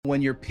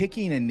when you're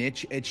picking a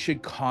niche, it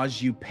should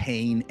cause you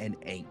pain and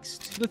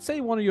angst. Let's say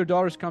one of your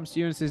daughters comes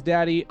to you and says,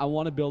 Daddy, I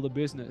want to build a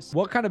business.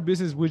 What kind of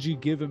business would you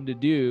give him to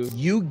do?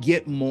 You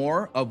get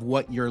more of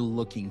what you're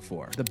looking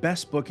for. The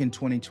best book in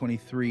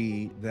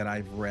 2023 that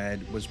I've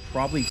read was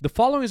probably... The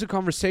following is a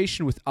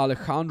conversation with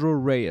Alejandro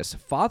Reyes,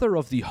 father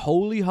of the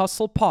Holy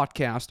Hustle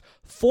podcast,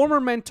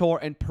 former mentor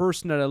and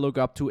person that I look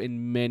up to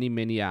in many,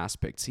 many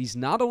aspects. He's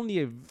not only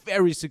a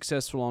very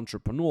successful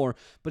entrepreneur,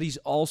 but he's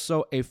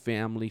also a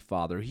family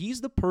father.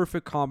 He's the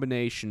perfect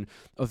combination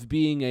of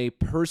being a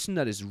person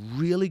that is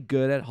really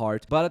good at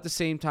heart, but at the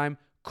same time,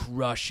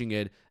 crushing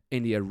it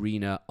in the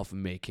arena of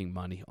making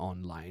money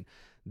online.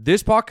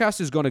 This podcast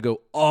is going to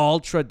go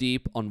ultra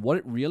deep on what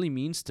it really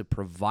means to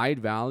provide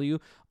value,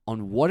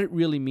 on what it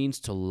really means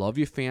to love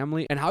your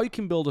family, and how you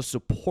can build a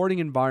supporting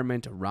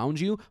environment around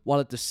you while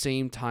at the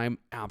same time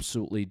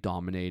absolutely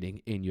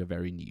dominating in your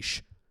very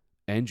niche.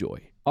 Enjoy.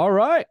 All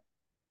right.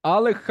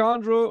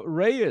 Alejandro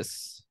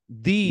Reyes,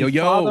 the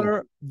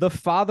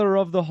father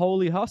of the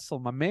Holy Hustle,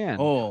 my man.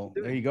 Oh,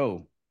 there you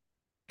go.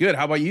 Good.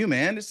 How about you,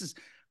 man?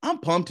 I'm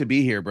pumped to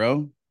be here,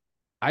 bro.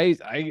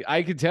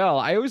 I could tell.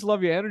 I always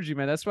love your energy,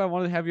 man. That's why I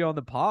wanted to have you on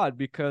the pod,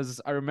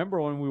 because I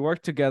remember when we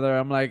worked together,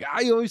 I'm like,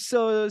 I always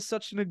saw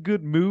such in a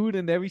good mood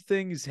and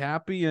everything is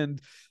happy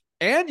and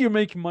you're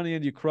making money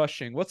and you're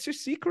crushing. What's your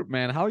secret,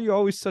 man? How are you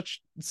always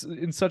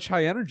in such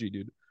high energy,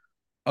 dude?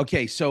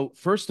 Okay, so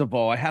first of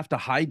all, I have to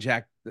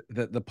hijack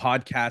the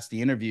podcast,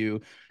 the interview,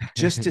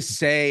 just to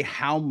say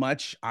how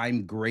much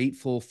I'm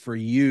grateful for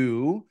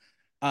you,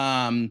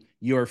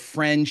 your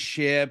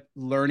friendship,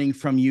 learning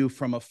from you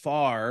from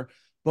afar.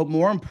 But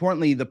more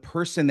importantly, the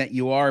person that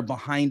you are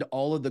behind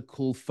all of the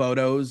cool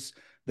photos,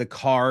 the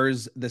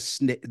cars, the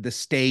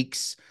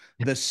steaks,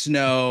 the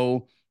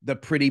snow, the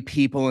pretty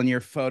people in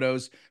your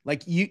photos.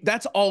 Like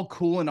that's all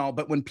cool and all.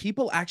 But when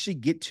people actually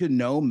get to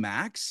know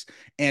Max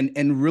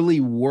and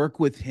really work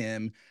with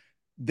him,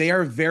 they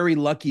are very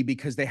lucky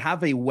because they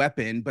have a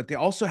weapon, but they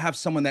also have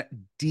someone that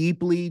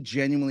deeply,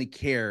 genuinely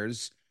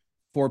cares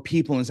for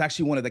people. And is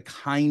actually one of the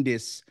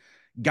kindest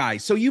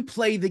guys. So you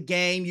play the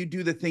game, you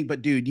do the thing,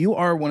 but dude, you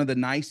are one of the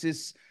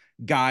nicest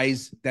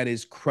guys that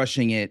is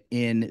crushing it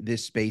in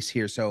this space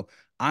here. So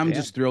I'm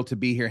just thrilled to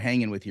be here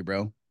hanging with you,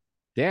 bro.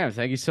 Damn,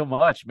 thank you so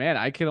much, man.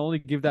 I can only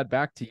give that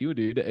back to you,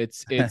 dude.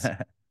 It's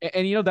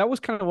and you know, that was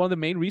kind of one of the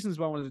main reasons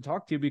why I wanted to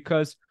talk to you,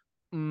 because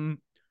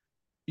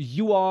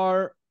you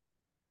are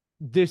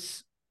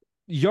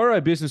you're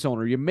a business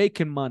owner, you're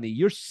making money,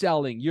 you're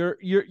selling,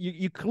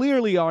 you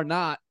clearly are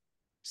not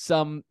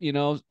some,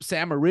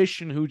 Sam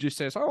Arishan who just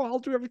says, oh, I'll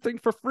do everything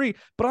for free.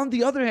 But on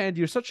the other hand,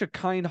 you're such a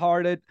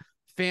kind-hearted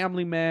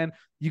family man.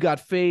 You got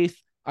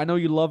faith. I know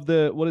you love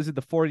the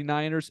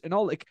 49ers and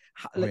all,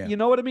 you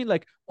know what I mean?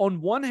 Like,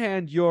 on one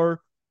hand, you're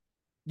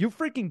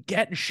freaking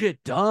getting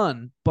shit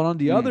done, but on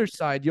the other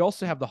side, you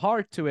also have the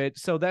heart to it.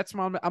 So that's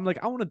why I'm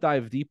like, I want to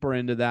dive deeper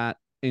into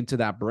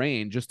that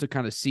brain, just to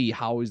kind of see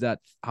how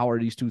are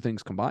these two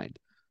things combined?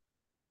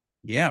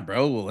 Yeah,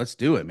 bro. Well, let's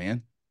do it,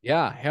 man.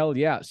 Yeah, hell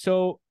yeah.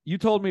 So you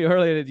told me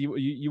earlier that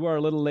you were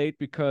a little late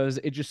because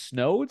it just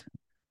snowed,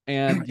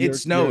 and it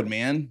snowed,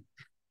 man.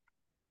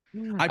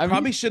 I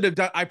probably should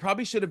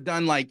have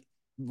done like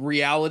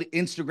reality,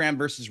 Instagram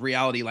versus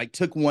reality, like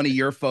took one of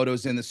your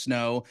photos in the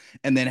snow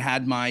and then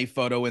had my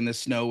photo in the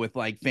snow with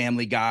like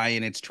Family Guy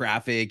and it's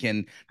traffic,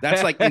 and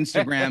that's like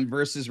Instagram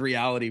versus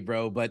reality,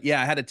 bro. But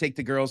yeah, I had to take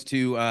the girls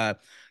to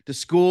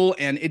school,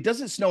 and it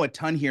doesn't snow a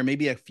ton here,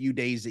 maybe a few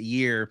days a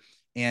year.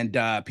 And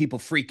people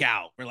freak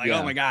out. We're like,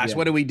 oh my gosh,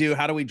 what do we do?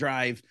 How do we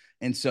drive?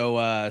 And so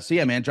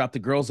yeah, man, drop the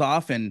girls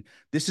off. And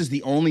this is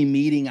the only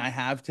meeting I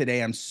have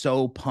today. I'm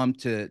so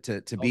pumped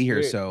to be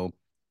here. So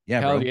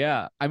yeah, hell bro.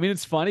 Yeah. I mean,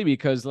 it's funny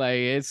because like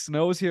it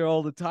snows here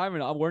all the time,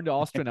 and we're in the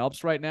Austrian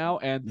Alps right now.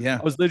 And yeah,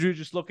 I was literally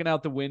just looking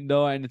out the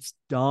window and it's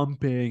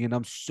dumping, and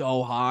I'm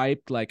so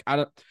hyped. Like,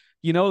 I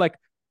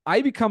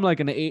become like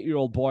an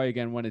 8-year-old boy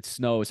again when it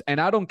snows. And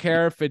I don't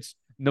care if it's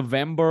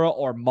November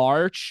or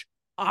March.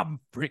 I'm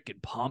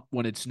freaking pumped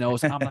when it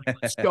snows. I'm like,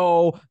 let's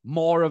go,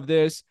 more of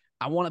this.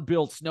 I want to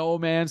build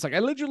snowmans. Like, I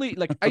literally,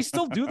 like, I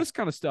still do this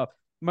kind of stuff.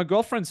 My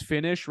girlfriend's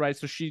Finnish, right?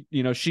 So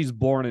she's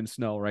born in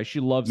snow, right? She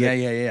loves it.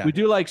 Yeah. We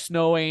do like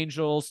snow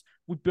angels.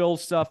 We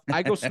build stuff.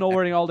 I go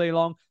snowboarding all day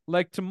long.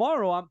 Like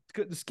tomorrow,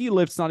 the ski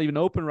lift's not even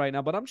open right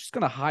now, but I'm just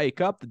gonna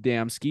hike up the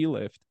damn ski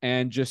lift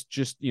and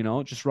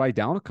just ride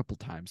down a couple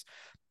times.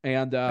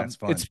 And that's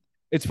fun.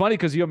 It's funny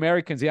because you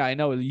Americans, yeah, I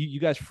know you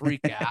guys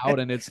freak out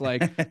and it's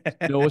like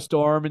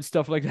snowstorm and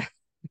stuff like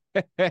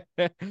that.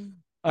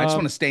 I just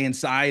want to stay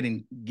inside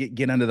and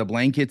get under the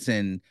blankets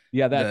and too.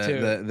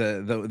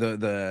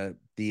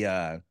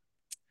 The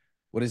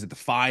what is it? The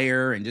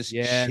fire, and just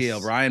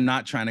chill. Bro, I am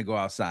not trying to go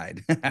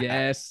outside.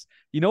 Yes.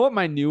 You know what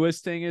my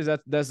newest thing is?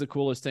 That's the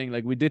coolest thing.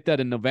 Like, we did that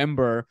in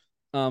November.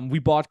 We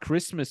bought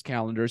Christmas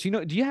calendars.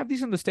 Do you have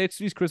these in the States,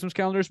 these Christmas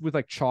calendars with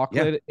like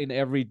chocolate in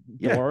every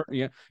door?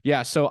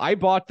 Yeah. So I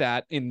bought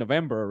that in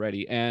November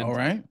already. And all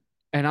right.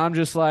 And I'm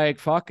just like,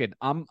 fuck it.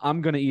 I'm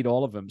going to eat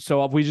all of them.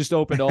 So we just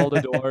opened all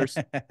the doors,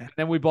 and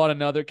then we bought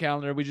another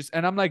calendar.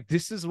 And I'm like,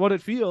 this is what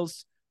it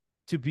feels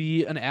to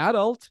be an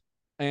adult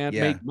and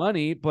Yeah. make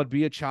money, but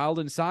be a child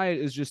inside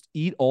is just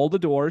eat all the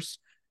doors,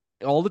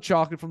 all the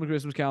chocolate from the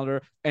Christmas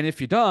calendar, and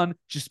if you're done,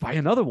 just buy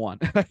another one.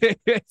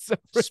 It's a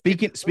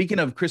freaking Speaking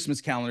of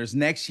Christmas calendars,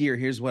 next year,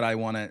 here's what I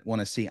want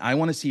to see. I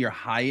want to see your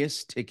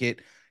highest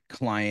ticket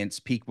clients,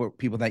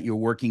 people that you're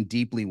working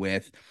deeply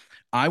with.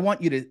 I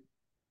want you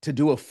to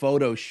do a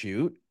photo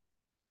shoot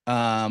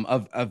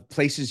of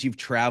places you've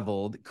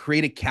traveled,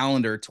 create a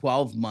calendar,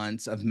 12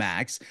 months of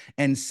max,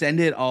 and send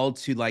it all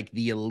to like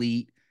the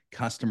elite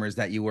customers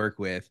that you work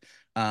with.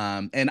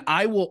 And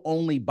I will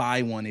only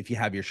buy one if you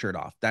have your shirt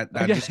off. That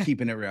yeah. just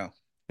keeping it real.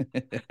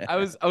 I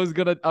was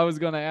gonna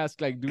ask,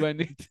 like, do I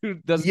need to,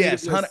 does it need to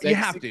Yes, be a Hunter, you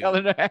have sexy to.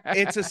 calendar?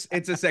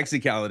 It's a sexy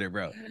calendar,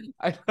 bro.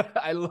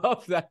 I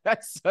love that.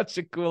 That's such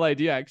a cool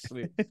idea,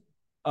 actually.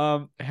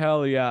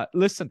 Hell yeah.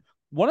 Listen,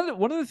 one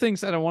of the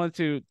things that I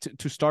wanted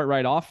to start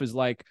right off is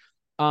like,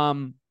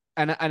 and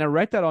I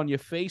read that on your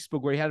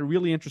Facebook where you had a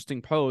really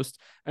interesting post,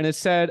 and it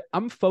said,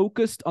 "I'm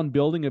focused on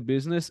building a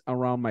business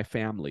around my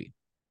family."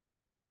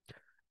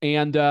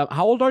 And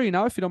how old are you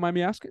now, if you don't mind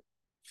me asking?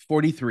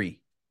 43.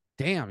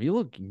 Damn, you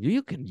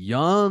looking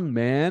young,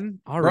 man.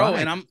 All Bro,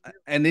 right.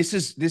 and this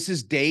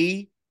is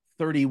day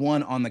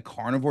 31 on the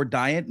carnivore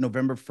diet,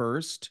 November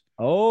 1st.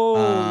 Oh,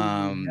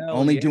 hell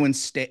Only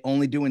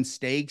yeah. doing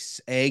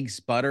steaks, eggs,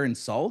 butter, and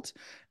salt.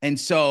 And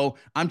so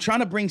I'm trying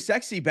to bring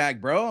sexy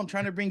back, bro. I'm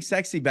trying to bring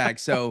sexy back.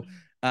 So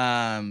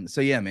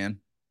yeah, man.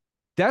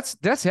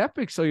 That's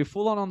epic. So you're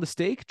full on the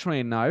steak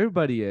train now.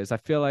 Everybody is. I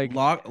feel like this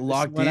is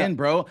Locked what in,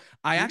 bro. beautiful.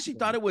 I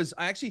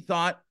actually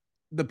thought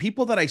the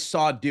people that I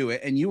saw do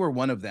it, and you were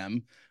one of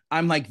them.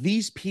 I'm like,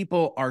 these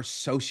people are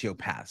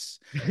sociopaths.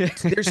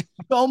 There's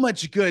so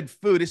much good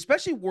food,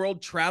 especially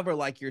world traveler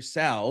like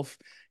yourself.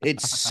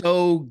 It's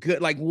so good.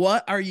 Like,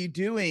 what are you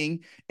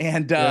doing? Yeah,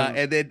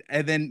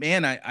 And then,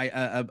 man,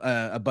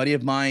 a buddy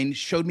of mine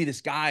showed me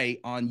this guy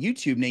on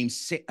YouTube named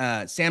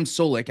Sam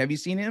Solik. Have you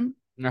seen him?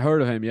 I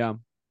heard of him. Yeah.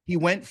 He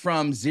went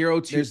from zero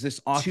to There's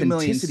this 2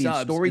 million authenticity in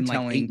subs in like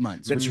storytelling 8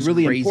 months, that's which is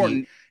really crazy.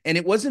 important. And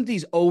it wasn't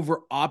these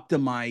over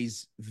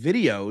optimized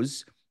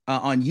videos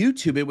on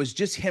YouTube. It was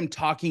just him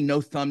talking, no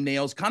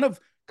thumbnails, kind of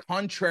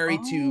contrary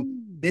Oh. to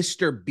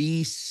Mr.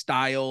 Beast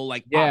style,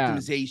 like Yeah.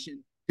 optimization,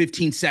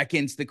 15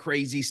 seconds, the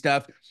crazy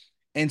stuff.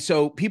 And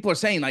so people are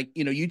saying, like,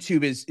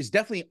 YouTube is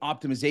definitely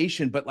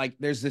optimization, but like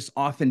there's this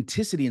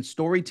authenticity and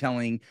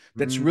storytelling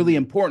that's really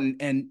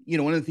important. And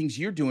one of the things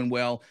you're doing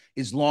well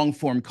is long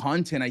form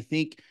content. I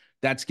think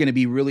that's going to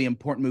be really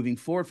important moving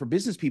forward for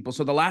business people.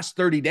 So the last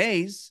 30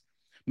 days,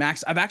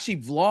 Max, I've actually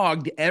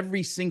vlogged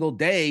every single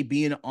day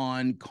being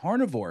on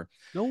carnivore.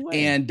 No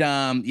way. And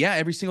yeah,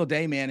 every single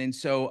day, man. And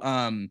so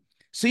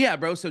yeah,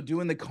 bro. So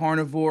doing the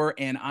carnivore,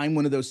 and I'm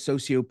one of those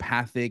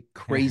sociopathic,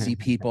 crazy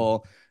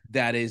people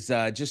that is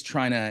just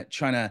trying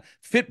to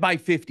fit by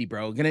 50,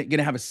 bro.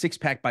 Gonna have a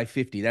 6-pack by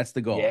 50. That's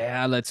the goal.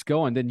 Yeah, let's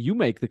go. And then you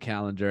make the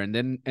calendar, and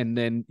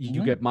then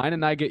you get mine,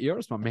 and I get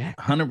yours, my man.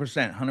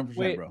 100%, 100%,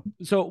 Wait, bro.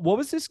 so what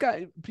was this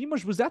guy? Pretty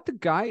much, was that the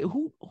guy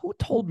who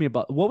told me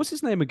about? What was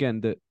his name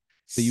again?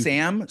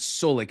 Sam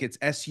Solik. It's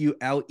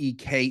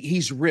Sulek.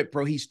 He's ripped,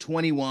 bro. He's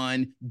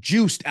 21,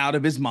 juiced out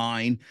of his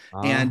mind.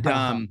 And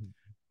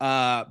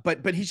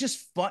but he's just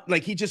fun,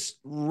 like he just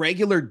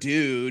regular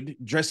dude,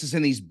 dresses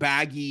in these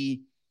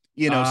baggy,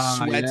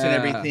 sweats and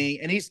everything.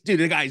 And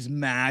the guy's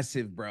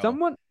massive, bro.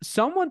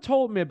 Someone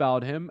told me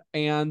about him,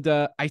 and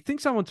I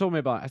think someone told me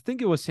about it. I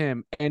think it was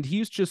him, and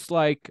he's just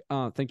like,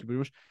 thank you very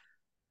much.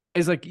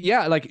 It's like,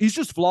 yeah, like he's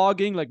just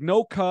vlogging, like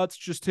no cuts,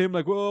 just him,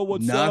 like, whoa,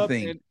 what's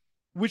Nothing. up? And,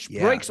 which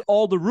breaks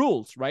all the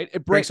rules, right?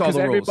 It breaks all because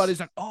the rules. everybody's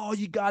like, oh,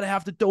 you gotta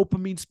have the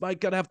dopamine spike,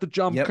 gotta have the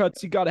jump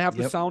cuts, you gotta have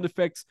the sound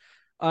effects.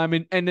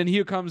 And then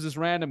here comes this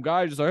random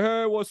guy just like,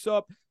 hey, what's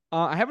up?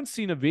 I haven't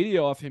seen a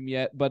video of him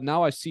yet, but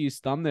now I see his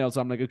thumbnails.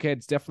 I'm like, okay,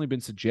 it's definitely been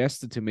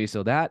suggested to me.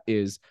 So that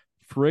is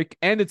frick.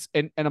 And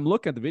I'm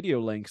looking at the video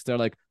links. They're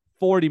like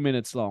 40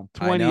 minutes long,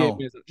 28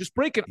 minutes, just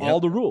breaking all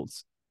the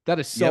rules. That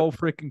is so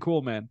freaking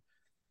cool, man.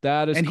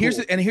 That is cool.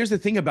 Here's the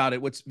thing about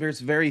it. What's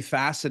very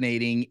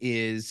fascinating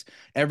is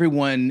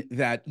everyone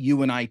that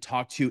you and I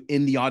talk to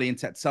in the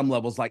audience at some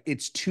levels, like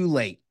it's too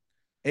late.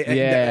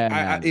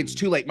 It's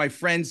too late. My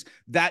friends,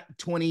 that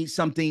 20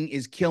 something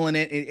is killing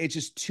it. It's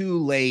just too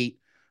late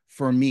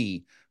for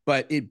me.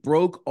 But it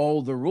broke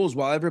all the rules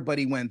while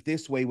everybody went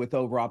this way with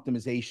over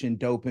optimization,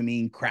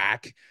 dopamine,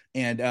 crack,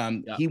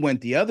 and he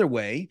went the other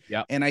way.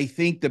 Yeah. And I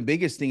think the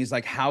biggest thing is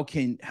like, how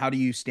do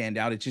you stand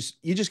out?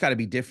 You just got to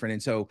be different.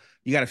 And so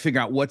you got to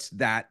figure out what's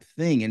that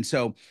thing. And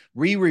so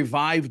we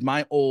revived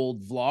my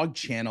old vlog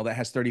channel that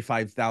has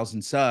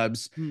 35,000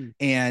 subs.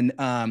 And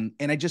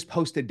I just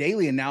posted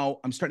daily, and now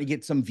I'm starting to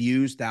get some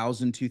views,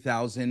 1,000,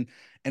 2,000.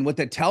 And what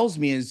that tells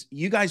me is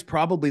you guys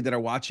probably that are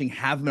watching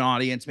have an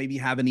audience, maybe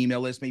have an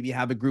email list, maybe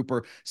have a group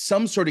or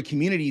some sort of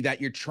community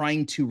that you're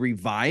trying to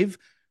revive.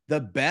 The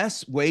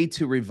best way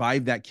to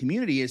revive that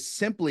community is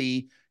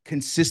simply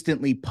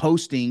consistently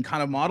posting,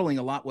 kind of modeling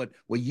a lot what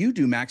you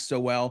do, Max, so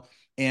well.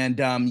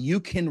 And you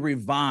can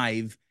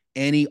revive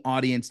any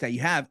audience that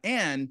you have.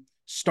 And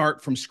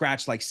start from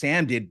scratch like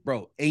Sam did,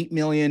 bro, 8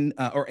 million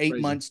or 8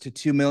 months to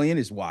 2 million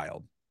is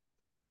wild.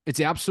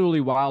 It's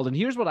absolutely wild. And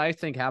here's what I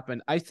think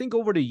happened. I think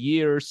over the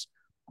years,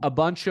 a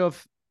bunch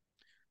of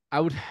I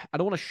don't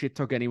want to shit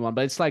talk anyone,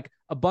 but it's like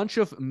a bunch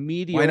of Why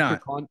mediocre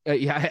not? con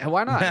yeah,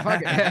 why not?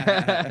 Fuck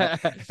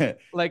it.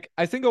 Like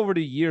I think over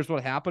the years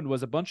what happened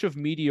was a bunch of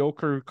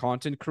mediocre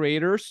content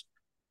creators,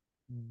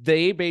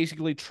 they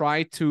basically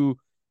tried to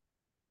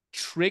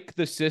trick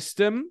the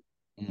system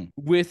Mm.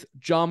 with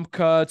jump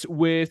cuts,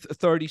 with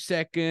 30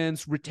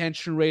 seconds,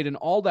 retention rate, and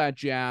all that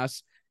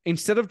jazz,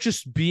 instead of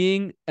just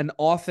being an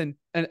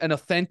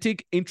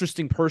authentic,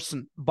 interesting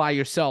person by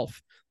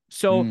yourself.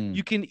 So Mm.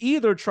 you can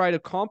either try to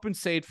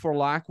compensate for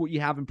lack what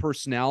you have in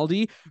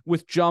personality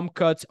with jump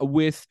cuts,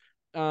 with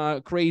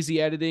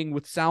crazy editing,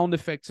 with sound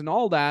effects and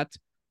all that,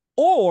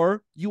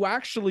 or you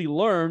actually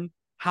learn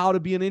how to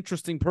be an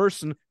interesting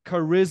person,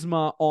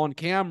 charisma on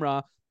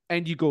camera,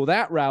 and you go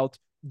that route.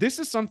 This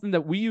is something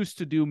that we used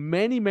to do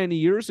many, many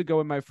years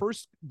ago in my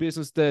first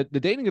business, the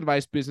dating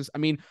advice business. I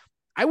mean,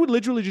 I would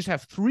literally just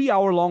have 3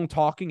 hour long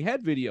talking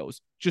head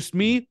videos. Just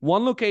me,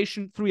 one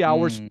location, 3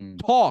 hours, Mm.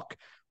 talk.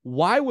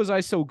 Why was I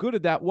so good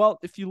at that? Well,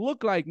 if you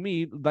look like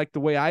me, like the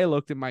way I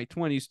looked in my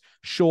 20s,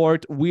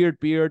 short, weird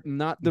beard,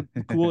 not the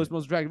coolest,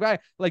 most attractive guy,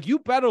 like you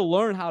better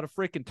learn how to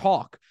freaking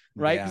talk,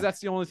 right? Because Yeah. that's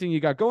the only thing you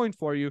got going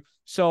for you.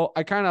 So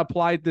I kind of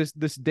applied this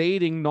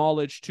dating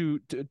knowledge to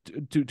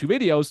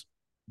videos.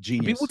 People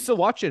would Genius. still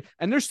watch it,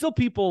 and there's still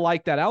people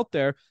like that out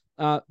there.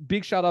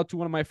 Big shout out to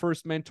one of my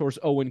first mentors,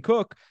 Owen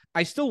Cook.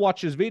 I still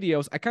watch his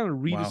videos. I kind of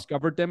Wow.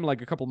 rediscovered them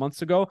like a couple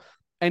months ago,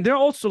 and they're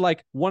also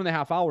like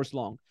 1.5 hours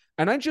long.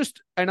 And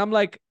I'm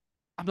like,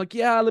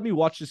 yeah, let me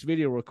watch this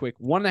video real quick.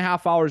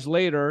 1.5 hours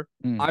later,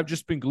 Mm. I've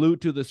just been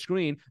glued to the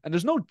screen, and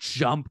there's no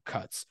jump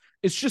cuts.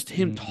 It's just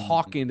him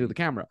talking to the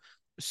camera.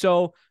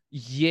 So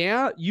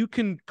yeah, you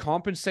can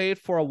compensate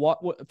for a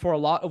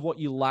lot of what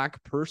you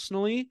lack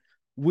personally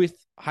with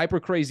hyper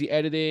crazy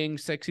editing,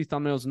 sexy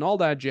thumbnails, and all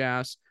that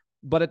jazz.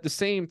 But at the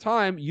same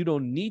time, you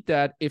don't need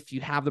that if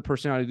you have the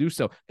personality to do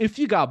so. If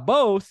you got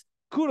both,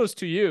 kudos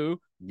to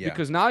you, Yeah.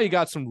 because now you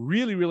got some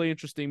really, really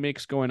interesting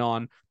mix going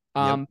on.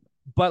 Yep.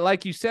 But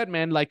like you said,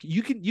 man, like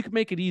you can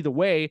make it either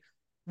way,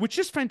 which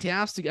is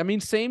fantastic. I mean,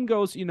 same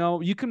goes,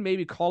 you can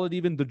maybe call it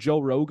even the Joe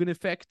Rogan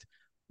effect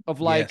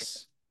of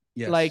Yes.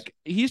 Yes.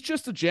 he's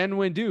just a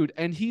genuine dude,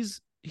 and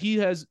he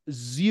has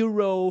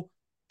zero.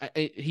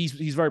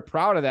 He's very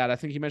proud of that. I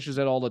think he mentions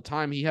that all the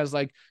time. He has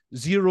like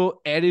zero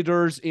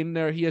editors in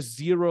there. He has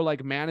zero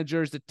like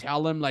managers that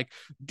tell him like,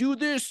 do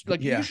this,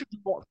 like you Yeah. should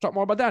talk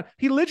more about that.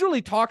 He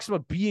literally talks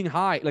about being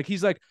high. Like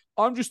he's like,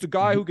 I'm just a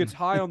guy who gets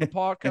high on the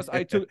podcast.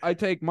 I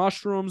take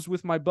mushrooms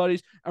with my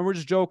buddies and we're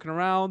just joking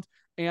around.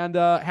 And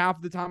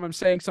half the time I'm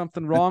saying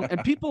something wrong.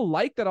 And people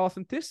like that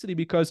authenticity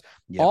because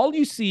Yep. all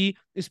you see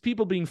is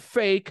people being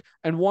fake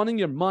and wanting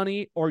your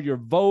money or your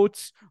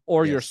votes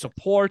or your Yes.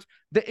 support.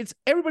 It's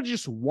everybody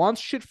just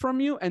wants shit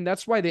from you. And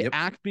that's why they Yep.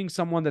 act being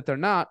someone that they're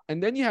not.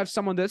 And then you have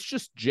someone that's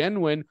just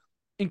genuine,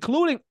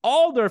 including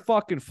all their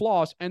fucking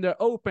flaws, and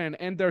they're open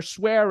and they're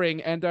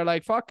swearing and they're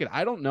like, fuck it,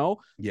 I don't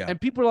know. Yeah. And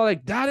people are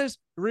like, that is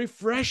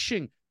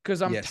refreshing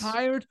because I'm Yes.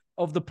 tired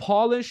of the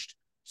polished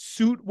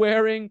suit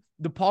wearing,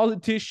 the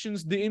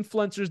politicians, the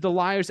influencers, the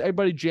liars,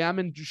 everybody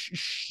jamming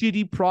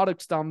shitty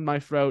products down my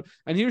throat.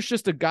 And here's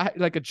just a guy,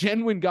 like a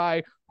genuine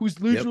guy who's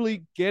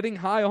literally getting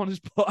high on his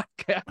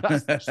podcast.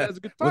 Just has a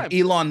good time.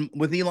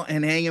 with Elon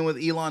and hanging with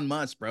Elon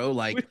Musk, bro.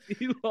 Like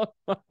with Elon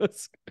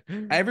Musk.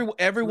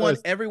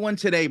 everyone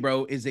today,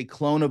 bro, is a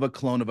clone of a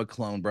clone of a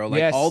clone, bro.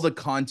 Like all Yes. the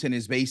content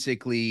is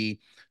basically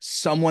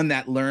someone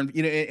that learned,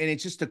 and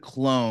it's just a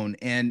clone.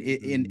 And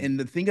and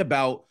the thing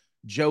about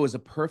Joe is a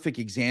perfect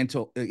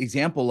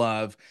example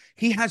of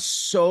he has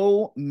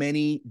so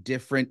many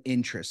different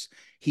interests.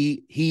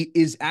 He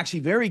is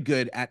actually very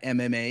good at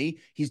MMA.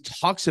 He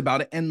talks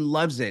about it and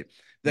loves it.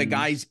 The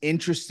guy's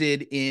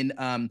interested in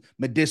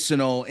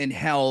medicinal and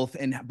health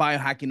and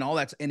biohacking, all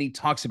that, and he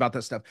talks about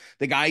that stuff.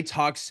 The guy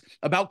talks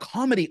about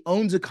comedy,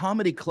 owns a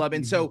comedy club,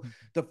 and so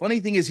the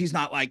funny thing is, he's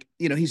not like,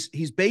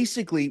 he's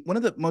basically one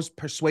of the most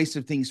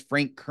persuasive things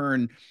Frank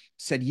Kern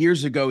said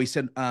years ago. He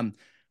said,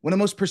 one of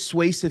the most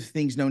persuasive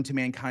things known to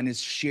mankind is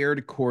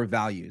shared core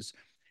values.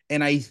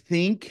 And I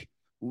think,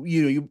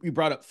 you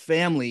brought up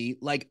family.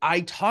 Like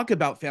I talk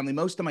about family.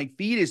 Most of my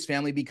feed is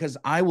family because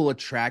I will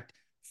attract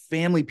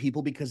family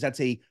people because that's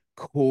a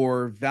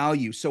core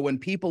value. So when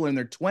people in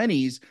their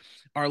 20s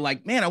are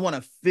like, man, I want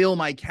to fill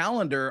my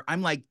calendar,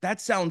 I'm like, that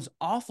sounds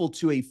awful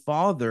to a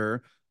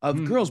father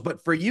of girls.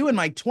 But for you in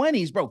my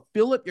 20s, bro,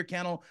 fill up your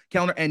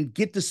calendar and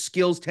get the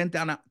skills,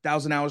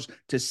 10,000 hours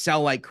to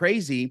sell like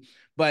crazy.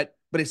 But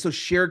it's those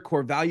shared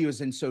core values.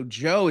 And so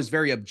Joe is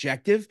very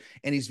objective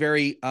and he's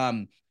very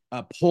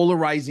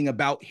polarizing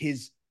about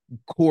his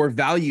core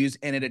values,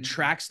 and it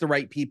attracts the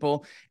right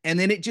people. And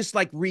then it just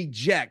like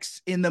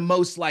rejects in the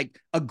most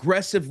like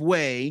aggressive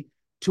way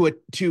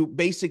to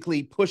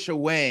basically push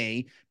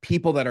away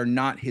people that are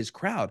not his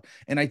crowd.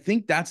 And I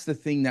think that's the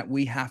thing that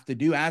we have to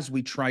do as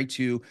we try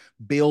to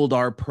build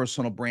our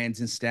personal brands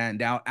and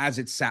stand out as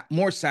it's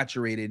more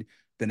saturated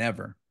than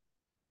ever.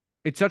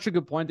 It's such a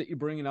good point that you're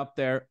bringing up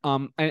there.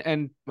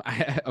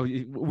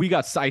 We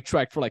got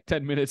sidetracked for like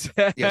 10 minutes,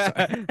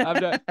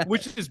 Yes.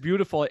 which is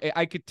beautiful.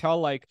 I could tell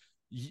like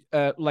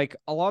a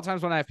lot of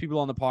times when I have people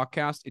on the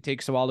podcast, it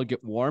takes a while to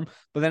get warm.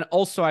 But then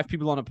also I have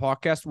people on a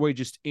podcast where you're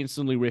just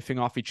instantly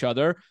riffing off each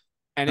other.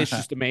 And it's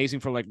just amazing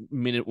for like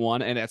minute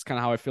one. And that's kind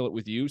of how I feel it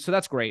with you. So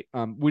that's great.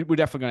 We're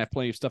definitely going to have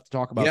plenty of stuff to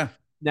talk about. Yeah.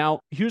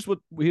 Now, here's what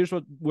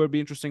would be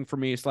interesting for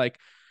me. It's like,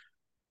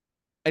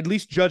 at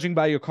least judging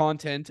by your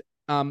content,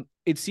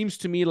 it seems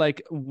to me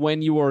like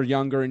when you were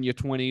younger in your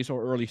 20s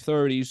or early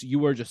 30s, you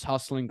were just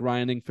hustling,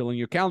 grinding, filling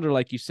your calendar,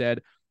 like you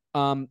said.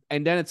 And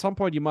then at some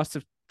point you must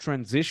have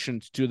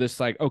transitioned to this,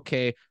 like,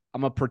 okay,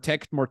 I'm gonna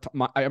protect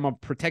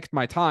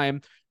my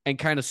time and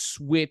kind of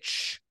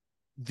switch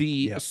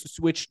the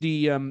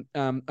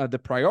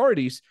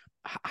priorities.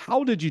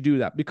 How did you do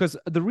that? Because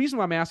the reason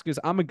why I'm asking is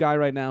I'm a guy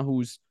right now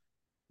who's,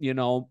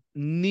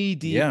 knee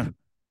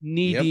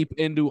deep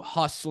into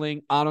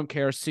hustling. I don't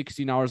care,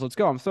 16 hours, let's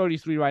go. I'm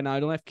 33 right now. I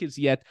don't have kids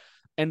yet.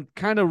 And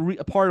kind of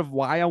a part of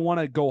why I want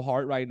to go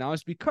hard right now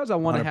is because I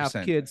want to have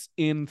kids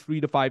in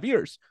 3 to 5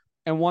 years.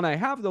 And when I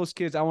have those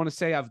kids, I want to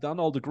say I've done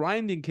all the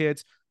grinding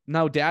kids.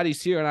 Now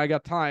daddy's here and I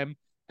got time.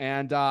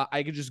 And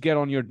I can just get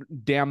on your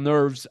damn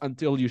nerves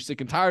until you're sick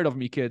and tired of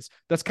me, kids.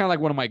 That's kind of like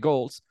one of my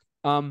goals.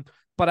 But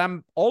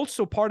I'm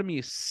also, part of me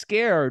is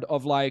scared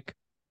of like,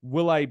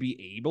 will I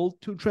be able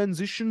to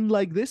transition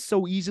like this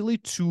so easily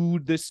to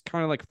this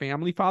kind of like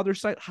family father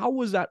side? How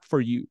was that for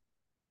you?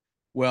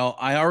 Well,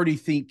 I already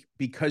think,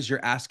 because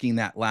you're asking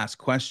that last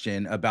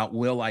question about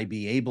will I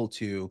be able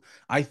to,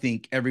 I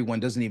think everyone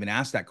doesn't even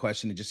ask that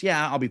question and just,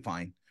 yeah, I'll be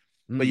fine.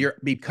 But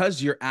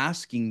because you're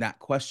asking that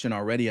question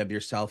already of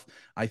yourself,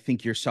 I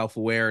think you're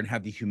self-aware and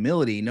have the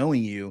humility,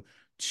 knowing you,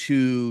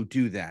 to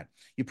do that.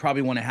 You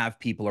probably want to have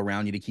people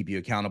around you to keep you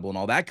accountable and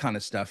all that kind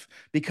of stuff,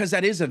 because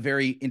that is a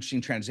very interesting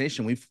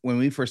transition. When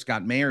we first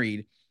got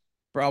married,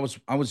 bro,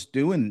 I was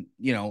doing,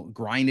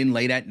 grinding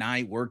late at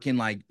night, working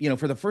like,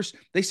 for the first,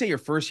 they say your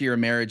first year of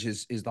marriage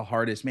is the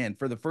hardest, man.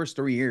 For the first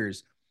 3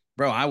 years,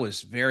 bro, I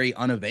was very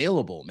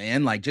unavailable,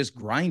 man, like just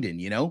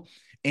grinding.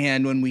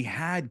 And when we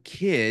had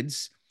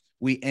kids,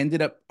 we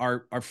ended up,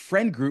 our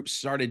friend group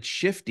started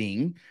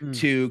shifting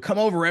to come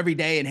over every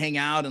day and hang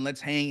out and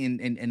let's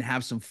hang and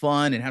have some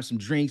fun and have some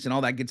drinks and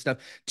all that good stuff,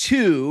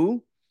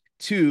 to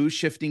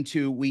shifting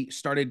to, we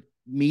started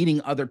meeting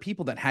other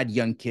people that had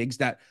young kids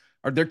that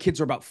are, their kids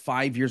are about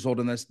 5 years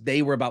older than us.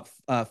 They were about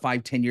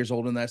 5-10 years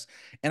older than us.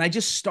 And I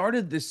just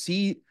started to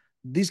see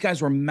these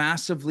guys were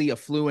massively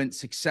affluent,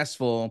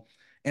 successful.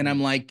 And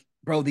I'm like,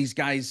 bro, these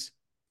guys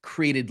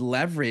created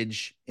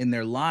leverage in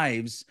their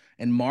lives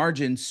and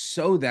margin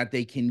so that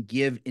they can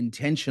give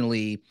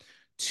intentionally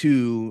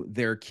to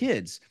their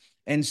kids.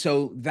 And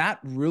so that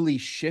really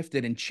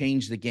shifted and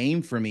changed the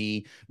game for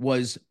me,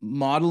 was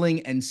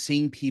modeling and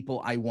seeing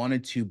people I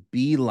wanted to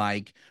be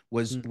like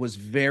was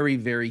very,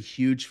 very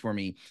huge for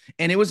me.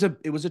 And it was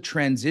a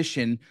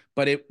transition,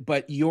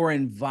 but your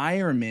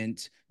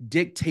environment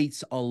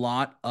dictates a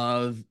lot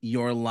of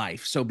your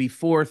life. So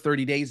before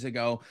 30 days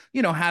ago,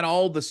 had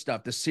all the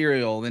stuff, the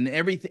cereal and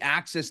everything,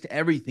 access to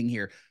everything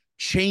here.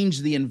 Change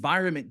the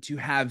environment to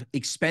have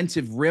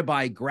expensive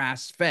ribeye,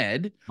 grass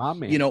fed,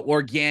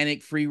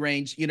 organic, free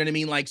range. You know what I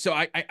mean? Like, so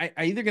I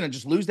either gonna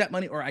just lose that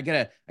money or I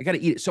gotta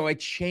eat it. So I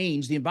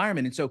changed the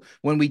environment. And so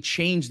when we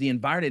changed the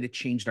environment, it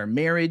changed our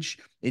marriage.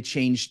 It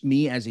changed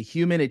me as a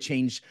human. It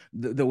changed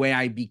the way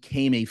I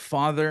became a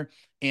father.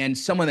 And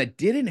someone that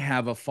didn't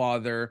have a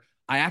father,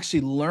 I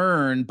actually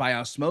learned by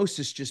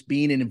osmosis, just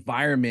being in an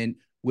environment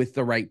with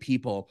the right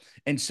people.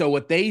 And so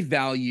what they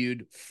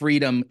valued,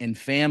 freedom and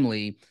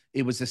family,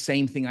 it was the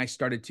same thing I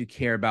started to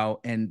care about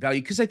and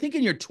value. Because I think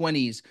in your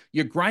 20s,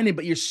 you're grinding,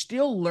 but you're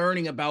still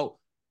learning about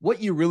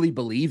what you really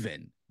believe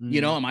in.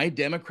 Am I a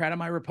Democrat?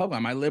 Am I a Republican?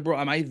 Am I liberal?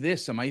 Am I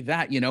this? Am I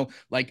that?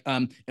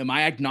 Am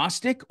I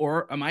agnostic,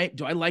 or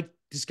do I like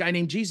this guy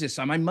named Jesus?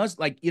 Am I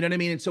Muslim? Like, you know what I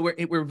mean? And so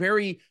we're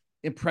very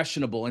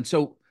impressionable. And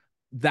so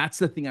that's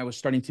the thing I was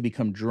starting to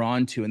become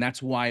drawn to. And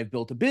that's why I've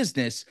built a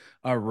business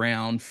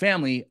around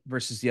family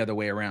versus the other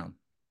way around.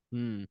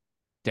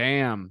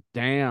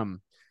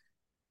 Damn.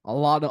 A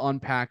lot to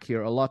unpack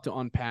here.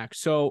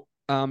 So,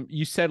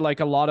 you said like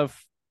a lot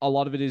of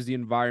it is the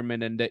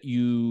environment, and that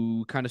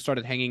you kind of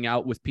started hanging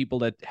out with people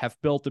that have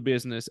built a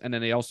business, and then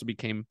they also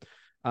became,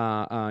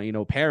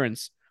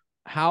 parents.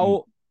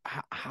 How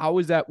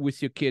is that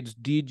with your kids?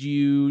 Do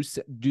you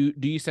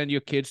send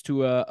your kids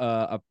to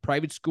a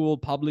private school,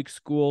 public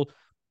school?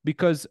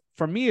 Because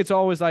for me, it's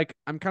always like,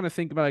 I'm kind of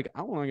thinking about like,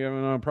 I want to get them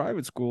in a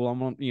private school. I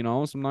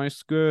want, some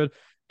nice, good.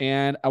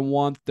 And I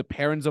want the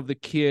parents of the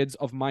kids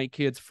of my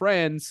kids'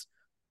 friends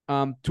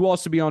to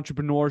also be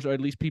entrepreneurs, or at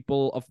least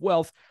people of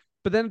wealth.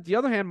 But then on the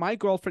other hand, my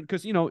girlfriend,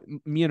 because,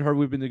 me and her,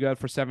 we've been together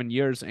for 7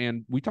 years,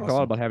 and we talk a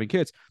lot about having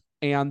kids.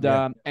 And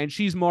and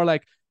she's more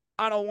like,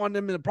 I don't want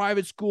them in a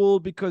private school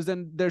because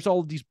then there's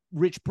all these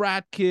rich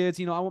brat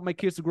kids. I want my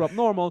kids to grow up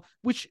normal,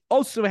 which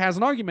also has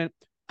an argument.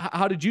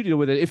 How did you deal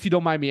with it? If you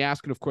don't mind me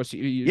asking, of course.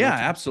 Yeah,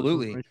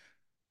 absolutely.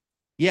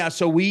 Yeah.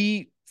 So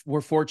we were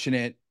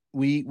fortunate.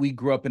 we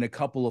grew up in a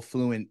couple of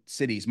affluent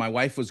cities. My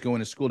wife was going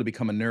to school to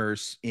become a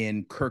nurse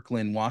in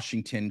Kirkland,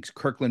 Washington.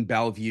 Kirkland,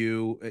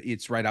 Bellevue.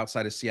 It's right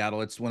outside of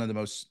Seattle. It's one of the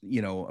most,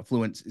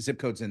 affluent zip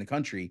codes in the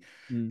country.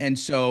 Mm. And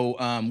so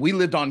we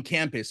lived on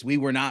campus. We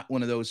were not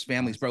one of those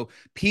families, Nice. bro.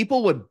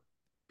 People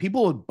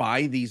would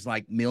buy these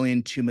like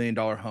 $1-2 million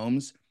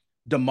homes,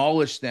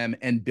 demolish them,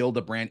 and build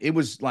a brand. It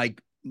was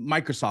like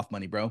Microsoft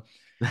money, bro.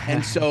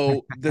 And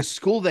so the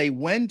school they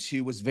went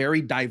to was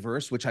very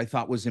diverse, which I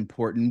thought was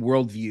important.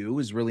 Worldview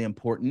is really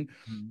important.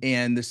 Mm.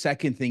 And the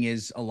second thing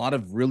is a lot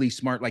of really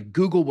smart, like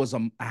Google was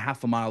a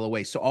half a mile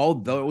away. So all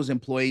those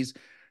employees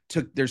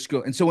took their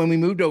school. And so when we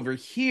moved over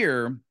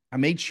here, I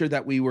made sure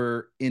that we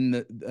were in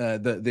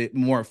the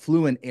more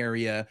affluent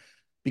area,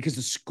 because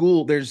the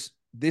school, this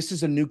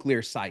is a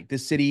nuclear site.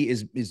 This city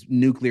is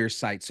nuclear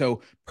site.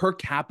 So per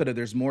capita,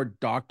 there's more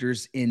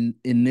doctors in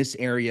this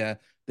area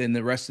than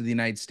the rest of the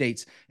United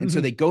States. And so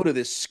Mhm. they go to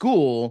this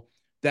school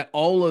that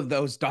all of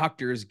those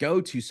doctors go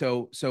to.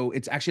 So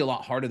it's actually a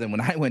lot harder than when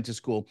I went to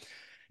school.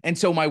 And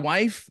so my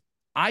wife,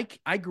 I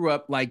grew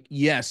up like,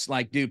 yes,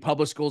 like, dude,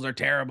 public schools are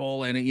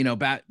terrible and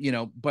bad,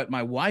 but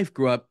my wife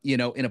grew up, in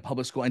a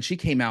public school, and she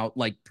came out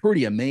like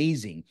pretty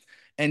amazing.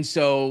 And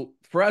so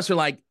for us, we're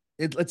like,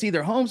 let's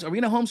either are we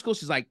gonna homeschool?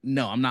 She's like,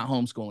 no, I'm not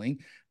homeschooling.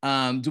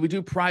 Do we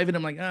do private?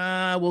 I'm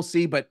like, we'll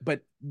see. But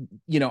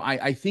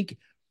I think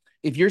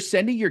if you're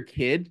sending your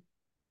kid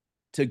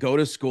to go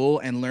to school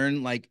and learn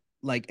and like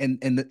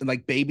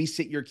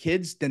babysit your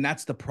kids, then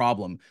that's the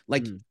problem.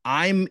 Like, Mm.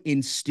 I'm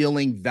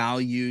instilling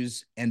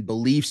values and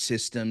belief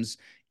systems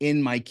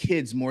in my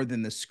kids more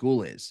than the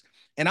school is.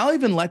 And I'll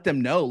even let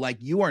them know, like,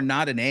 you are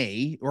not an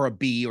A or a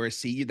B or a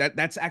C.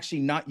 That's actually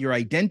not your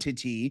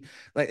identity.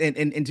 Like,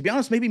 and to be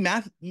honest, maybe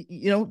math,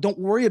 don't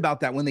worry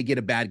about that when they get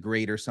a bad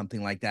grade or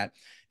something like that.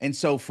 And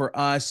so for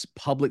us,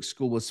 public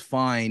school was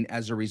fine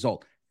as a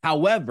result.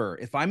 However,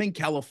 if I'm in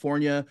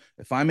California,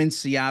 if I'm in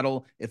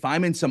Seattle, if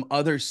I'm in some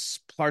other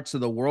parts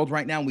of the world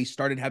right now, and we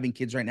started having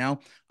kids right now,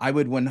 I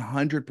would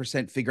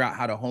 100% figure out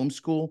how to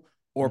homeschool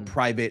or Mm.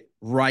 private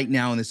right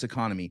now in this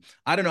economy.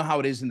 I don't know how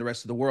it is in the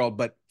rest of the world,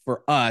 but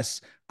for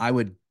us, I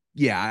would,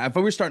 yeah, if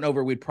we were starting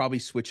over, we'd probably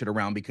switch it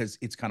around because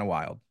it's kind of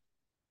wild.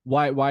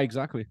 Why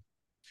exactly?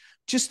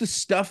 Just the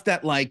stuff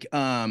that, like,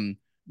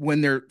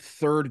 when they're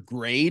third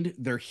grade,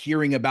 they're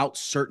hearing about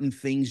certain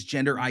things,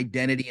 gender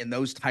identity and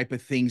those type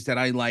of things that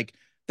I like.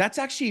 That's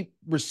actually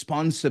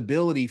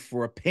responsibility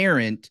for a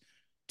parent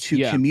to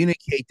Yeah.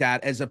 communicate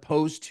that, as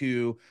opposed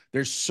to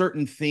there's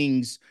certain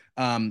things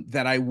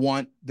that I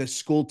want the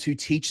school to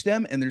teach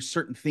them, and there's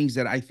certain things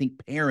that I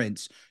think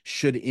parents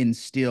should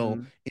instill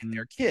Mm. in Mm.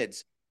 their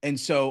kids. And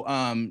so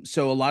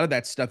a lot of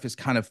that stuff is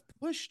kind of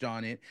pushed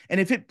on it. And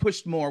if it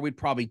pushed more, we'd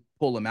probably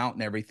pull them out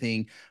and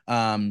everything.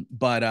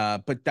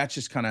 But that's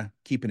just kind of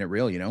keeping it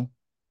real.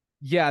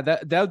 Yeah,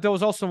 that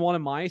was also one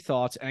of my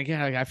thoughts. And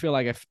again, I feel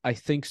like I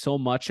think so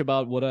much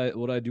about what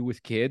I do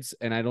with kids,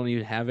 and I don't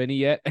even have any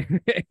yet.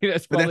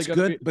 That's But probably that's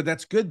gonna be. good. But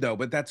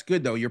that's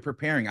good though. You're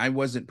preparing. I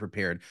wasn't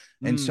prepared.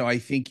 And Mm. so I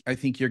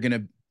think you're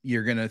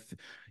gonna,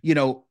 you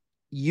know,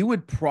 you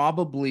would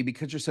probably,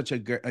 because you're such a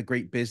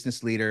great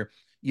business leader,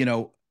 you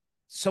know,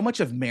 so much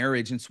of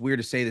marriage, and it's weird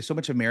to say this, so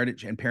much of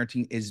marriage and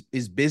parenting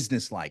is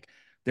business like.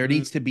 There Mm.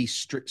 needs to be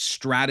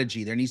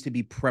strategy. There needs to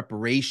be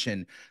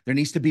preparation. There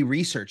needs to be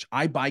research.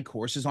 I buy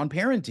courses on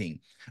parenting.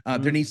 There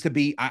Mm. needs to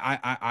be,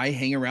 I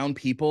hang around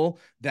people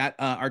that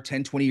are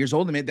 10, 20 years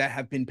old and that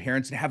have been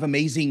parents and have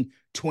amazing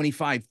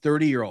 25,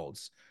 30-year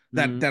olds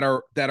that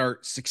Mm. that are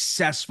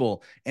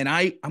successful. And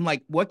I'm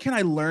like, what can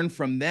I learn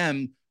from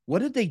them? What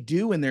did they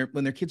do when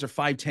their kids are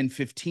 5, 10,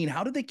 15?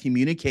 How did they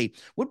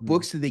communicate? What Mm.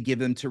 books did they give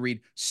them to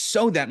read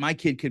so that my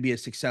kid could be a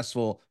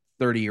successful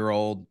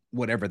 30-year-old,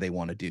 whatever they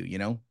want to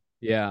do?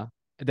 Yeah,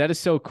 that is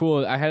so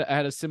cool. I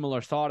had a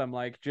similar thought. I'm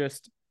like,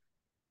 just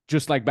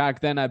like back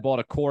then, I bought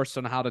a course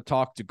on how to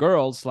talk to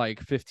girls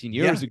like 15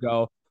 years Yeah.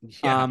 ago.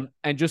 Yeah.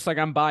 And just like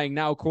I'm buying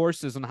now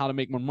courses on how to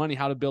make more money,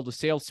 how to build a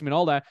sales team and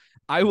all that,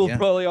 I will Yeah.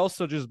 probably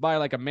also just buy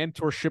like a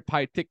mentorship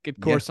high ticket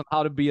Yeah. course on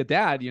how to be a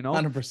dad,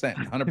 100%.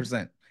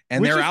 100%.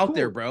 And which they're is out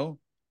there, cool. bro.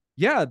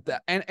 Yeah,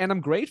 and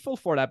I'm grateful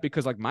for that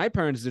because like my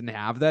parents didn't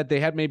have that.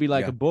 They had maybe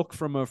like Yeah. a book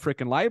from a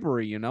freaking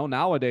library.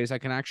 Nowadays I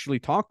can actually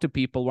talk to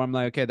people where I'm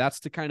like, okay, that's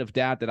the kind of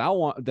dad that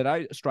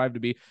I strive to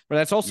be. But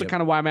that's also Yep.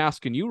 kind of why I'm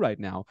asking you right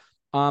now.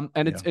 And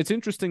Yeah. it's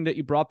interesting that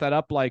you brought that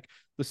up, like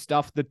the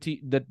stuff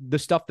the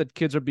stuff that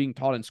kids are being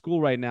taught in school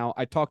right now.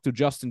 I talked to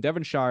Justin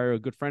Devonshire, a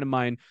good friend of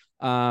mine.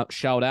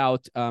 Shout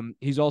out.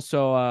 He's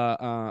also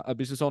a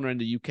business owner in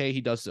the UK.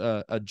 He does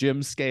a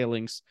gym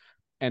scalings,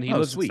 and he Oh,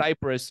 lives in sweet.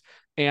 Cyprus.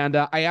 And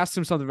I asked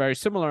him something very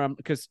similar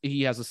because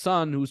he has a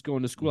son who's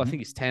going to school. I Mhm.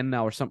 think he's 10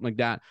 now or something like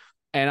that.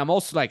 And I'm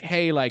also like,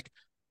 hey,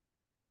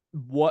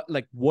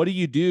 what do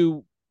you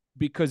do?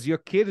 Because your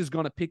kid is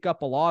going to pick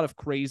up a lot of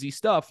crazy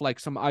stuff, like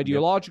some Yep.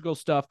 ideological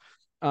stuff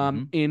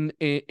Mhm.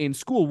 in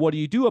school. What do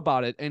you do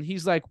about it? And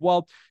he's like,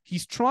 well,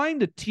 he's trying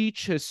to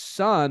teach his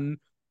son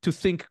to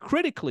think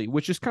critically,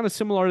 which is kind of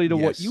similarly to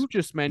what Yes. you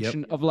just Yep.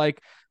 mentioned of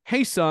like,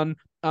 hey, son,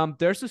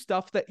 there's the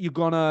stuff that you're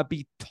gonna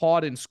be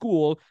taught in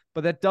school,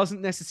 but that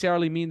doesn't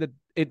necessarily mean that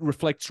it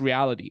reflects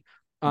reality.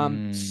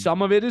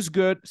 Some of it is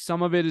good,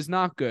 some of it is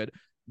not good.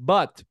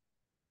 But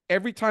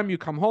every time you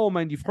come home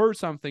and you've heard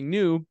something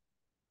new,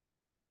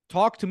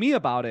 talk to me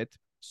about it,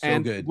 So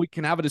and good. we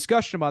can have a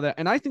discussion about that.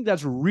 And I think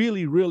that's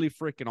really, really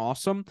freaking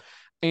awesome.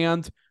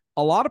 And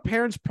a lot of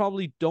parents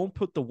probably don't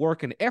put the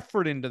work and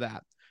effort into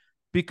that,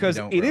 They because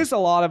don't, it bro. is a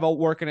lot of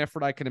work and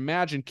effort. I can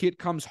imagine kid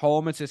comes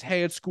home and says,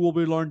 hey, at school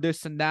we learned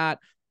this and that,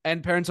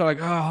 and parents are like,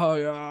 oh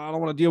yeah, I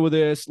don't want to deal with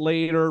this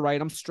later, right?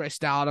 I'm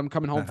stressed out, I'm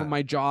coming home from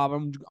my job,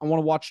 I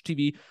want to watch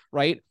TV,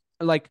 right?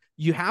 Like,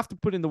 you have to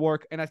put in the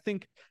work. And I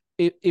think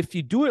if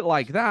you do it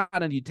like that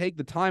and you take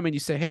the time and you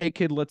say, hey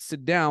kid, let's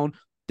sit down,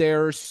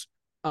 there's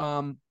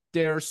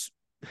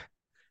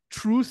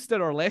truths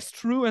that are less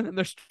true, and then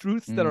there's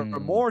truths that are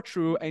more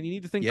true, and you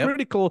need to think Yep.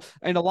 critical.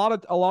 And a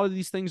lot of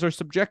these things are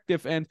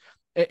subjective, and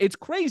it's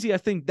crazy. I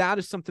think that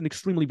is something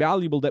extremely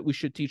valuable that we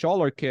should teach all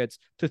our kids,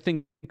 to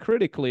think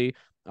critically.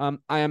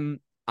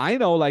 I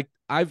know, like,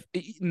 I've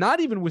not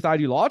even with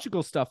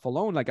ideological stuff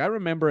alone. Like, I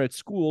remember at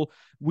school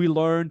we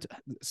learned,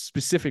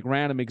 specific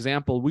random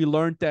example, we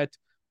learned that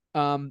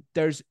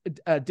there's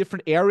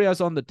different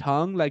areas on the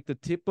tongue. Like, the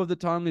tip of the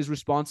tongue is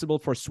responsible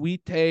for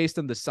sweet taste,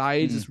 and the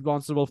sides is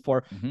responsible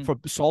for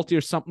salty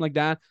or something like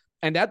that.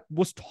 And that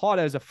was taught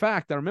as a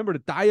fact. I remember the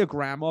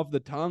diagram of the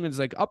tongue, and it's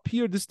like, up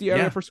here, this is the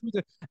area Yeah. for sweet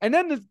taste. And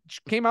then it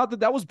came out that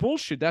that was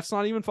bullshit. That's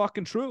not even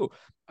fucking true.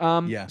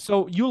 Yeah.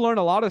 So you learn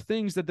a lot of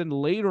things that then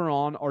later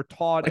on are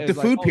taught Like the as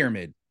like, food oh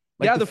pyramid.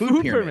 Like yeah, the the food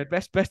food pyramid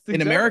pyramid, best in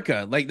things ever.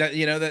 America. Like that,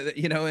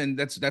 and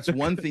that's The,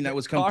 one thing that the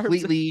was carbs,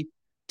 completely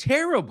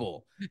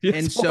terrible.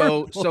 it's And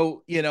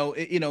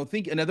horrible.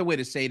 think another way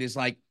to say it is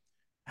like,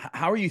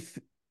 how are you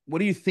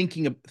what are you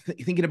thinking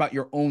about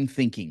your own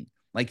thinking?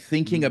 Like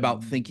thinking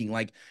about thinking,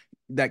 like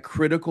that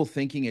critical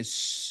thinking is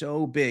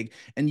so big.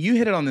 And you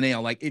hit it on the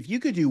nail. Like, if you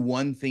could do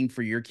one thing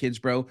for your kids,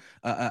 bro,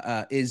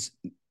 is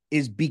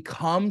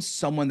become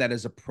someone that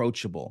is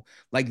approachable.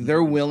 Like,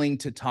 they're willing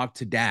to talk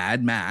to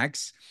dad,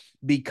 Max,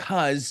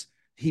 because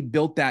he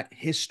built that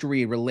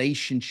history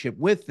relationship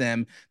with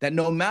them, that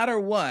no matter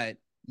what,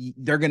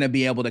 they're going to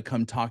be able to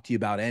come talk to you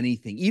about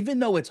anything, even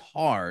though it's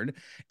hard.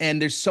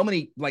 And there's so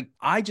many, like,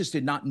 I just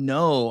did not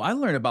know. I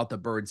learned about the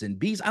birds and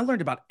bees. I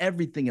learned about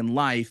everything in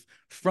life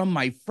from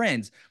my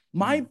friends.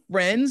 My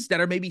friends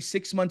that are maybe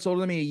 6 months older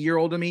than me, a year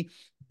older than me,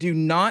 do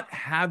not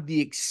have the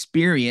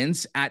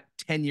experience at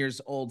 10 years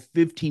old,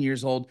 15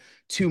 years old,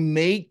 to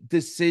make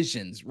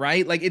decisions,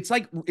 right? Like, it's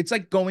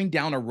like going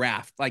down a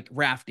raft, like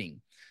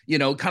rafting,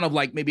 kind of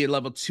like maybe a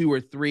level 2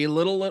 or 3, a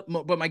little,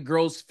 but my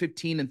girls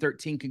 15 and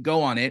 13 could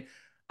go on it.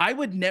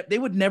 They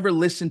would never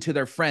listen to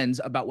their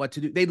friends about what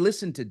to do. They'd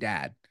listen to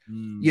dad,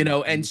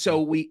 and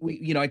so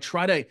I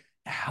try to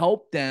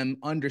help them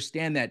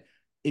understand that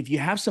if you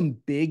have some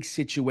big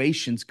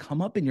situations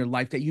come up in your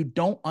life that you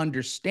don't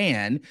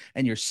understand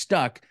and you're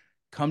stuck,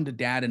 come to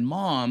dad and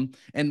mom.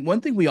 And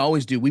one thing we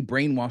always do, we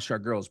brainwash our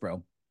girls,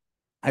 bro.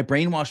 I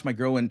brainwashed my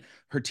girl when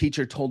her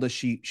teacher told us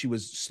she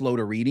was slow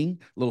to reading,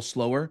 a little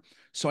slower.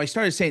 So I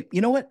started saying,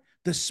 you know what?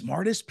 The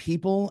smartest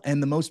people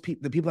and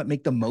the people that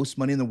make the most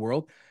money in the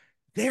world,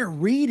 they're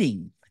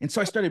reading. And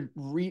so I started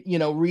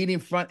reading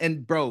front,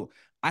 and bro,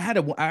 I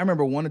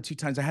remember 1 or 2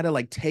 times I had to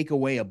like take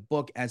away a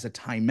book as a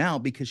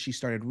timeout because she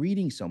started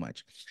reading so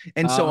much.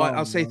 And so Oh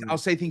I'll no.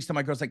 say things to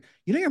my girls like,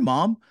 your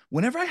mom,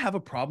 whenever I have a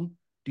problem,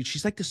 dude,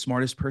 she's like the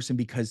smartest person,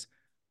 because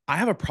I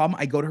have a problem,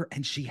 I go to her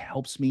and she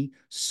helps me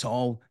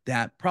solve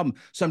that problem.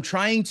 So I'm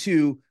trying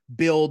to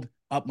build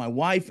up my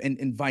wife,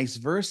 and vice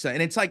versa.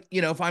 And it's like,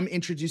 if I'm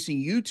introducing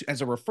you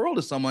as a referral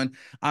to someone,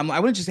 I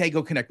wouldn't just, hey,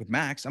 go connect with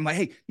Max. I'm like,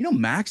 hey,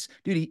 Max,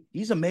 dude,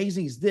 he's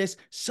amazing. He's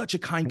such a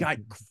kind guy,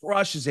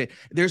 crushes it.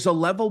 There's a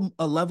level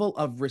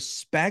of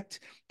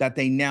respect that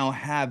they now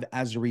have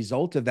as a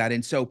result of that.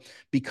 And so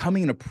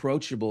becoming an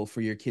approachable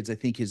for your kids, I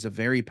think, is a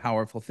very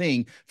powerful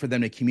thing for them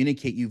to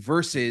communicate you,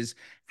 versus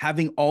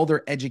having all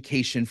their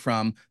education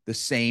from the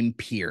same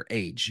peer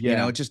age.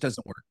 Yeah. It just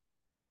doesn't work.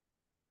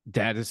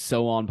 That is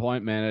so on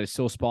point, man. That is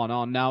so spot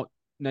on. Now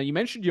you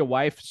mentioned your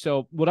wife.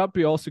 So what I'd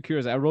be also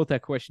curious, I wrote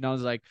that question. I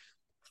was like,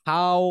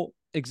 how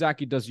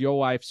exactly does your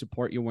wife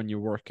support you when you're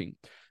working?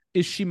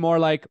 Is she more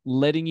like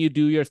letting you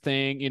do your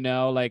thing,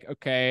 like,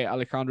 okay,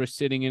 Alejandro's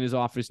sitting in his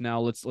office now,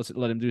 let's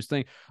let him do his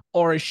thing?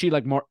 Or is she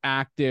like more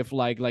active,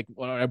 like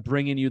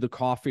bringing you the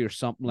coffee or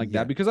something like that?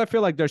 Yeah. Because I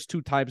feel like there's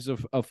two types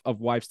of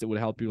wives that would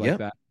help you like Yep.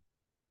 that.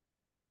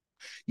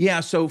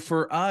 Yeah. So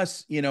for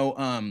us,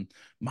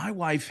 my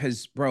wife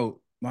has, bro,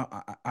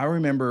 I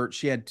remember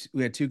we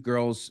had 2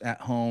 girls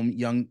at home,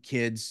 young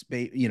kids,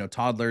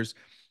 toddlers,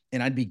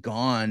 and I'd be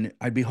gone.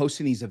 I'd be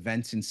hosting these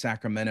events in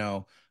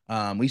Sacramento.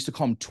 We used to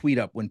call them Tweet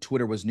Up when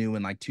Twitter was new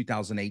in like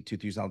 2008 to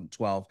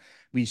 2012.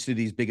 We used to do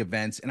these big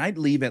events, and I'd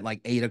leave at like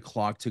 8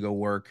 o'clock to go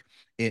work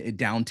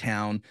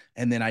downtown.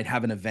 And then I'd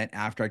have an event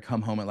after. I'd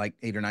come home at like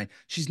 8 or 9.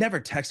 She's never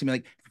texted me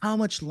like, how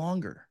much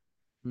longer?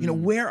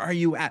 Where are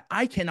you at?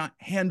 I cannot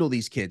handle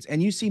these kids.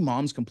 And you see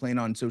moms complain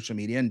on social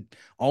media and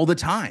all the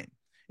time.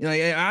 You know,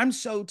 like, I'm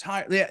so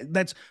tired. Yeah,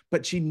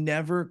 but she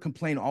never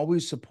complained,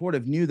 always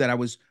supportive, knew that I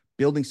was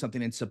building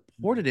something and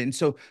supported it. And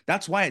so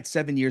that's why at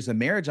 7 years of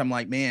marriage, I'm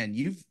like, man,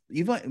 you've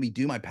let me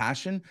do my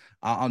passion.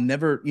 I'll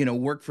never,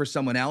 work for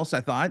someone else,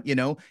 I thought,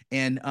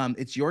 and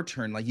it's your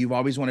turn. Like, you've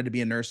always wanted to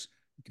be a nurse.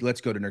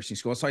 Let's go to nursing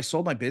school. So I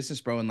sold my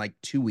business, bro, in like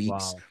 2 weeks,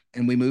 Wow.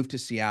 and we moved to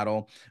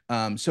Seattle.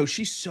 So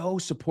she's so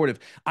supportive.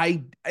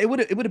 It would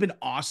have been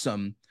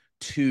awesome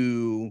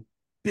to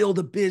build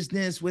a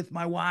business with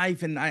my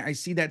wife. And I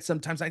see that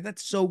sometimes, like,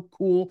 that's so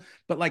cool.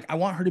 But like, I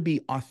want her to be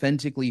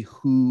authentically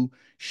who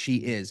she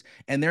is.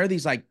 And there are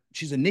these, like,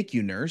 she's a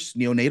NICU nurse,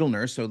 neonatal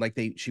nurse. So like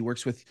she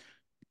works with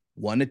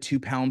 1 to 2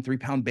 pound, 3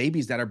 pound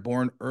babies that are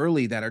born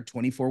early, that are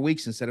 24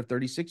 weeks instead of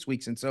 36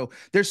 weeks. And so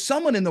there's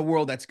someone in the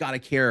world that's got to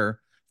care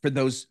for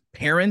those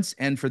parents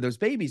and for those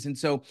babies. And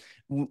so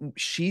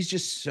she's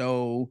just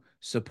so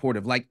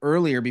supportive. Like,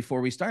 earlier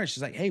before we started,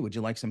 she's like, "Hey, would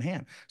you like some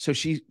ham?" So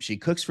she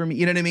cooks for me.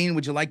 You know what I mean?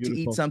 Would you like to eat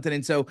Beautiful. something?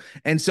 And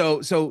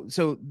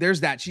so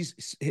there's that.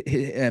 She's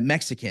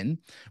Mexican,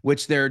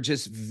 which they're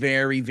just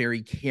very,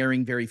 very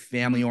caring, very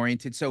family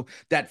oriented. So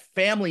that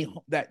family,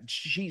 that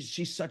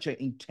she's such an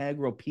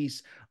integral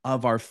piece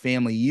of our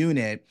family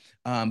unit.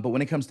 But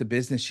when it comes to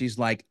business, she's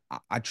like,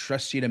 I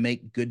trust you to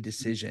make good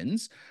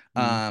decisions.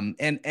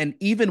 Mm. And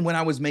even when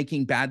I was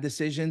making bad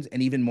decisions,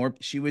 and even more,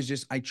 she was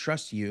just, I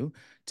trust you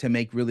to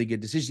make really good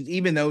decisions,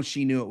 even though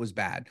she knew it was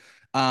bad.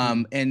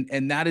 Mm.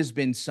 And that has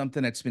been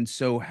something that's been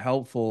so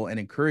helpful and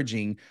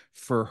encouraging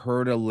for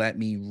her to let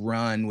me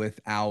run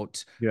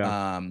without,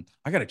 Yeah.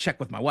 I got to check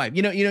with my wife.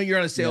 You're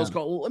on a sales Yeah.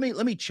 call. Well,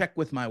 let me check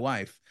with my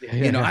wife. Yeah.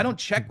 Yeah. I don't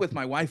check with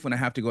my wife when I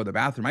have to go to the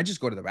bathroom. I just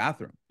go to the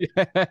bathroom.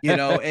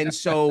 Yeah. And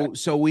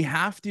so we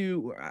have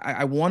to,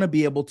 I want to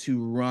be able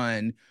to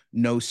run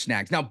no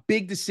snags. Now,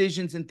 big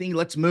decisions and things,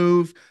 let's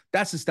move.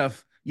 That's the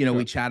stuff, we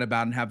Sure. chat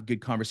about and have a good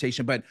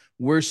conversation, but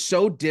we're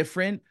so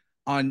different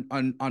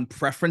on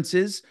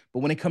preferences. But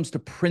when it comes to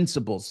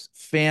principles,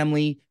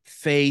 family,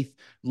 faith,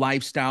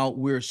 lifestyle,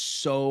 we're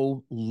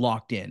so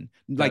locked in.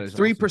 That Like is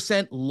awesome.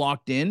 3%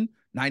 locked in,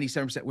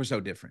 97%, we're so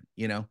different.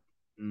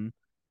 Mm.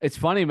 It's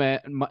funny, man.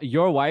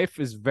 Your wife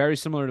is very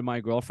similar to my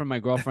girlfriend. My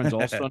girlfriend's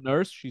also a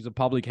nurse. She's a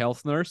public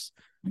health nurse,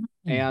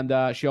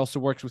 and she also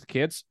works with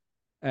kids.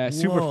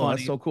 Super Whoa,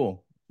 that's funny. so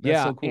cool. That's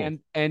Yeah, so cool.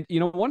 and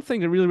one thing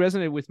that really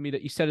resonated with me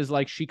that you said is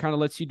like she kind of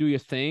lets you do your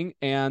thing,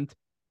 and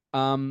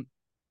um,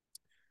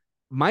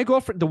 my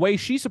girlfriend, the way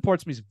she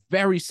supports me is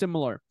very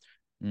similar.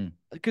 Mm.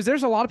 Because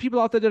there's a lot of people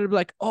out there that are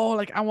like, oh,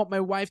 like, I want my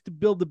wife to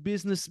build the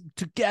business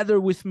together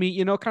with me,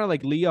 kind of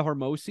like Leah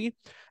Hormozi.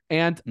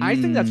 And I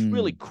think that's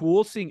really Mm.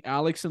 cool seeing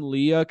Alex and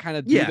Leah kind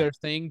of do Yeah. their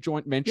thing,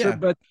 joint venture. Yeah.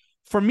 But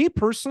for me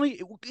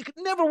personally, it could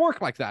never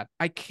work like that.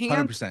 I can't.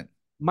 100%.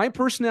 My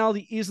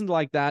personality isn't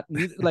like that.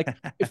 Like,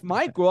 if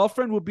my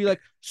girlfriend would be like,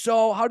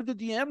 so how did the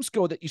DMs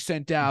go that you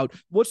sent out?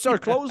 What's our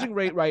closing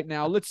rate right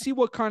now? Let's see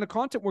what kind of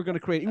content we're going to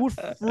create. It would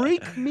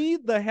freak me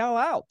the hell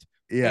out.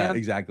 Yeah, And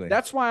exactly.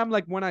 that's why I'm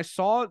like, when I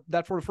saw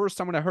that for the first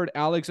time, when I heard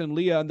Alex and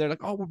Leah, and they're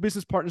like, oh, we're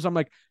business partners, I'm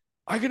like,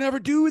 I can never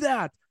do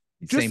that.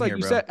 Just Same like here,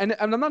 you bro. said, and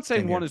I'm not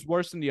saying Same one here. is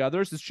worse than the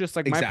others. It's just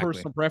like my Exactly.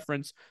 personal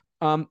preference.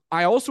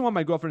 I also want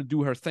my girlfriend to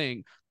do her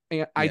thing.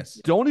 And I Yes.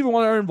 don't even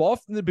want her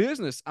involved in the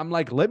business. I'm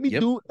like, let me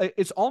Yep. do.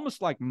 It's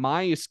almost like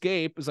my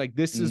escape. It's like,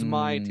 this is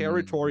my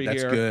territory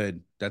That's here.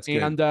 good. That's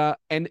good.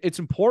 And it's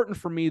important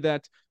for me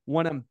that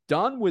when I'm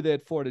done with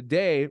it for the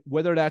day,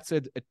 whether that's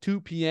at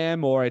 2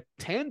 p.m. or at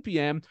 10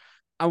 p.m.,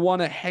 I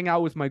want to hang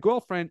out with my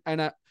girlfriend.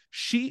 And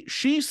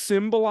she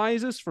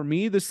symbolizes for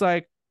me this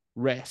like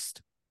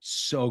rest.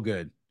 So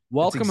good. That's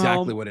Welcome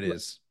exactly home. what it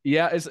is.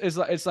 Yeah,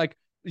 it's like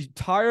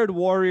tired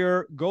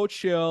warrior, go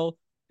chill,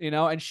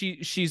 and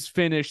she's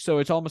finished. So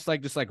it's almost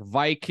like this like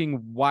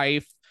Viking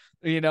wife,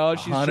 she's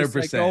just like,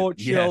 100%. go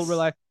chill, Yes.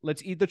 relax,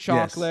 let's eat the Yes.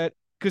 chocolate.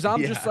 Cause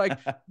I'm just like,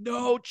 Yeah.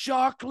 no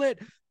chocolate.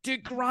 The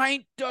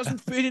grind doesn't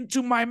fit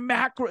into my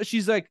macro.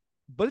 She's like,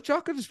 but the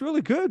chocolate is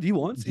really good. You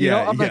want,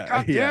 Yeah. I'm like, Yeah.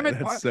 God Yeah. damn it.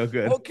 That's so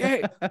good.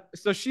 Okay.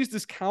 So she's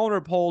this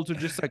counterpole to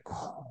just like,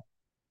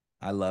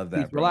 I love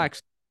please that, bro.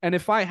 relax. And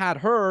if I had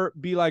her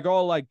be like,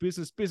 oh, like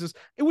business,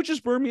 it would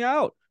just burn me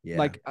out. Yeah.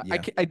 Like Yeah.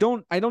 I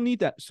don't need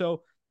that.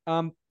 So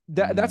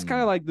that's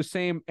kind of like the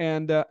same.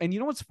 And you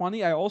know what's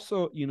funny? I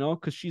also,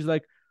 because she's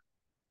like,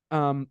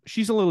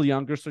 she's a little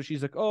younger, so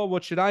she's like, oh,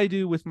 what should I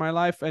do with my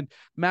life? And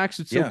Max,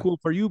 it's so Yeah. cool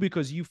for you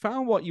because you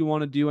found what you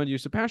want to do and you're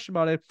so passionate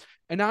about it.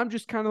 And I'm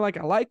just kind of like,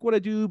 I like what I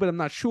do, but I'm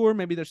not sure.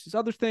 Maybe there's this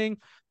other thing.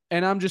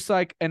 And I'm just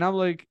like, and I'm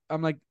like,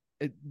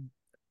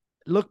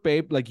 look,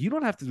 babe, like, you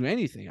don't have to do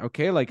anything.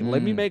 Okay. Like,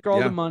 let me make all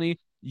the Yeah. money.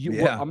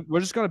 Yeah. We're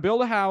just going to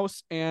build a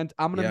house and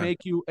I'm going to Yeah.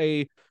 make you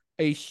a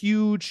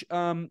huge,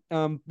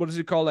 what is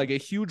it called? Like a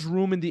huge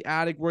room in the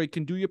attic where you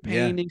can do your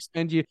Yeah. paintings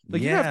and you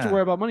don't have to Yeah.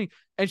 worry about money.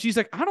 And she's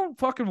like, I don't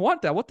fucking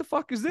want that. What the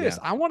fuck is this?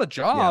 Yeah. I want a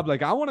job. Yeah.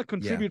 Like, I want to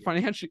contribute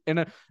financially.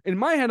 And in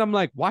my head, I'm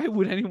like, why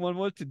would anyone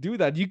want to do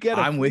that? You get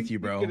I'm with you,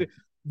 bro.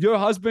 Your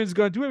husband's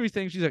going to do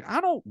everything. She's like, I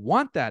don't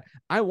want that.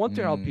 I want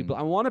to help people. Mm.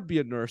 I want to be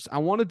a nurse. I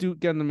want to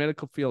get in the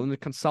medical field and the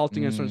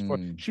consulting and so forth.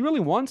 Mm. She really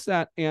wants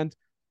that. And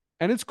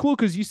And it's cool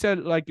because you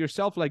said like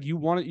yourself, like you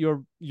wanted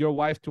your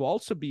wife to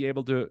also be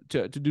able to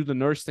do the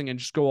nurse thing and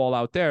just go all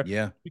out there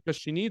Yeah. because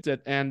she needs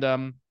it.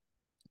 And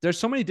there's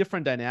so many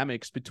different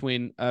dynamics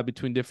between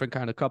different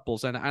kind of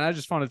couples, and I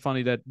just found it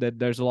funny that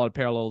there's a lot of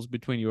parallels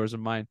between yours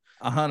and mine.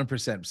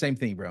 100%. Same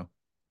thing, bro.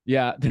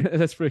 Yeah,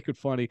 that's pretty good,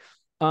 funny.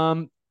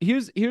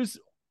 Here's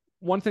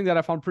one thing that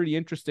I found pretty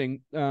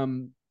interesting.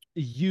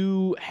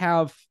 You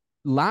have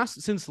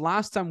since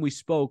last time we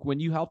spoke, when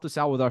you helped us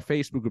out with our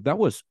Facebook group, that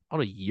was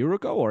about a year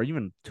ago or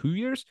even 2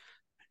 years.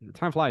 The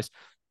time flies.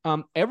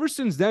 Ever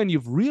since then,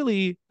 you've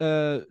really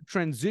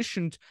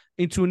transitioned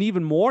into an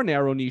even more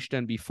narrow niche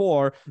than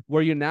before,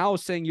 where you're now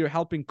saying you're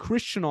helping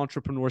Christian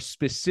entrepreneurs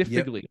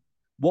specifically. Yep.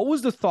 What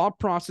was the thought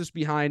process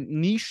behind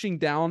niching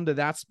down to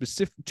that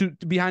specific,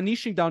 behind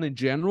niching down in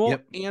general,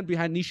 yep, and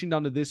behind niching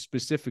down to this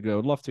specifically? I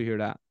would love to hear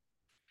that.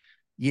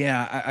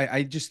 Yeah,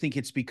 I just think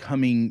it's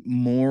becoming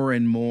more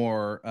and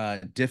more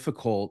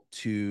difficult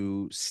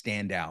to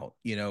stand out.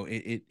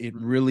 It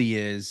really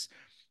is.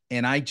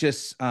 And I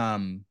just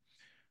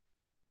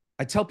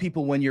I tell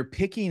people, when you're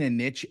picking a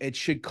niche, it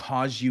should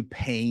cause you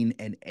pain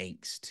and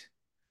angst.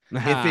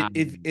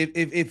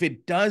 If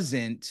it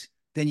doesn't,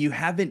 then you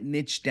haven't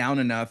niched down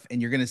enough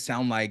and you're going to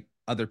sound like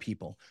other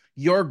people.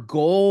 Your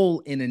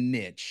goal in a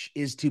niche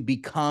is to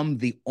become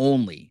the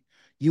only.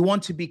 You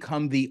want to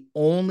become the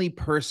only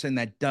person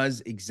that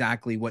does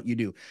exactly what you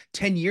do.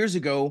 10 years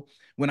ago,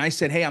 when I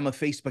said, hey, I'm a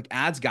Facebook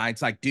ads guy,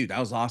 it's like, dude, that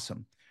was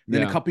awesome.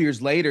 Then a couple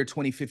years later,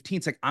 2015,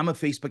 it's like, I'm a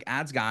Facebook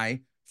ads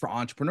guy for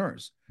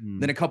entrepreneurs.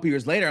 Then a couple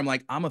years later, I'm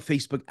like, I'm a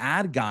Facebook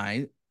ad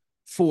guy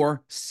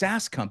for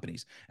SaaS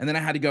companies. And then I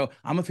had to go,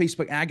 I'm a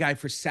Facebook ad guy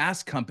for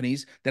SaaS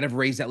companies that have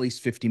raised at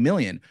least 50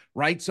 million,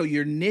 right? So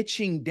you're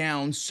niching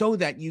down so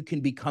that you can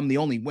become the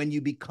only. When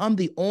you become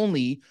the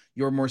only,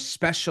 you're more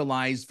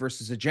specialized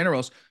versus a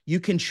generalist. You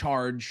can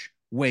charge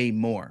way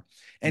more.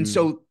 And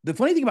so the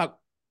funny thing about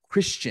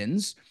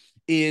Christians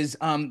is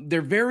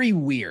they're very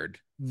weird,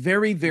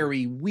 very,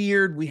 very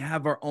weird. We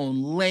have our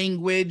own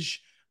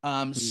language.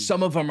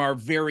 Some of them are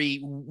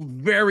very,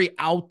 very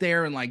out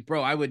there and like,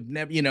 bro, I would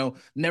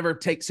never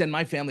send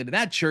my family to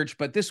that church,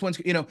 but this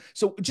one's,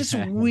 so just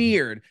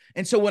weird.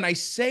 And so when I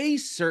say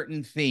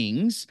certain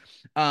things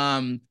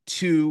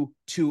to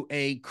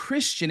a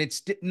Christian,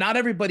 it's not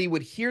everybody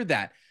would hear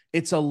that.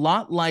 It's a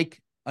lot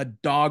like a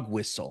dog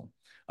whistle.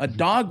 A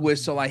dog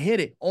whistle, I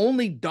hit it.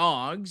 Only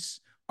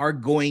dogs are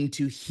going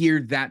to hear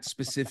that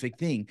specific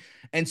thing.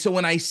 And so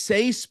when I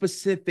say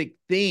specific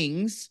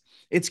things,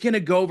 it's going to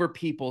go over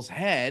people's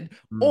head,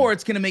 or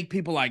it's going to make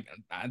people like,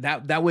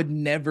 that would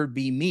never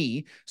be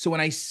me. So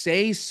when I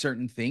say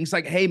certain things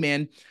like, hey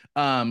man,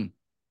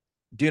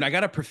 dude, I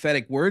got a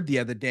prophetic word the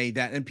other day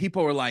and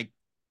people were like,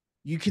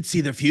 you could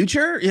see the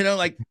future,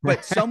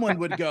 but someone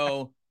would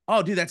go,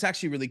 oh dude, that's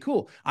actually really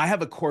cool. I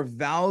have a core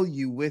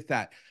value with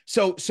that.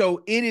 So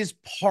it is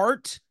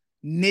part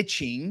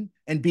niching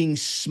and being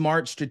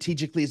smart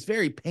strategically. Is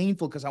very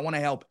painful because I want to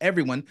help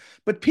everyone,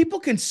 but people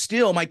can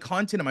still, my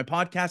content and my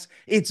podcast,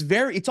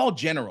 it's all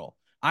general.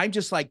 I'm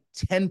just like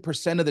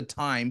 10% of the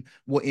time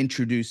will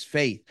introduce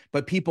faith,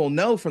 but people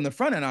know from the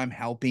front end I'm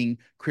helping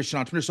Christian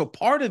entrepreneurs. So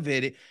part of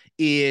it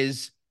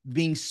is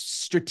being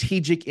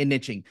strategic in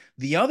niching.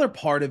 The other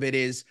part of it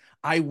is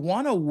I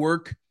want to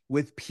work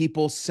with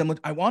people similar.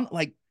 I want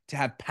to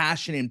have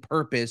passion and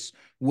purpose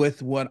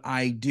with what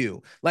I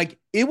do. Like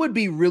it would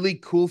be really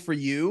cool for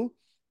you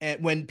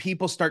when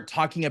people start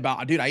talking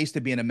about, dude, I used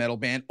to be in a metal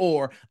band,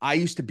 or I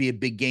used to be a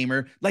big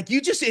gamer. Like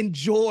you just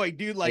enjoy,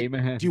 dude. Like,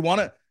 Amen. Do you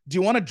want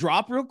to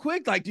drop real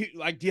quick? Do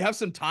you have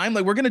some time?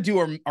 Like we're going to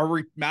do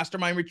our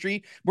mastermind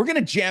retreat. We're going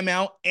to jam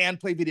out and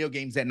play video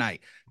games at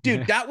night.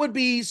 Dude, that would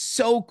be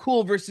so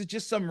cool versus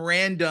just some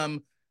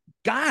random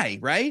guy,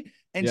 right?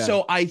 And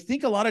so I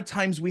think a lot of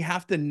times we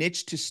have to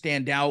niche to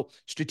stand out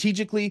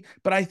strategically,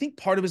 but I think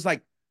part of it is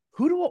like,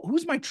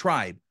 who's my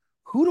tribe?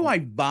 Who do I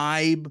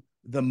vibe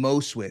the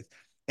most with?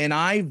 And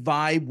I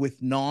vibe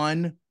with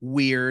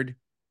non-weird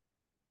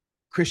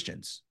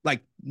Christians,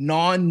 like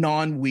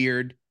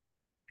non-weird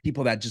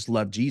people that just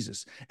love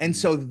Jesus. And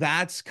so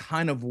that's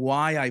kind of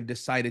why I've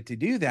decided to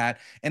do that.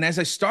 And as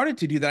I started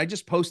to do that, I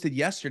just posted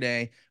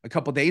yesterday, a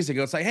couple of days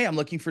ago, it's like, hey, I'm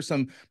looking for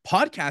some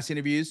podcast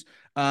interviews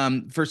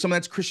for someone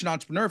that's Christian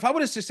entrepreneur. If I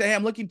would have just say, hey,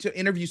 I'm looking to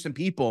interview some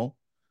people,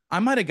 I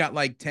might have got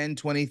like 10,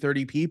 20,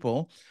 30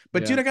 people.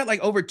 But dude, I got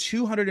like over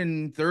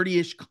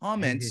 230-ish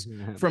comments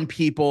from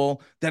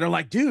people that are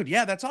like, dude,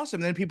 yeah, that's awesome.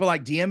 And then people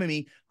like DMing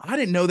me, I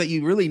didn't know that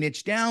you really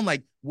niche down.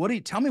 Like,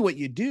 tell me what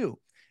you do.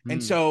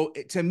 And so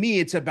to me,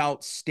 it's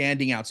about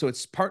standing out. So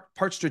it's part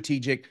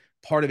strategic,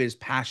 part of it is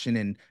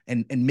passion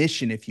and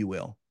mission, if you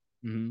will.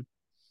 Mm-hmm.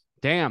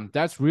 Damn,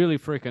 that's really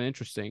freaking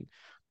interesting.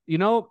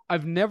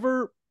 I've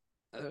never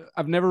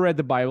read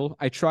the Bible.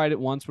 I tried it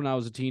once when I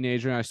was a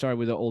teenager, and I started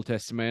with the Old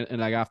Testament,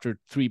 and like after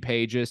 3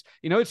 pages,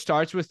 it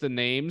starts with the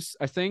names,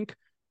 I think.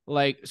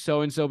 Like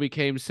so-and-so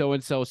became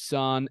so-and-so's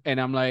son.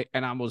 And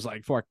I was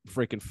like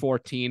freaking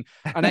 14.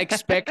 And I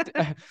expect,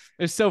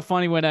 it's so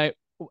funny when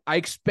I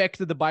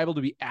expected the Bible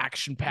to be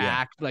action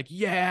packed, like,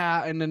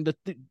 yeah, and then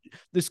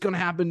this gonna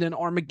happen, then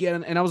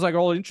Armageddon, and I was like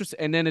all interested,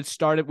 and then it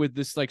started with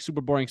this like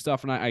super boring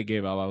stuff, and I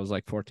gave up. I was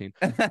like 14,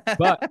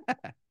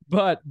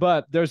 but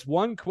there's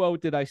one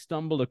quote that I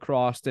stumbled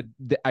across that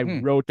I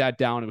wrote that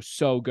down. It was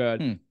so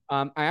good.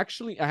 I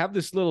have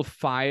this little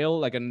file,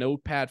 like a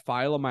notepad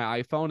file on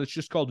my iPhone. It's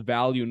just called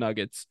Value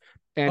Nuggets,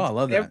 and I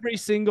love that. every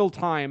single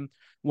time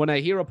when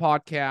I hear a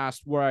podcast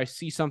where I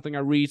see something, I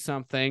read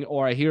something,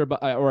 or I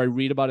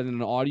read about it in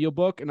an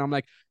audiobook, and I'm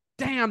like,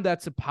 damn,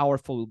 that's a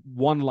powerful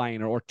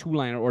one-liner or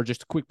two-liner or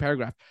just a quick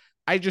paragraph.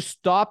 I just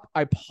stop,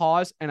 I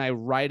pause, and I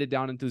write it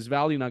down into this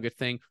value nugget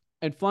thing.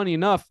 And funny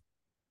enough,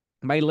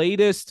 my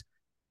latest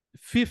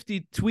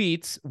 50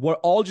 tweets were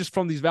all just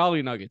from these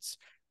value nuggets.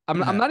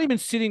 I'm not even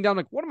sitting down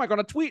like, what am I going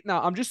to tweet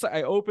now? I'm just like,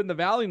 I open the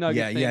value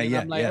nugget thing, and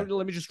I'm like,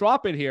 let me just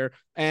drop it here.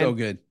 And so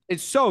good.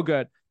 It's so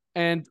good.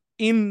 And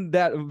in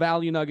that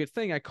value nugget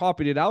thing, I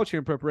copied it out here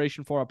in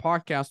preparation for a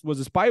podcast, was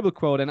this Bible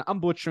quote, and I'm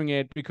butchering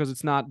it because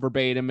it's not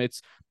verbatim.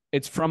 It's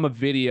from a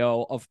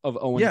video of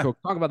Owen Cook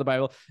talking about the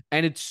Bible,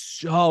 and it's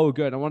so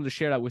good. I wanted to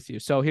share that with you.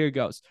 So here it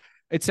goes.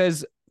 It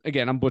says,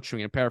 again, I'm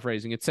butchering it,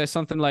 paraphrasing. It says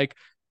something like,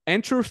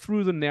 enter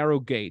through the narrow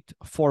gate,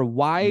 for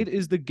wide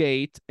is the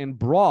gate and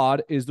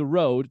broad is the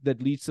road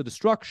that leads to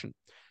destruction,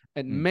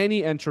 and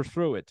many enter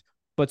through it.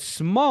 But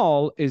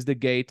small is the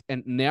gate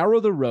and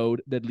narrow the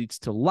road that leads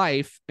to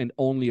life, and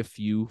only a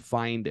few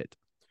find it.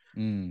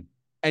 And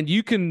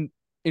you can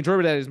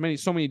interpret that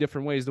as so many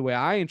different ways. The way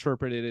I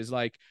interpret it is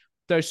like,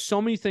 there's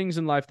so many things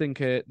in life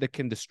that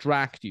can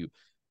distract you.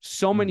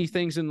 So many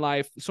things in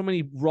life, so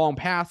many wrong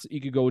paths that you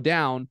could go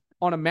down.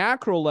 On a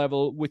macro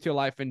level with your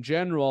life in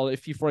general,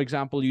 if you, for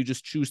example, you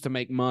just choose to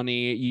make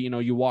money,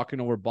 you're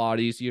walking over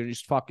bodies, you're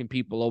just fucking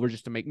people over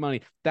just to make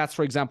money. That's,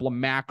 for example, a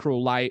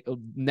macro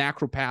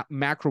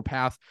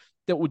path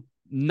that would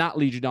not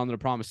lead you down to the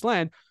promised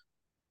land,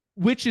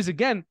 which is,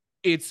 again,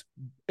 it's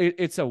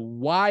a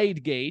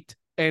wide gate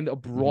and a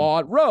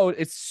broad road.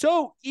 It's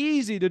so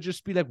easy to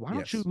just be like, why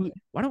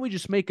don't we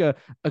just make a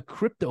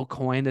crypto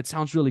coin that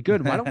sounds really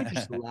good? Why don't we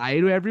just lie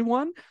to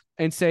everyone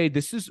and say,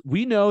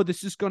 we know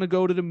this is going to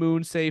go to the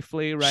moon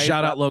safely, right?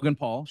 Shout out Logan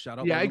Paul.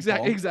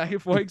 Exactly.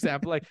 For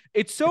example, like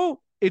it's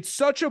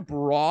such a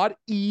broad,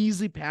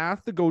 easy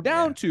path to go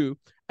down to,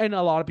 and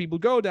a lot of people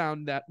go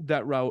down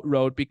that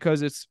road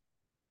because it's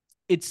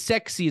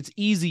sexy, it's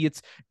easy,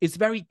 it's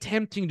very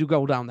tempting to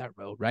go down that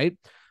road, right?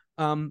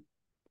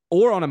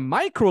 Or on a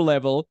micro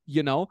level,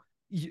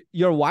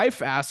 your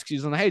wife asks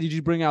you, hey, did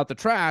you bring out the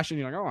trash? And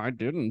you're like, oh, I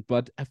didn't.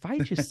 But if I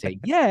just say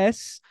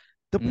yes,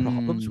 the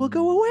problems will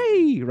go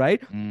away,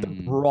 right? The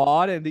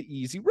broad and the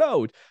easy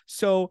road.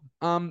 So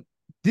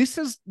this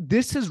has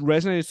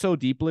resonated so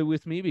deeply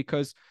with me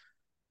because,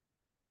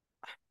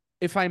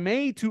 if I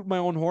may toot my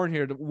own horn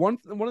here, one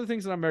of the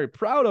things that I'm very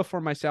proud of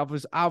for myself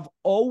is I've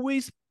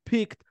always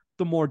picked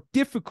the more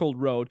difficult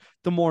road,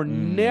 the more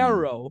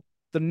narrow,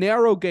 the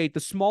narrow gate, the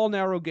small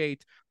narrow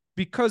gate,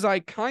 because I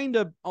kind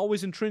of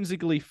always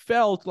intrinsically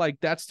felt like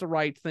that's the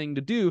right thing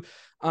to do.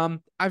 I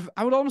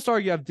would almost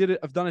argue I've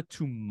done it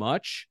too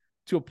much,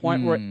 to a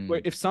point where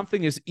if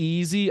something is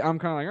easy, I'm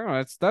kind of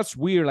like, oh, that's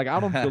weird. Like, I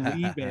don't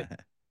believe it.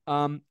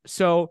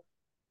 So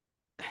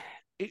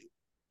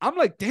I'm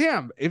like,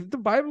 damn, if the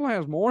Bible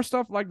has more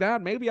stuff like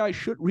that, maybe I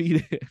should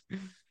read it.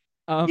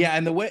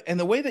 And the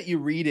way that you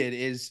read it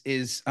is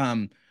there's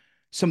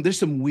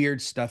some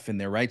weird stuff in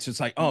there, right? So it's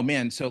like, oh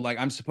man, so like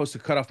I'm supposed to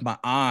cut off my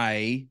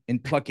eye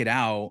and pluck it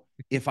out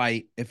if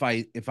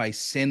I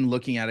sin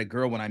looking at a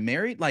girl when I'm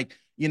married, like,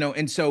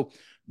 and so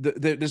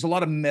there's a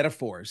lot of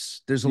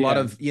metaphors. There's a lot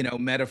of,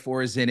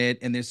 metaphors in it,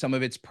 and there's some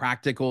of it's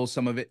practical,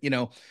 some of it,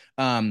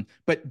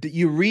 but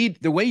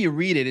the way you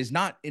read it is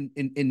not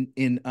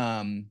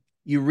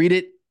you read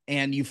it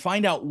and you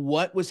find out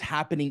what was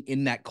happening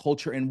in that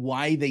culture and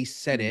why they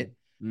said it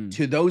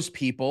to those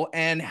people,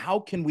 and how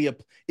can we,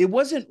 it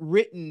wasn't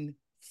written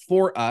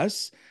for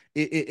us,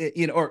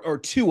 or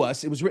to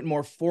us. It was written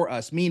more for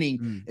us,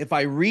 meaning if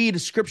I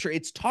read scripture,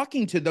 it's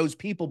talking to those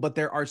people, but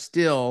there are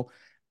still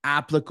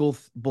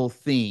applicable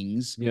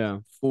things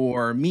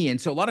for me.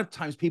 And so a lot of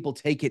times people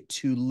take it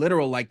too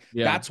literal, like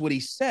that's what he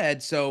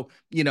said. So,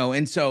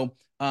 and so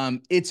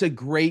it's a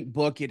great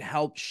book. It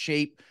helped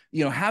shape,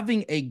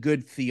 having a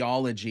good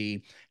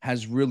theology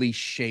has really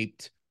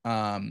shaped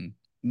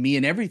me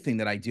and everything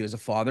that I do as a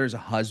father, as a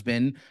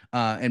husband,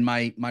 and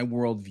my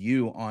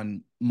worldview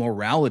on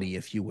morality,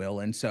 if you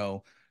will. And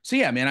so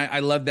yeah, man, I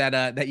love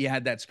that you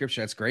had that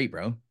scripture. That's great,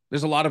 bro.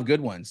 There's a lot of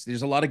good ones.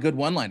 There's a lot of good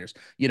one-liners.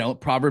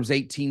 Proverbs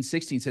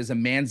 18:16 says, a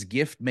man's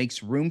gift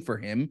makes room for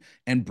him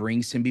and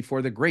brings him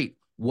before the great.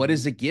 What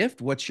is a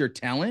gift? What's your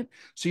talent?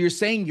 So you're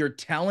saying your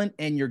talent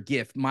and your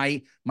gift,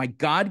 my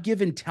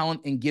God-given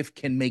talent and gift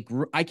can make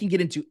room. I can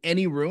get into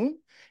any room,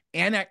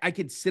 and I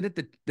could sit at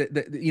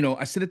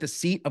I sit at the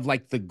seat of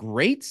like the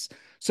greats.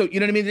 So,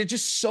 you know what I mean? There's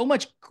just so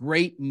much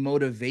great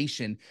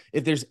motivation.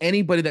 If there's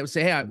anybody that would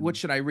say, hey, what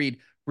should I read?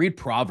 Read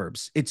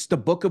Proverbs. It's the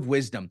book of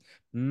wisdom.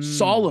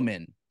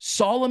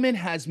 Solomon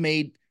has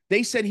made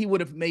They said he would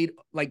have made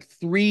like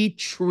 $3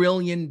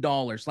 trillion,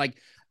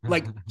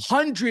 like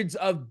hundreds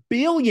of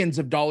billions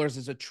of dollars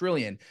as a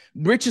trillion,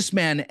 richest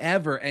man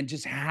ever, and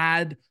just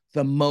had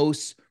the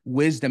most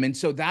wisdom. And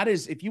so that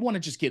is, if you want to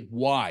just get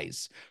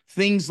wise,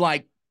 things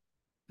like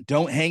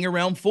don't hang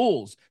around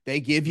fools. They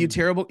give you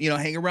terrible,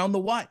 hang around the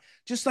why.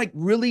 Just like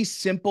really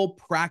simple,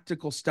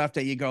 practical stuff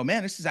that you go,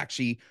 man, this is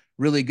actually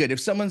really good. If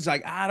someone's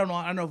like, I don't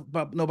know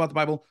about the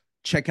Bible,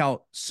 check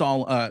out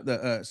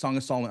the Song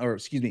of Solomon, or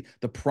excuse me,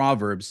 the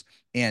Proverbs,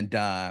 and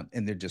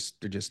they're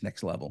just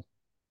next level.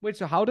 Wait,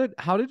 so how did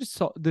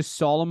this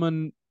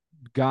Solomon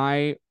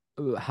guy,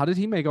 how did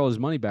he make all his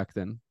money back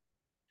then?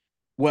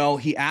 Well,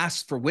 he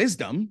asked for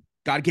wisdom.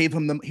 God gave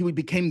him he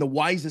became the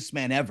wisest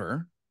man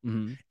ever.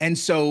 Mm-hmm. And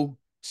so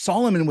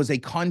Solomon was a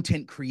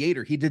content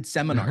creator. He did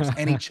seminars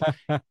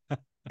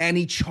and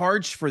he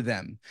charged for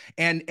them.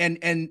 And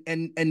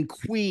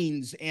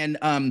queens and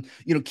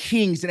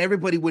kings and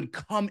everybody would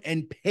come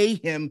and pay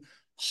him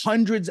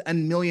hundreds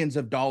and millions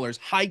of dollars,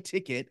 high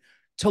ticket,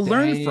 to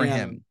learn for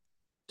him.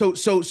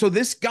 So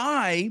this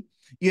guy,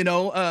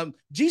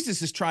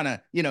 Jesus is trying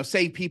to,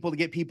 save people, to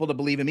get people to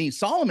believe in me.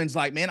 Solomon's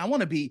like, man, I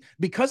want to be,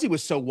 because he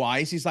was so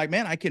wise. He's like,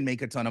 man, I can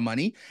make a ton of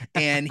money.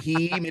 And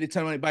he made a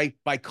ton of money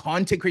by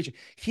content creation.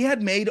 He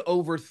had made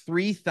over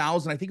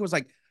 3,000, I think it was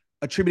like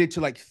attributed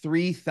to like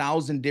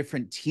 3,000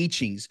 different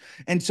teachings.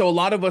 And so a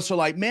lot of us are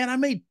like, man, I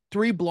made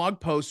 3 blog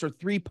posts or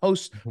 3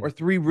 posts or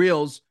 3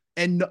 reels,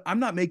 and I'm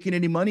not making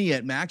any money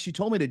yet, Max. You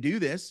told me to do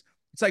this.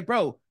 It's like,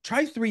 bro,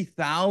 try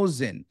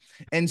 3,000.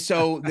 And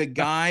so the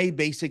guy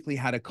basically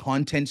had a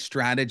content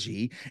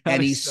strategy,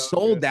 and he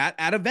sold that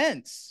at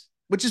events,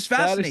 which is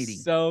fascinating. That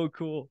is so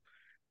cool.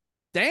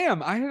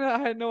 Damn, I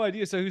had no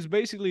idea. So he was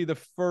basically the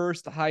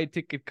first high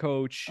ticket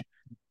coach.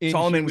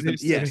 Solomon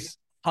was yes,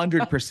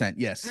 100%.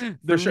 Yes,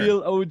 the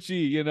real OG.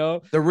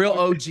 The real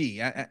OG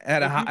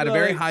at a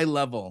very high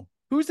level.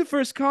 Who's the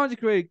first content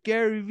creator?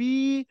 Gary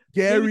V.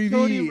 Gary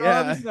V.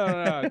 Yeah.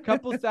 No, a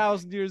couple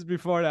thousand years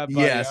before that.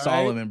 Buddy, yeah,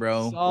 Solomon,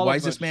 bro. Solomon,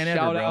 wisest man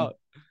ever, bro.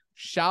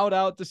 Shout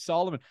out to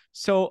Solomon.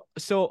 So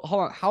hold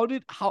on.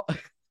 How I'm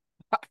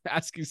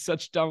asking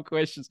such dumb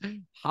questions.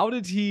 How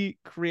did he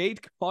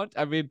create content?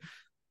 I mean,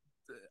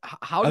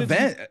 how did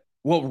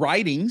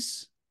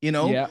writings, you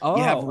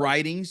have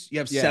writings, you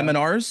have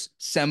seminars,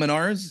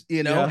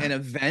 and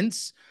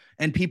events,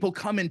 and people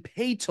come and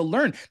pay to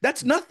learn.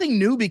 That's nothing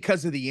new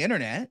because of the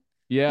internet.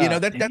 Yeah.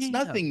 That's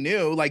nothing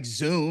new, like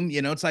Zoom,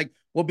 it's like,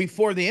 well,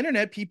 before the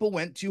internet, people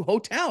went to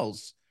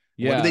hotels.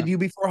 Yeah. What did they do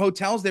before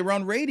hotels? They were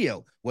on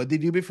radio. What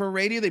did they do before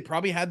radio? They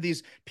probably had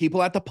these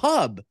people at the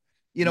pub,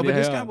 but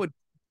this guy would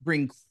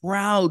bring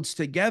crowds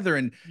together,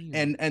 and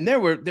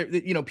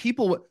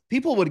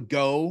people would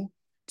go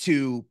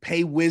to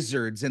pay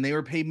wizards, and they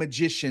would pay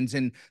magicians,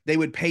 and they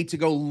would pay to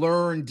go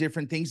learn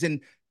different things. And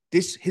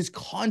his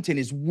content,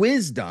 his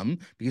wisdom,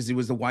 because he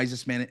was the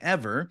wisest man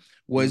ever,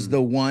 was the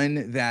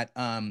one that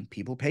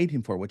people paid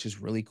him for, which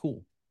is really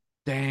cool.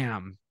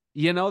 Damn.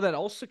 That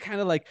also kind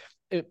of like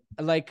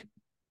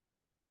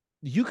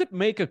you could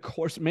make a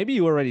course, maybe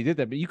you already did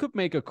that, but you could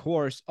make a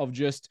course of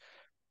just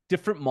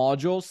different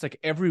modules, like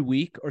every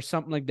week or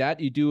something like that.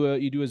 You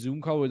do a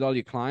Zoom call with all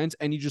your clients,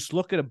 and you just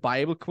look at a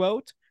Bible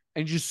quote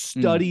and just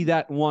study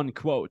that one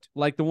quote,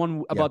 like the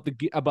one about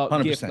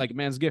about gift, like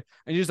man's gift.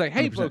 And you're just like,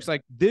 hey, 100%. Folks,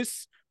 like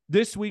this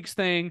week's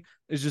thing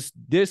is just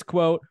this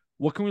quote.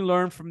 What can we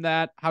learn from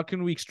that? How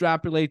can we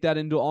extrapolate that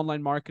into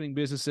online marketing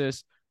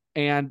businesses?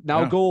 And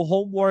now go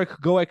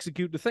homework, go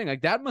execute the thing.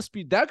 Like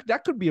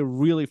that could be a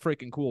really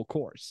freaking cool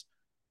course.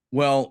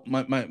 Well,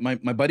 my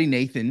buddy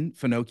Nathan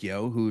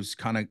Finocchio, who's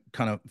kind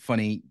of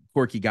funny,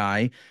 quirky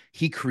guy,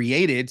 he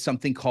created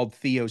something called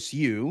Theos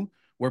U,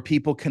 where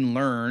people can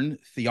learn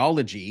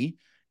theology,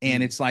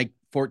 and it's like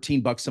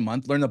 $14 a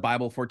month. Learn the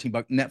Bible, $14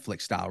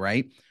 Netflix style,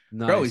 right?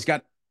 Nice. Bro, he's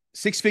got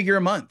six figure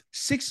a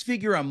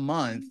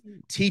month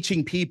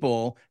teaching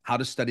people how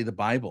to study the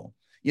Bible.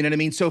 You know what I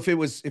mean? So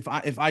if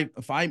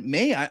I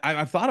may,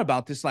 I've thought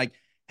about this, like,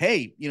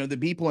 hey, the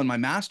people in my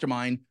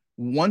mastermind,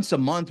 once a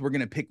month, we're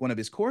going to pick one of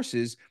his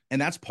courses. And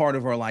that's part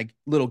of our like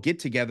little get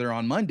together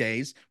on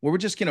Mondays, where we're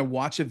just going to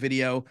watch a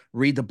video,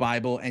 read the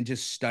Bible, and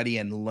just study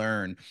and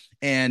learn.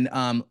 And,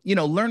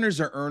 learners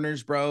are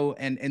earners, bro.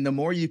 And the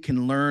more you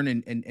can learn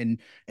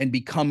and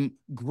become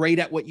great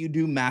at what you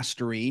do,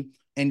 mastery,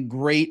 and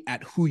great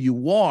at who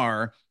you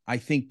are, I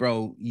think,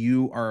 bro,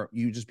 you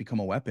just become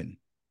a weapon.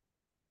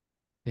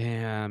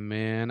 Yeah,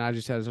 man. I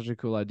just had such a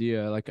cool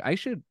idea. Like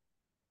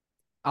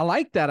I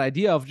like that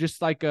idea of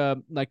just like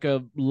a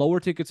lower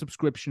ticket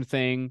subscription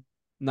thing,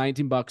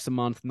 $19 a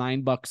month,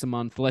 $9 a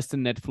month, less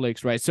than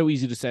Netflix, right? So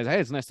easy to say,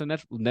 hey, it's less than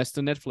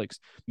Netflix.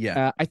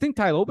 Yeah. I think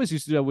Ty Lopez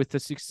used to do that with the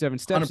 67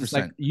 steps. 100%. It's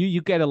like you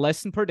get a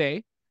lesson per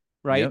day,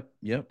 right?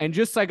 Yep. And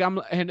just like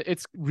and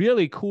it's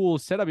really cool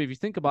setup if you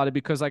think about it,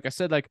 because like I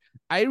said, like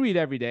I read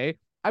every day.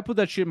 I put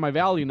that shit in my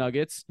value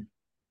nuggets.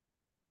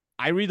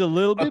 I read a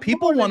little bit.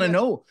 People want to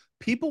know.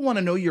 People want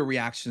to know your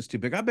reactions to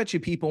big. I bet you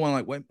people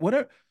want to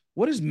like,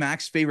 what is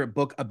Max's favorite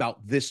book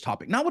about this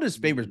topic? Not what his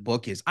favorite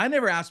book is. I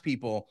never ask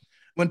people,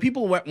 when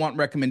people want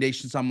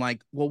recommendations, I'm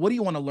like, well, what do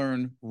you want to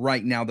learn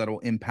right now that'll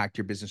impact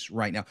your business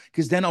right now?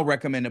 Because then I'll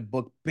recommend a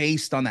book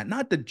based on that,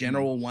 not the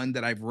general one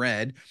that I've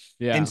read.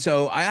 And Yeah.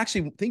 so I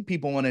actually think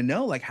people want to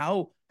know, like,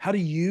 how do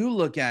you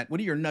look at, what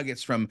are your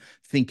nuggets from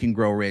Think and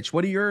Grow Rich?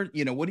 What are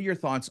your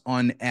thoughts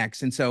on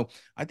X? And so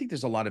I think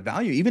there's a lot of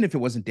value, even if it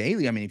wasn't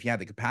daily. I mean, if you had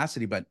the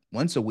capacity, but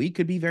once a week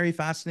could be very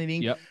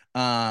fascinating. Yep.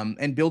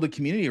 And build a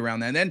community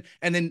around that.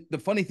 And then the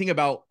funny thing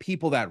about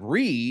people that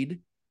read,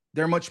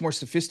 they're much more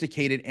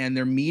sophisticated and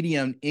their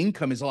median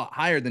income is a lot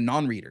higher than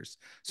non-readers.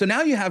 So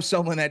now you have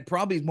someone that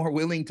probably is more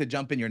willing to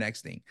jump in your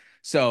next thing.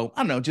 So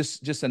I don't know,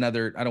 just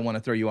another, I don't want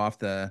to throw you off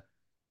the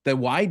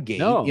wide gate.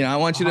 No, I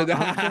want you to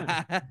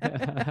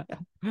 100%.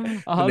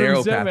 the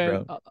narrow 100%, path,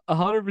 man. bro.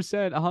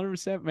 100%,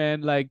 100%,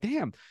 man. Like,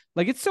 damn,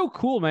 like it's so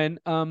cool, man.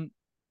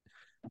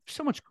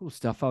 So much cool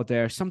stuff out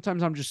there.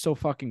 Sometimes I'm just so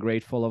fucking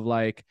grateful of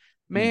like,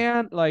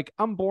 man, like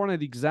I'm born at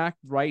the exact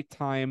right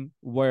time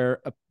where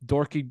a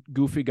dorky,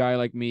 goofy guy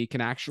like me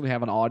can actually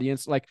have an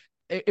audience. Like,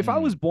 if I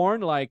was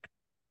born like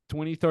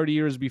 20, 30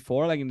 years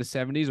before, like in the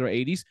 70s or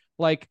 80s,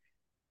 like,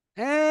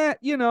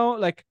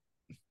 like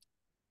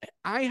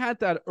I had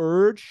that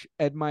urge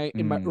in my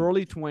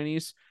early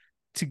 20s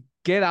to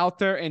get out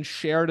there and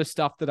share the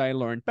stuff that I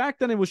learned. Back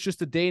then, it was just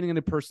the dating and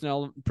the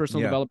personal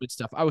development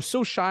stuff. I was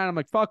so shy, and I'm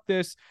like, fuck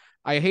this.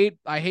 I hate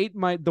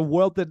the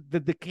world that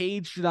the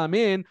cage that I'm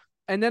in.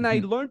 And then I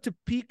learned to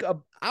peek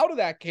out of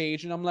that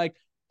cage, and I'm like,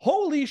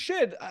 holy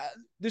shit,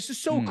 this is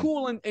so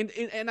cool,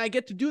 and I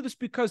get to do this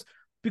because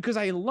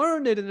I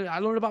learned it, and I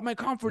learned about my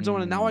comfort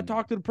zone, and now I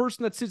talk to the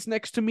person that sits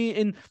next to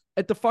me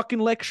at the fucking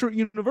lecture at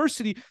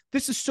university.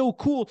 This is so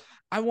cool.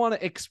 I want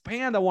to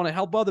expand. I want to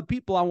help other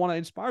people. I want to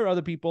inspire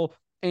other people.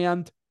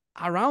 And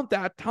around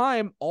that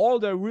time, all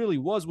there really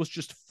was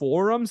just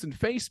forums and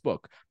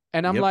Facebook.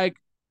 And I'm like,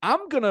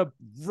 I'm going to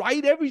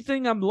write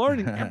everything I'm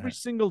learning every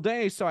single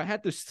day. So I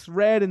had this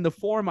thread in the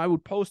forum. I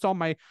would post all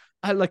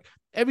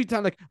every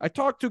time, like I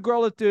talked to a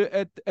girl at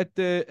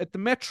the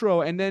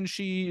metro, and then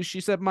she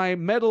said my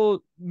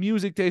metal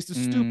music taste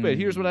is stupid.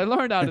 Here's what I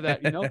learned out of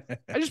that.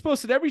 I just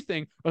posted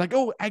everything. But like,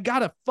 oh, I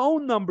got a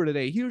phone number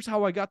today. Here's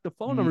how I got the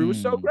phone number. It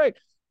was so great.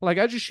 Like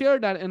I just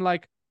shared that, and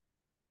like,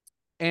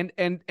 and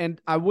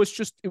I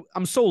was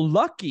I'm so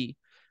lucky.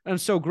 I'm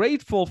so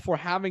grateful for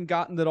having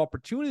gotten that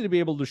opportunity to be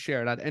able to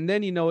share that. And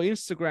then,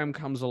 Instagram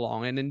comes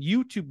along, and then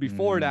YouTube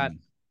before that.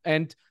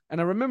 And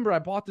I remember I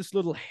bought this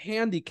little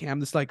handy cam,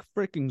 this like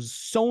freaking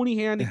Sony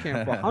handy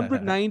cam for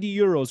 190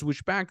 euros,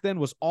 which back then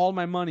was all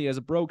my money as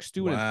a broke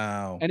student.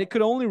 Wow. And it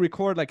could only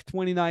record like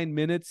 29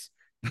 minutes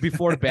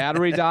before the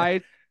battery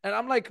died. And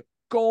I'm like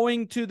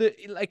going to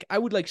I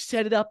would like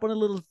set it up on a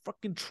little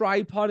fucking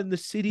tripod in the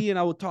city, and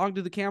I would talk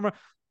to the camera.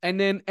 And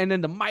then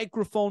the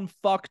microphone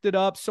fucked it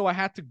up, so I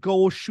had to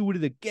go shoot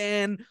it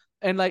again.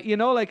 And like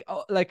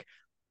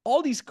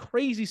all these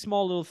crazy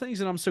small little things.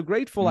 And I'm so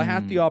grateful I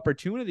had the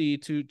opportunity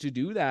to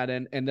do that,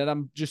 and that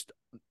I'm just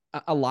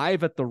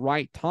alive at the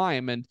right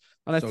time. And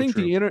I So think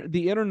true.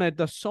 the internet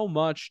does so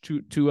much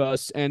to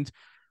us. And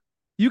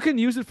you can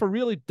use it for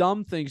really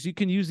dumb things. You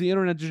can use the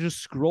internet to just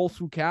scroll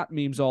through cat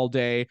memes all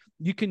day.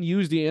 You can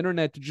use the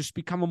internet to just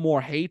become a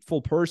more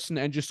hateful person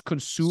and just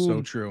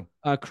consume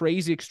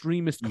crazy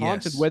extremist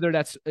content, whether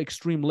that's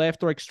extreme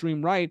left or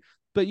extreme right.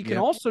 But you can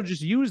also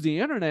just use the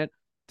internet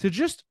to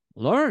just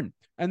learn.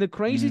 And the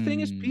crazy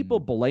thing is,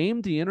 people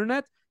blame the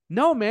internet.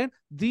 No, man,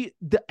 the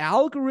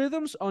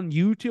algorithms on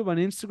YouTube and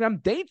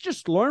Instagram, they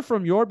just learn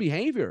from your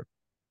behavior.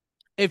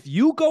 If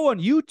you go on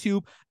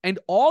YouTube and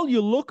all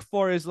you look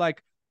for is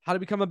like how to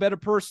become a better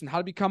person, how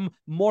to become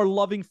more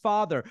loving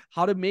father,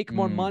 how to make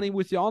more money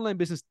with your online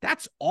business,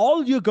 that's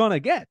all you're gonna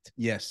get.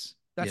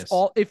 That's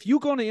all. If you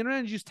go on the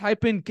internet and just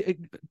type in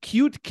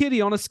cute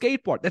kitty on a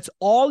skateboard, that's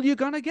all you're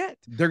gonna get.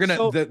 They're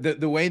gonna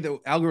the way the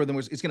algorithm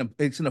was, it's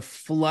gonna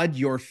flood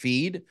your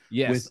feed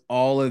with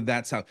all of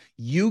that stuff.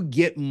 You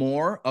get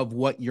more of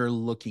what you're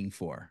looking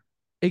for.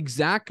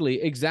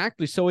 Exactly.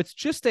 So it's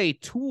just a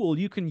tool.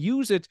 You can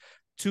use it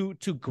to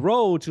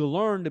grow, to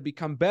learn, to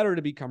become better,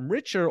 to become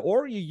richer,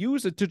 or you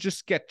use it to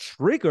just get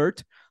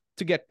triggered,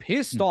 to get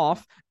pissed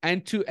off,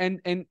 and to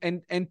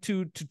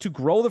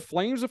grow the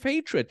flames of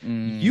hatred.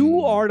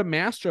 You are the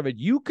master of it.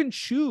 You can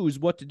choose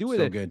what to do with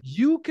it.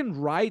 You can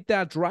ride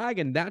that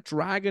dragon. That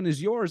dragon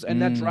is yours,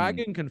 and that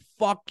dragon can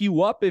fuck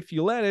you up if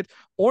you let it,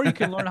 or you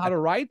can learn how to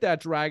ride that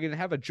dragon and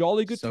have a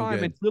jolly good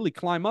time and really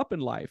climb up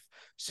in life.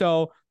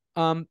 So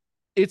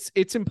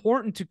it's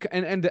important to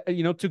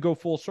to go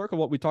full circle.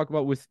 What we talked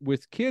about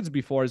with kids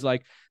before is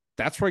like,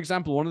 that's, for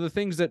example, one of the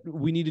things that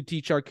we need to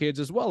teach our kids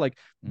as well. Like,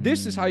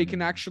 this is how you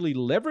can actually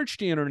leverage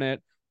the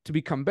internet to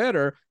become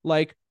better.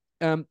 Like,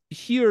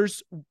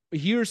 here's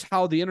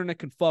how the internet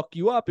can fuck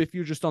you up if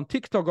you're just on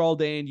TikTok all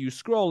day and you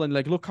scroll and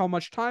like, look how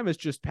much time has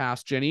just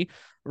passed, Jenny,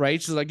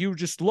 right? So like, you were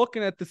just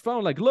looking at the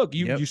phone, like, look,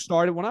 you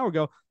started 1 hour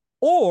ago.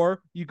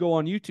 Or you go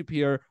on YouTube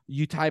here,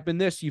 you type in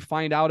this, you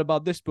find out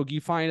about this book,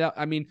 you find out,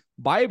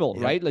 Bible,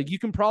 right? Like, you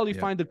can probably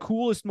find the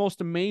coolest,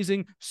 most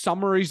amazing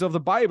summaries of the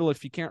Bible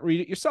if you can't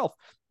read it yourself.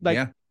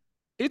 Like,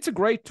 it's a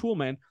great tool,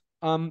 man.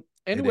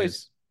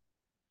 Anyways,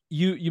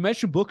 you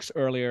mentioned books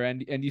earlier,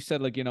 and you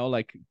said, like,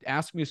 like,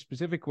 ask me a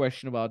specific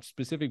question about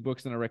specific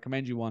books and I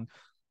recommend you one.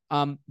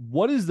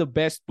 What is the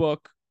best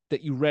book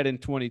that you read in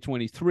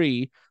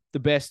 2023? The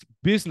best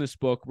business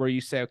book where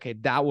you say, okay,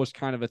 that was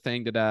kind of a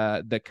thing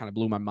that kind of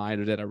blew my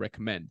mind, or that I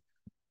recommend.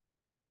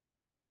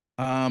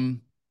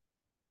 Um,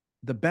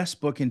 the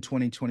best book in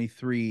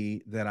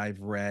 2023 that I've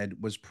read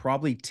was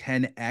probably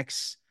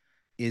 10X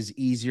is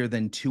Easier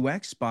Than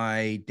 2X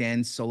by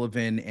Dan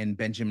Sullivan and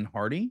Benjamin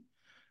Hardy.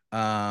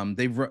 Dan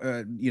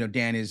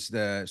is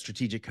the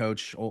strategic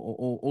coach,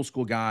 old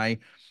school guy.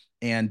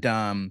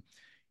 And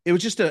it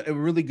was just a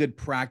really good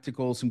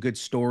practical, some good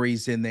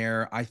stories in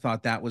there. I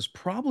thought that was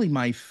probably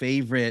my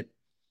favorite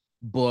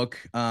book.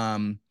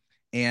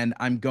 And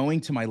I'm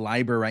going to my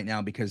library right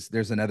now because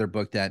there's another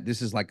book that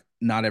this is like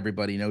not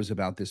everybody knows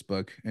about this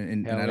book,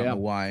 and I Hell don't yeah. know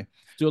why. Let's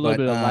do a little But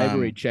bit of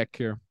library check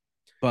here.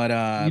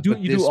 You do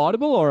this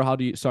Audible, or how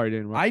do you? Sorry to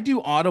interrupt. I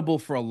do Audible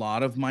for a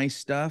lot of my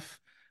stuff.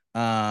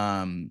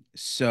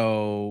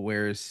 So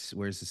where's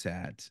this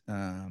at?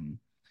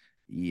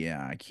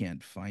 Yeah, I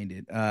can't find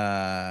it.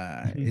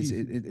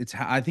 It's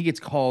I think it's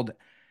called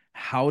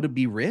How to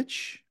Be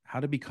Rich, How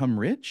to Become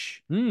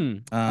Rich. I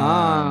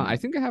Um,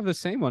 think I have the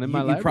same one in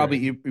my you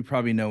library.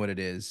 probably know what it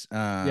is.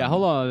 Yeah,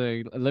 hold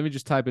on. Let me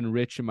just type in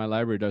 "rich" in my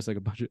library. There's like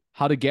a bunch of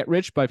 "How to Get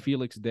Rich" by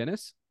Felix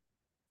Dennis. Is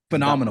it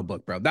that Phenomenal one?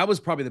 book, bro. That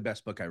was probably the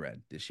best book I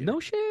read this year. No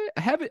shit.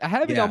 I have it. I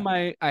have it on Yeah,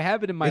 my. I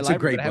have it in my it's a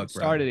library, but great I haven't book,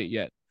 bro. started it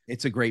yet.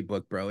 It's a great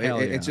book, bro. Hell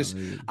It's yeah, just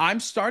dude. I'm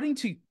starting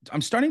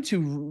to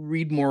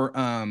read more.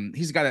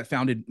 He's the guy that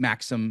founded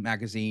Maxim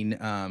magazine,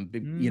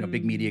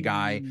 big media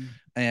guy,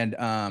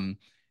 Mm,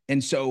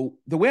 and so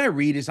the way I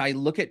read is I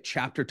look at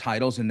chapter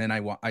titles and then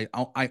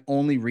I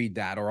only read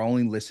that or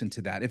only listen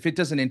to that. If it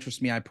doesn't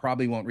interest me, I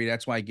probably won't read it.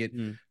 That's why I get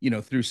mm,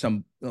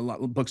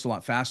 through books a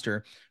lot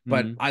faster.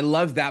 But mm. I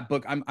love that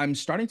book. I'm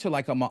starting to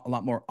like a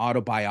lot more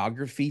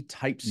autobiography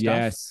type stuff,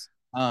 Yes.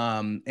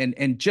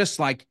 and just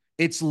like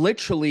it's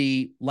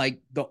literally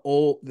like the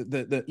old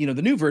the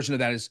new version of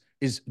that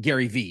is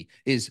Gary V,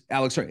 is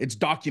Alex. It's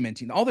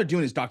documenting. All they're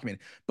doing is documenting.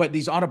 But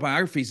these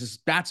autobiographies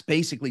that's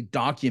basically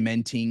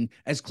documenting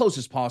as close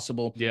as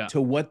possible Yeah. to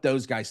what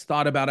those guys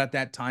thought about at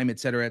that time, et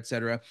cetera, et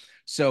cetera.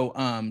 So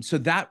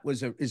that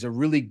is a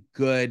really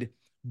good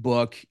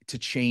book to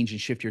change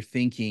and shift your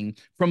thinking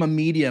from a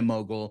media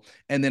mogul.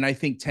 And then I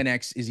think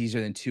 10X is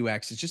Easier Than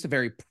 2X. It's just a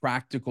very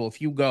practical.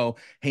 If you go,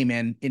 hey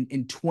man,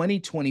 in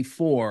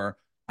 2024,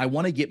 I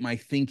want to get my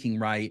thinking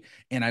right,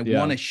 and I want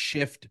Yeah. to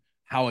shift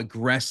how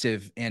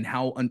aggressive and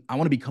how I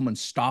want to become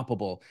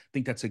unstoppable. I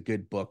think that's a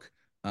good book.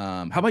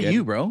 How about Get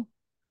you, bro?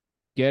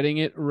 getting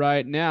it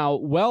right now.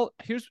 Well,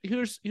 here's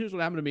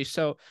what happened to me.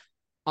 So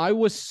I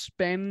was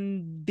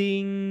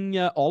spending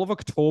all of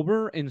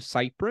October in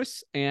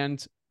Cyprus,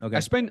 and Okay.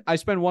 I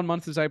spend 1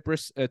 month in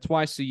Cyprus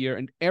twice a year,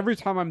 and every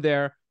time I'm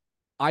there,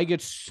 I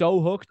get so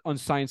hooked on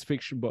science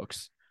fiction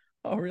books.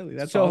 Oh, really?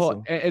 That's So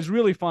awesome. it's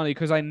really funny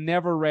because I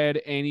never read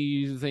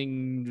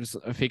anything just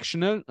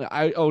fictional.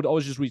 I would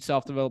always just read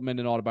self development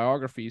and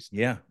autobiographies.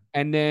 Yeah.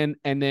 And then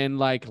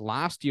like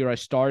last year I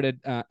started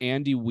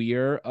Andy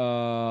Weir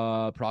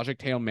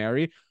Project Hail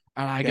Mary,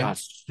 and I Okay. got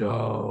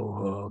so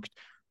hooked.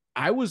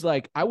 I was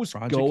Project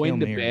Hail going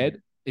to Mary.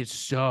 bed. It's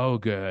so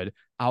good.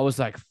 I was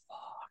like,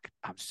 fuck,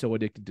 I'm so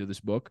addicted to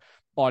this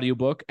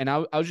audiobook. And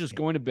I was just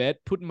going to bed,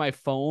 putting my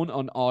phone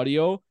on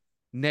audio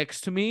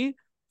next to me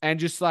and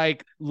just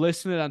like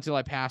listening until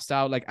I passed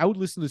out. Like I would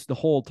listen to this the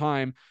whole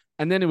time.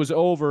 And then it was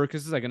over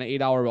because it's like an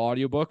 8 hour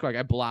audiobook. Like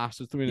I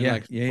blasted through it in Yeah.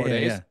 like Yeah. 4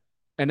 days. Yeah.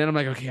 And then I'm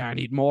like, okay, I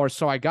need more.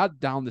 So I got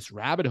down this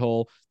rabbit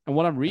hole. And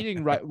what I'm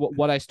reading, right,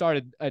 what I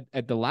started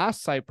at the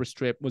last Cyprus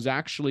trip was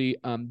actually,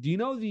 do you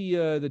know the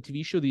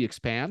TV show The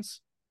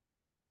Expanse?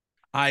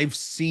 I've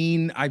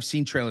seen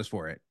trailers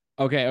for it.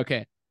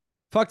 Okay.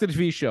 Fuck the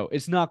TV show.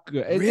 It's not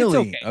good. It's Really?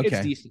 okay. It's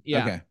Okay. decent.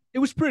 Yeah, Okay. it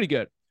was pretty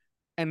good.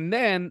 And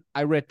then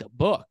I read the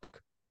book.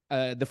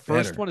 The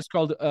first Better. one is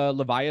called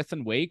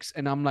Leviathan Wakes,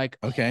 and I'm like,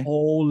 Okay.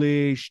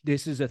 holy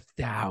this is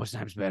 1,000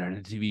 times better than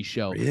a TV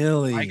show. I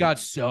Really? got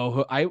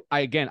so I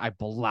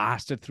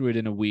blasted through it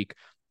in a week,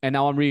 and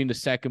now I'm reading the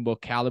second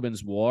book,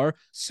 Caliban's War.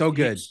 So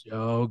good. It's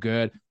so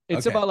good.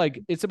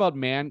 Okay. It's about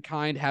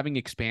mankind having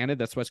expanded.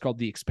 That's why it's called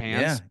the Yeah.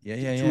 Expanse Yeah.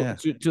 to, Yeah. to, Yeah.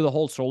 to, to the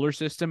whole solar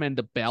system and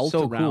the belt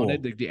So around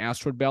it, cool. the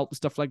asteroid belt and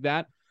stuff like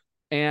that.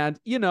 And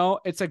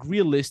it's like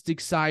realistic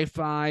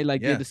sci-fi.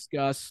 Like they Yeah.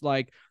 discuss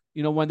like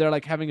when they're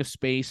like having a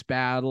space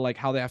battle, like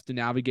how they have to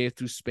navigate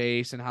through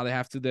space and how they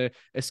have to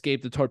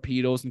escape the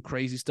torpedoes and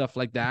crazy stuff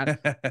like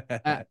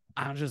that.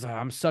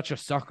 I'm such a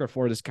sucker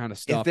for this kind of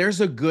If stuff. there's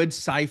a good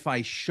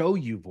sci-fi show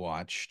you've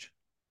watched,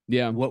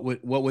 Yeah. what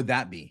would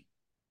that be?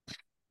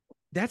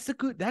 That's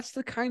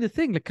the kind of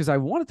thing, because I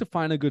wanted to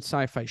find a good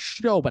sci-fi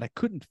show, but I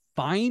couldn't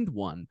find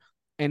one.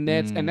 And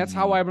that's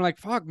how Mm. I'm like,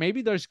 fuck,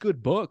 maybe there's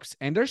good books,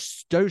 and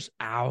there's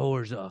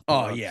hours of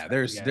Oh books yeah, that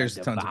we gotta there's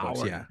tons of books.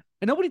 devour. Yeah.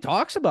 And nobody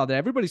talks about that.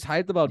 Everybody's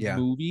hyped about Yeah.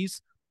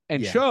 movies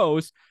and Yeah.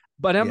 shows,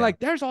 but I'm Yeah. like,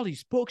 there's all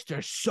these books,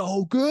 they're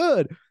so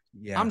good.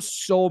 Yeah. I'm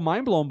so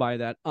mind blown by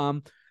that.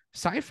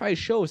 Sci-fi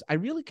shows, I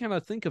really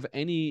cannot think of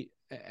any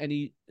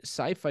any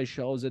sci-fi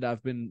shows that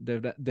I've been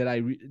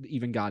that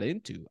even got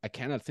into. I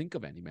cannot think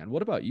of any, man.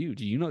 What about you?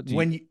 Do you know?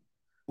 When you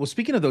Well,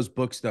 speaking of those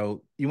books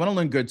though, you want to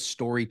learn good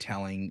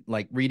storytelling,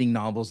 like reading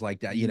novels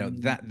like that,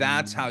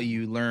 that's how Mm,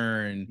 you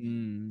learn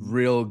mm,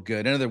 real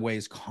good. Another way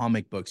is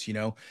comic books, and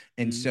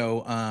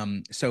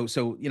mm.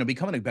 so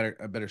becoming a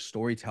better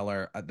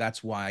storyteller,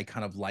 that's why I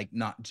kind of like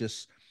not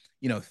just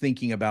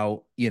thinking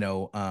about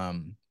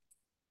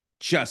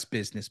just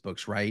business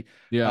books, right?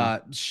 Yeah.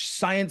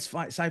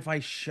 Sci-fi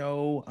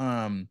show,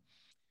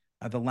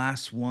 the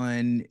last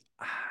one,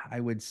 I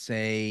would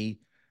say,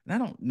 and I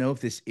don't know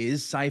if this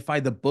is sci-fi.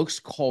 The book's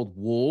called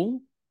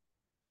Wool,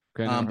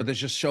 Okay, never but heard.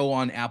 there's a show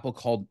on Apple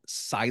called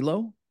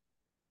Silo.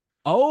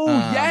 Oh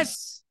Um,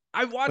 yes,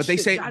 I but watched they it.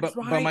 say, That's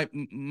but right.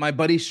 my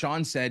buddy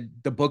Sean said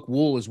the book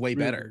Wool is way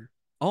better. Really?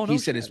 Oh no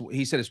shit.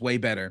 He said it's way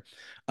better.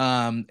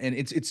 And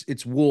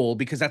it's wool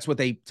because that's what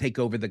they take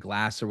over the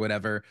glass or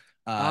whatever.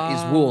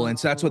 Is wool, and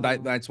so Oh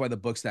that's why the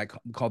book's that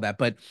called that.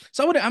 But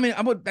so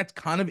I would that's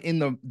kind of in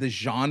the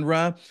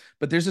genre.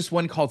 But there's this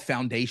one called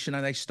Foundation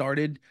that I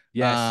started.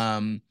 yes,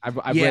 I've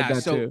read Yeah.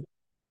 that So too.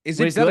 is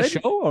Wait, it is that a good?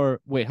 show or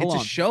wait? Hold It's a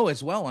on. show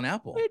as well on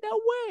Apple. Wait, no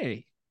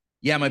way.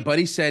 Yeah, Damn.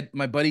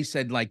 my buddy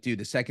said like, dude,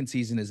 the second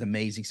season is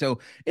amazing. So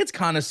it's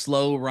kind of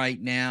slow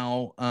right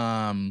now.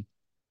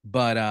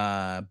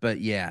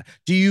 But yeah.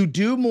 Do you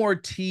do more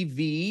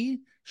TV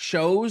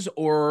shows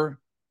or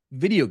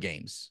video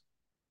games?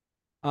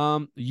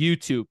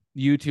 YouTube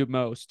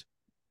most.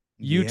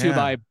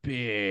 YouTube,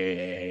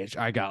 Yeah.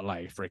 I got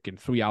like freaking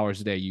 3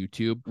 hours a day.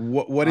 YouTube. Um,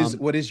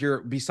 What is your,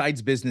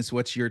 besides business,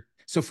 what's your,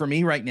 so for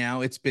me right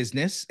now, it's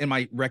business and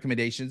my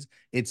recommendations,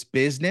 it's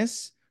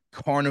business,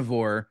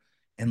 carnivore,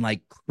 and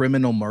like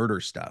criminal murder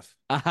stuff.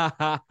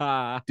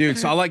 Dude,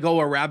 so I like go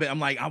a rabbit. I'm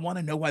like, I want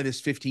to know why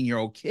this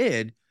 15-year-old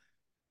kid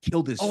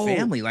killed his oh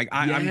family. Like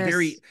I'm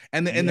very, yes,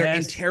 and they're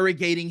yes,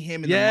 interrogating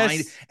him in the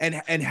mind,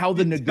 yes. and how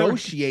the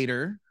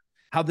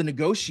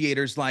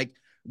negotiators, like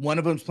one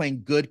of them's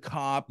playing good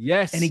cop, and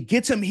Yes. he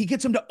gets him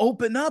to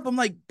open up. I'm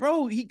like,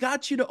 bro, he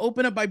got you to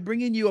open up by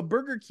bringing you a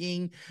Burger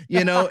King,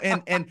 and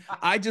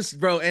I just,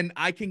 bro, and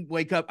I can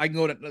wake up, I can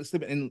go to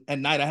sleep, and at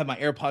night I have my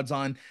AirPods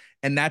on,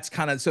 and that's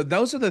kind of, so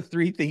those are the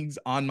three things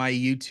on my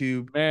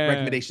YouTube Man,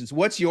 recommendations.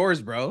 What's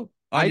yours, bro?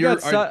 On I got your, are,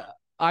 sucked.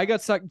 I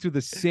got sucked into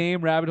the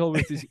same rabbit hole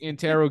with these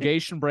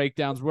interrogation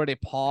breakdowns where they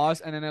pause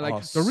and then they're like, oh,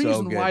 the so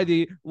reason why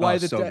good. the Oh,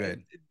 so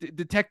good.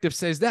 detective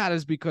says that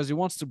is because he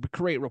wants to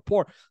create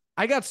rapport.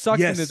 I got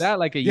sucked into Yes. that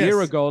like a year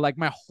Yes. ago. Like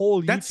my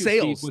whole That's YouTube feed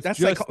sales. was That's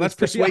like just that's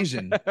this. Yeah.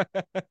 persuasion.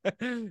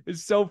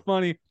 It's so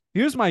funny.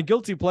 Here's my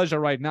guilty pleasure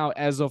right now,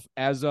 as of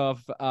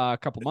a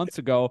couple months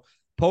ago,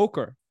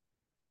 poker.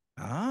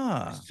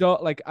 Ah. So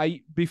like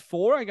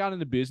before I got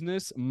into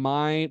business,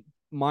 my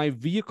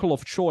vehicle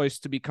of choice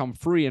to become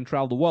free and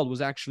travel the world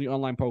was actually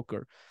online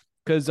poker.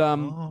 Because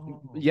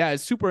Oh. yeah,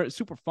 it's super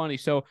funny.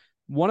 So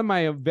one of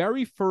my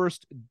very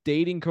first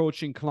dating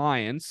coaching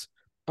clients,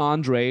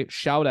 Andre,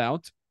 shout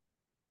out.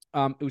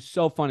 It was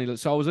so funny.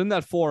 So I was in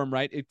that forum,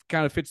 right? It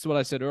kind of fits to what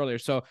I said earlier.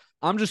 So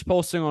I'm just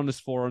posting on this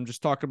forum,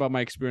 just talking about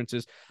my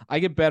experiences. I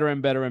get better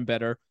and better and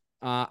better.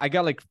 I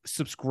got like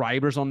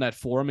subscribers on that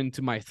forum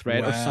into my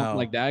thread or something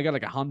like Wow. that. I got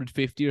like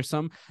 150 or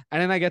something.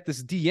 And then I get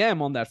this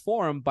DM on that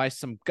forum by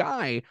some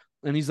guy,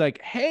 and he's like,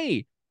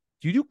 "Hey,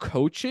 do you do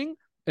coaching?"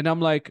 And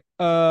I'm like,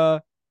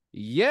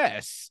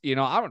 yes. I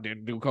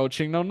don't do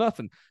coaching, no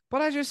nothing.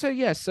 But I just said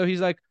yes. So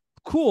he's like,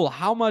 cool.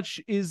 How much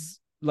is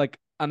like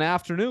an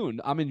afternoon?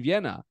 I'm in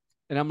Vienna.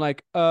 And I'm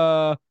like,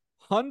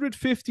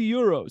 150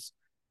 euros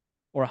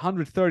or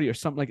 130 or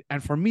something like.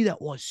 And for me, that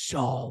was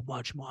so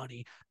much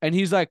money. And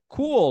he's like,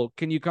 cool.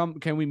 Can you come?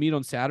 Can we meet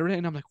on Saturday?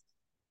 And I'm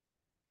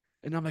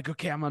like,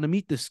 okay, I'm gonna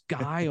meet this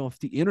guy off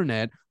the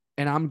internet,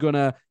 and I'm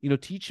gonna,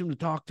 teach him to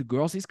talk to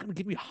girls. He's gonna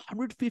give me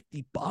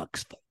 $150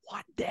 for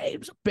one day. It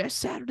was the best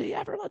Saturday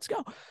ever. Let's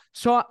go.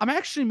 So I'm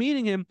actually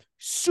meeting him.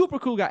 Super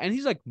cool guy, and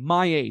he's like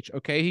my age.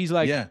 Okay, he's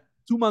like Yeah.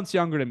 2 months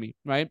younger than me,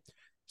 right?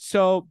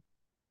 So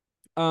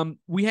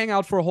we hang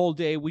out for a whole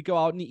day. We go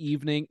out in the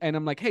evening, and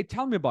I'm like, hey,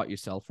 tell me about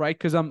yourself, right?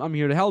 Because I'm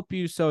here to help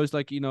you. So it's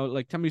like,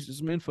 like, tell me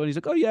some info. And he's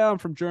like, oh yeah, I'm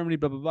from Germany,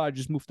 blah blah blah. I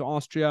just moved to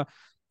Austria.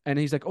 And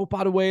he's like, oh,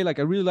 by the way, like,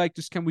 I really like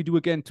this. Can we do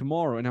again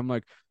tomorrow? And I'm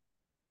like,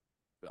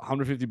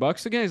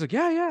 $150 again? He's like,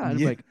 yeah, yeah. And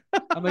Yeah.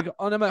 I'm like,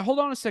 hold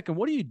on a second.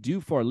 What do you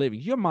do for a living?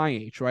 You're my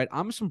age, right?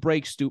 I'm some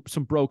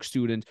broke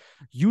student.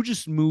 You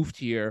just moved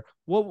here.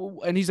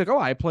 Well, and he's like, oh,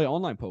 I play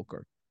online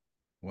poker.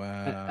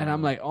 And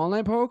I'm Wow. like,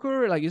 online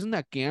poker? Like, isn't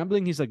that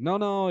gambling? He's like, no,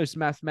 no, it's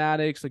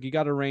mathematics. Like, you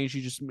got a range,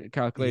 you just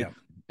calculate. Yeah.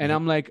 And Yep.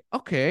 I'm like,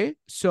 okay,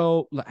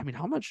 so I mean,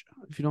 how much?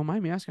 If you don't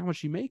mind me asking, how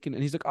much are you making?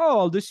 And he's like,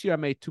 oh, this year I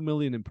made 2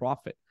 million in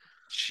profit.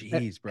 And,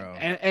 Jeez, bro.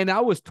 and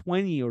I was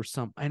 20 or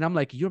something. And I'm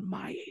like, you're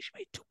my age,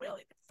 made 2 million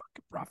in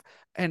fucking profit.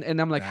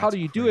 And I'm like, how That's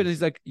do you do it? And he's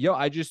crazy. like, yo,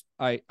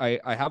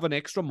 I have an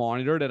extra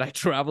monitor that I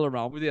travel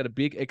around with. He had a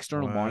big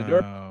external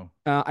monitor. Wow.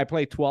 I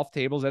play 12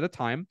 tables at a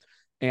time.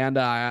 And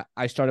I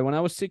started when I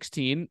was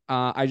 16.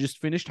 I just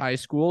finished high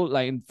school.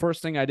 Like, and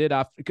first thing I did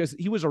after, because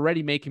he was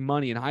already making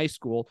money in high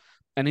school,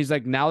 and he's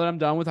like, now that I'm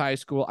done with high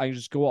school, I can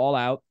just go all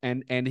out.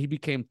 And he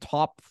became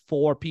top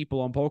 4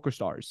 people on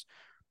PokerStars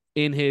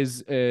in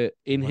his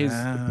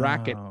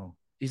bracket. Wow.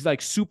 He's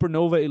like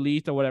supernova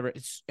elite or whatever.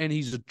 And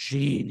he's a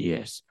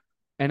genius.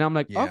 And I'm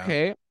like, Yeah.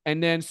 okay.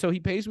 And then so he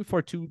pays me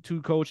for two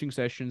coaching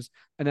sessions.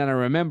 And then I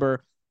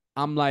remember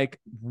I'm like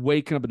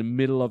waking up in the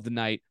middle of the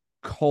night,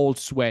 cold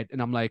sweat,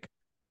 and I'm like,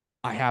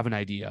 I have an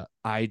idea.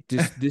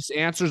 This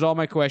answers all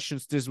my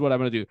questions. This is what I'm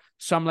gonna do.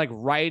 So I'm like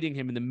writing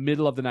him in the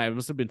middle of the night. It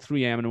must have been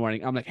 3 a.m. in the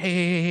morning. I'm like,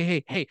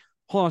 hey,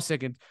 hold on a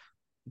second.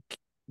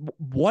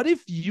 What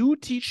if you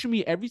teach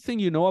me everything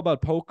you know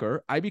about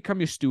poker? I become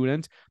your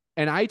student,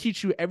 and I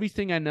teach you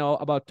everything I know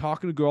about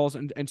talking to girls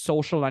and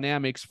social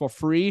dynamics for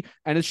free.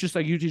 And it's just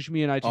like you teach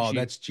me and I teach Oh, you.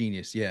 that's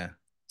genius. Yeah.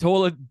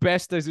 Total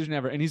best decision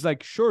ever. And he's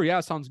like, sure, yeah,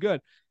 sounds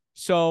good.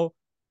 So,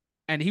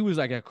 and he was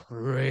like a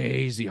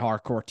crazy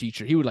hardcore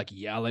teacher. He would like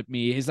yell at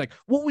me. He's like,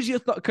 what was your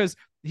thought? Because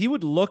he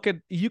would look at,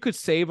 you could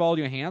save all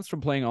your hands from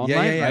playing Yeah. Yeah.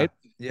 online, Yeah. right?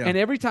 Yeah. And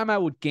every time I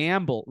would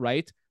gamble,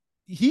 right,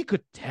 he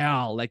could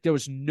tell like there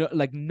was no,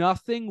 like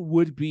nothing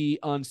would be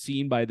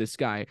unseen by this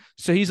guy.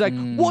 So he's like,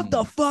 what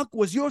the Mm. fuck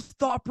was your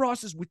thought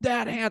process with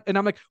that hand? And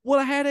I'm like, well,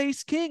 I had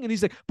ace king. And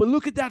he's like, but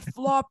look at that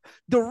flop.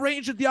 The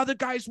range of the other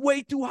guy is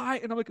way too high.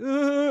 And I'm like,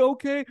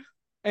 okay.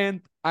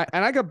 And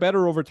I got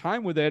better over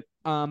time with it.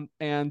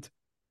 And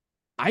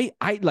I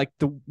like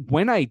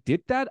when I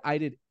did that, I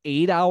did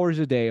 8 hours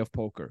a day of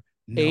poker.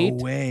 No Eight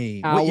way.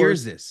 What year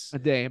is hours this? a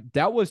day.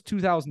 That was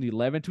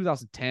 2011,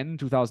 2010,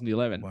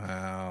 2011.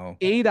 Wow.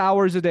 8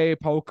 hours a day of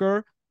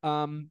poker.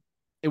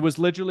 It was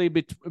literally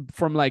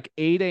from like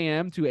 8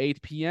 a.m. to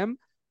 8 p.m.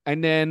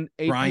 And then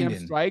 8 p.m. Grinding.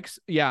 strikes.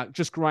 Yeah,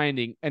 just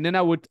grinding. And then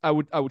I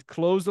would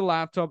close the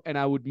laptop and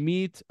I would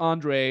meet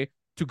Andre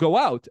to go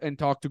out and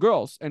talk to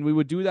girls. And we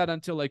would do that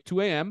until like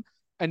 2 a.m.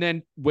 and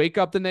then wake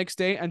up the next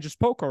day and just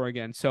poker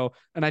again. So,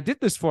 and I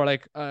did this for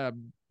like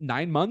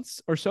 9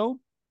 months or so.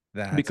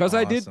 That's Because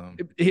I did, awesome.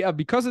 yeah,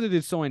 because I did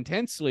it so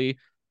intensely,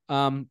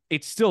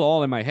 it's still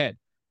all in my head,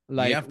 Yeah,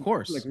 like of like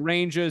course.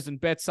 ranges and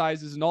bet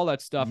sizes and all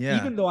that stuff. Yeah.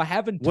 Even though I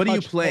haven't What do you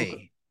touched poker,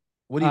 play?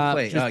 What do you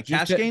play? just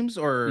Cash games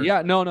or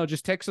yeah, no,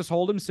 just Texas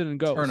Hold'em, sit and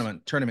goes.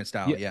 tournament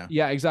style? Yeah, Yeah.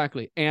 yeah,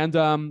 exactly. And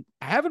I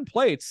haven't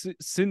played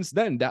since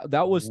then.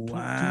 That was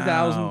Wow.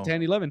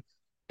 2010, 11.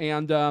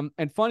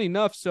 And funny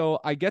enough, so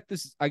I get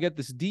this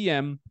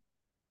DM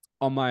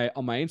on my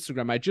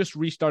Instagram. I just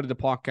restarted the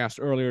podcast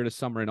earlier this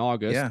summer in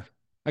August. Yeah.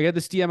 I get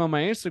this DM on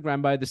my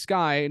Instagram by this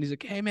guy, and he's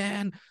like, "Hey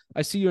man,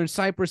 I see you're in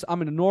Cyprus.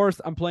 I'm in the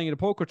north. I'm playing in a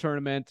poker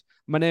tournament.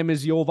 My name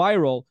is Yo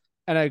Viral."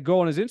 And I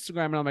go on his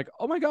Instagram, and I'm like,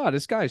 "Oh my god,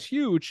 this guy's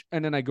huge."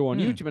 And then I go on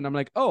Hmm. YouTube, and I'm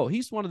like, "Oh,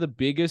 he's one of the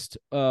biggest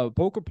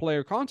poker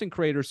player content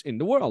creators in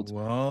the world.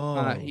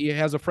 Whoa. He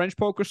has a French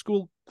poker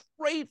school.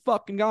 Great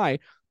fucking guy."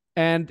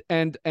 And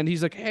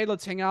he's like, "Hey,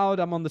 let's hang out.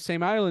 I'm on the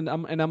same island."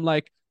 I'm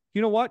like,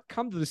 "You know what?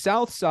 Come to the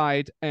South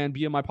Side and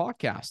be on my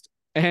podcast."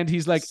 And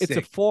he's like, Sick.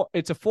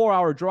 it's a 4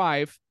 hour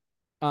drive,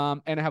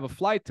 and I have a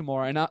flight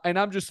tomorrow." And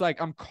I'm just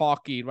like, I'm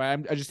cocky,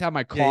 right? I just have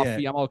my Yeah, yeah.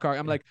 coffee. I'm all cocky.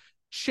 I'm like,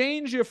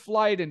 change your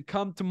flight and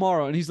come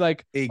tomorrow. And he's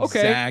like, okay.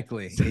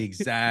 Exactly.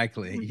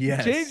 Exactly. he change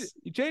Yes.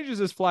 he changes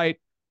his flight,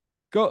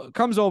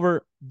 comes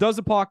over, does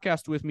a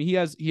podcast with me.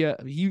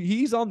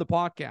 He's on the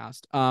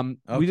podcast.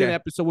 We did an Okay.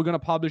 episode. We're gonna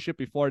publish it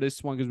before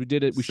this one because we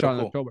did it. We So shot it in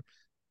cool. October.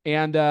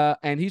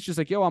 And he's just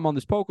like, yo, I'm on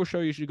this poker show.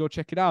 You should go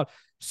check it out.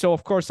 So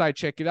of course I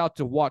check it out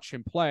to watch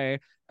him play,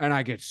 and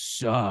I get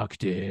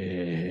sucked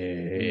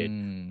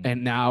in. Mm.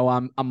 And now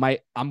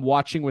I'm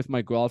watching with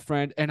my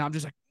girlfriend, and I'm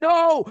just like,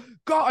 no,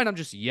 go, and I'm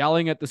just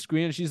yelling at the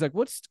screen, and she's like,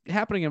 what's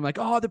happening? I'm like,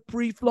 oh, the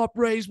pre-flop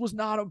raise was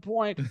not on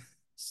point.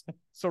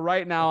 So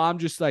right now I'm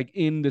just like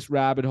in this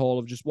rabbit hole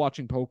of just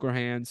watching poker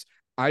hands.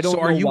 I So don't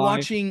know why.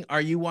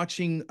 are you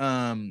watching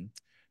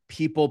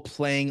people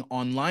playing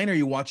online? Or are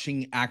you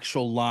watching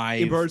actual In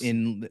live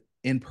person.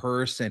 in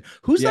person?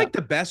 Who's Yeah. like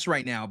the best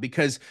right now?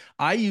 Because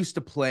I used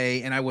to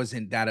play and I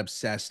wasn't that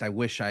obsessed. I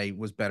wish I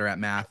was better at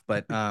math,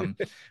 but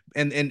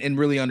and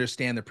really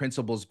understand the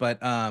principles. But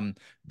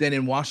then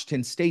in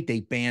Washington State,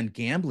 they banned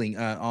gambling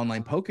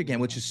online poker again,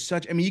 which is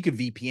such, I mean, you could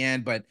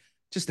VPN, but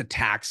just the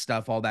tax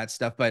stuff, all that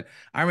stuff. But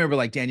I remember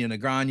like Daniel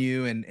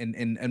Negreanu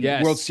and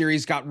World Yes.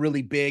 Series got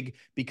really big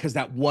because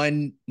that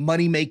one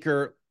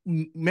moneymaker.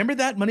 Remember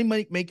that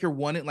maker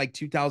won it like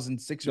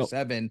 2006 or No.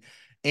 seven,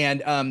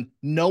 and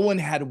no one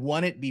had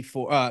won it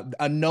before.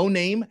 A no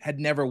name had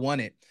never won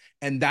it,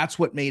 and that's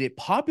what made it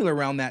popular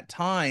around that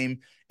time.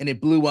 And it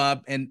blew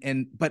up.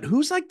 And but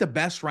who's like the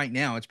best right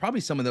now? It's probably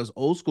some of those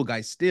old school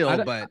guys I still,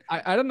 don't, but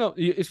I don't know.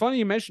 It's funny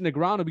you mentioned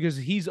Negrano because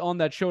he's on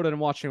that show that I'm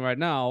watching right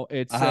now.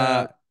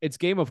 uh It's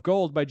Game of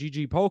Gold by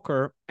GG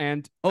Poker,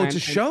 and oh, it's a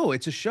and show.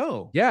 It's a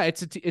show. yeah,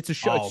 it's a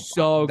show. Oh, It's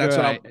so that's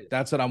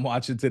good. what I'm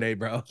watching today,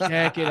 bro.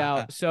 Check it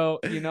out.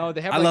 So they have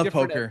I like love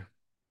different. poker.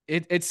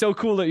 It's so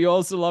cool that you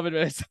also love it.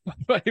 It's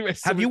funny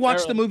with Have you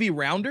watched the Cemetery. movie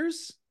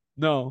Rounders?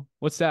 No,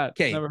 what's that?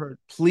 Okay, Never heard.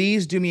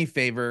 please do me a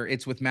favor.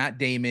 It's with Matt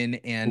Damon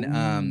and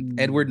Ooh.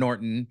 Edward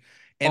Norton.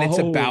 and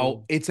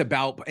Oh, it's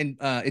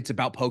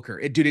about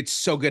poker. Dude, it's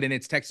so good, and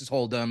it's Texas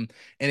Hold'em, and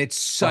oh,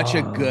 it's let's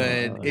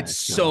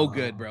so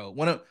good, go.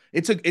 bro.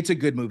 It's a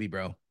good movie,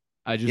 bro.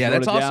 I just Yeah,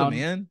 wrote that's it awesome, down.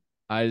 man.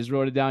 I just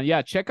wrote it down.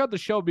 Yeah, check out the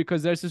show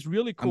because there's this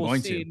really I'm cool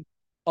going to. scene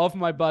of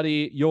my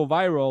buddy Yo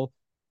Viral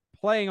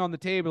playing on the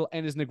table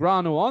and is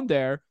Negrano on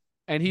there. What?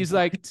 And he's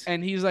like,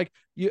 and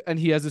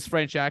he has this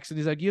French accent.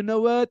 He's like, you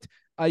know what?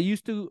 I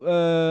used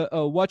to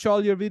watch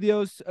all your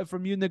videos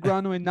from you,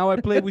 Negrano, and now I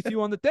play with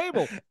you on the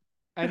table.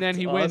 And then That's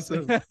he wins.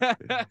 awesome.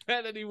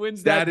 And then he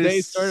wins That that is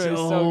day's tournament.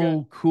 It's so good.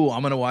 so cool.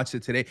 I'm gonna watch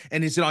it today.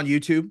 And is it on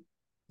YouTube?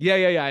 Yeah.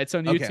 It's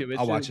on Okay, YouTube. It's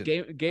I'll just watch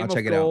it. I'll Game check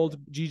of it out. Gold,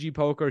 GG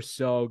Poker,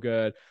 so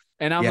good.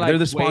 And I'm Yeah, like they're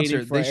the waiting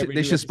sponsor. for every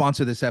They new should episode.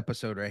 sponsor this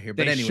episode right here.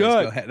 But They anyways,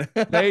 go should. ahead.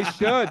 They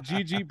should.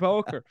 GG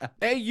Poker.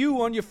 Hey,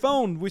 you on your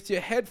phone with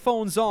your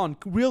headphones on.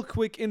 Real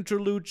quick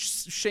interlude,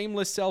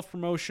 shameless self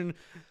promotion.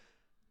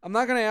 I'm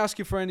not going to ask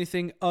you for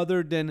anything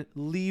other than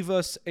leave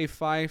us a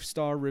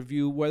 5-star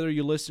review, whether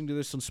you're listening to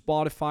this on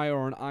Spotify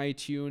or on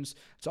iTunes.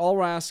 It's all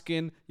we're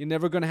asking. You're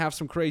never going to have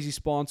some crazy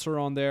sponsor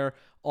on there.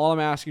 All I'm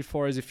asking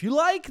for is if you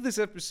like this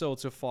episode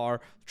so far,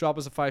 drop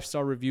us a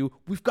 5-star review.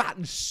 We've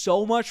gotten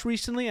so much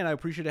recently, and I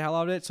appreciate the hell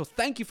out of it. So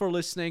thank you for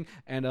listening,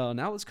 and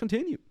now let's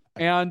continue.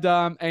 And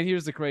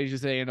here's the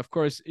craziest thing. And of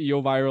course,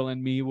 Yo Viral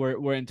and me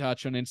were in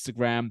touch on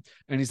Instagram,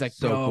 and he's like,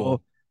 So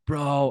cool.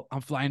 bro,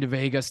 I'm flying to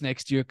Vegas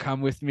next year.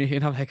 Come with me.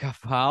 And I'm like, oh,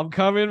 I'm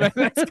coming, man.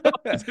 Let's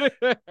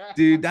go.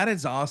 Dude, that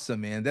is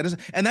awesome, man.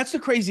 And that's the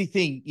crazy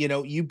thing.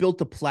 You built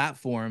a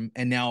platform,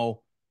 and now,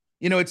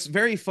 it's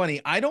very funny.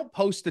 I don't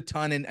post a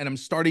ton, and I'm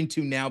starting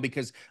to now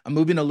because I'm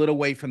moving a little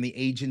away from the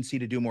agency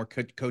to do more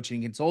coaching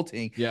and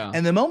consulting. Yeah.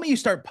 And the moment you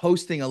start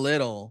posting a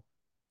little,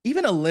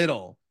 even a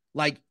little,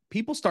 like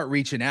people start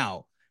reaching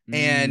out,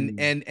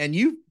 and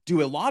you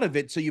do a lot of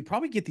it. So you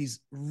probably get these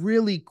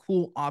really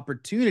cool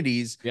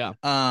opportunities. Yeah.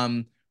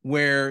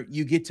 Where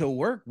you get to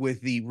work with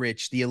the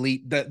rich, the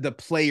elite, the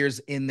players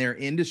in their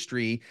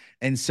industry.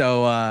 And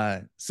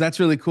so that's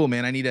really cool,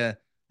 man. I need to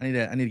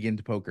get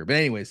into poker. But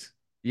anyways,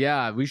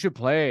 Yeah, we should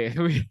play.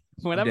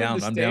 When I'm I'm in the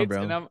down. I'm down, States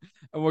bro.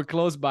 and we're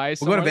close by We'll go to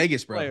somewhere,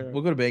 Vegas, bro.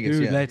 We'll go to Vegas.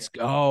 dude, Yeah. let's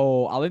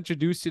go. I'll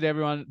introduce you to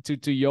everyone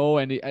to Yo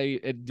and dude,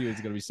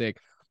 it's gonna be sick.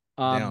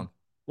 Down.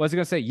 What was I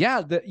gonna say?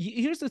 Yeah,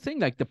 here's the thing,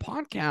 like the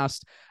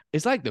podcast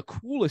is like the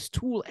coolest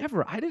tool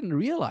ever. I didn't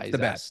realize It's the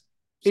that. best.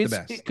 It's the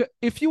best.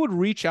 If you would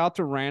reach out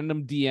to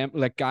random DM,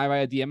 like guy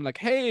via DM, like,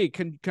 hey,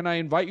 can I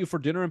invite you for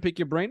dinner and pick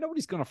your brain?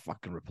 Nobody's gonna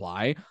fucking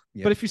reply.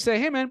 Yeah. But if you say,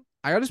 hey man,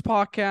 I got this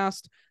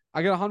podcast,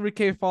 I got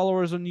 100K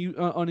followers on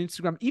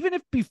Instagram. Even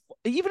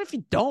if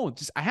you don't,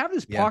 just I have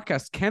this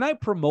podcast. Can I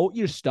promote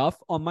your stuff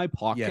on my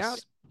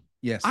podcast?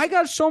 Yes. I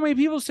got so many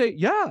people say,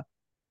 yeah,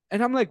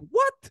 and I'm like,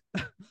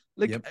 what?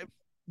 Like.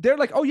 They're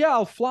like, oh yeah,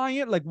 I'll fly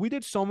in. Like we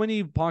did so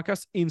many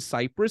podcasts in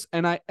Cyprus,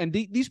 and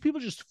these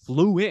people just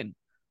flew in.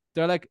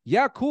 They're like,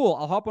 yeah, cool.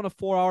 I'll hop on a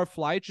 4-hour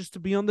flight just to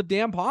be on the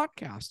damn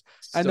podcast.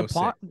 And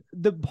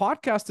the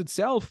podcast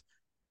itself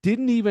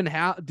didn't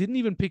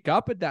even pick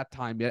up at that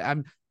time yet.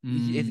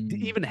 It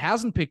even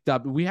hasn't picked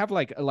up. We have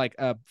like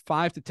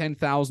 5 to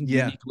 10,000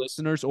 unique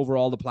listeners over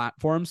all the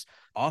platforms.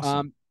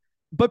 Awesome.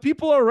 But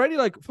people are already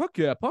like, fuck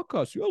yeah,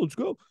 podcast. Yeah, let's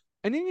go.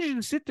 And then you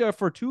just sit there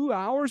for 2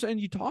 hours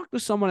and you talk to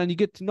someone and you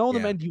get to know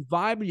them and you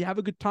vibe and you have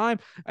a good time.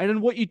 And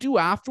then what you do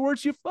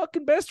afterwards, you're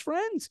fucking best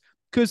friends.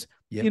 Because,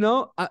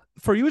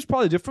 for you, it's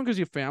probably different because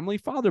you're family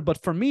father.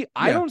 But for me,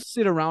 I don't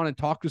sit around and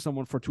talk to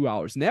someone for 2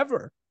 hours.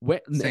 Never.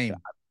 Same.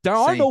 There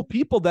are no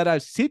people that I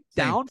sit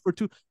down for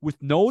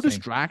with no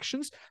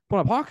distractions. But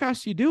on a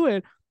podcast, you do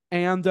it.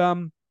 And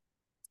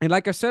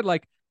like I said,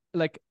 like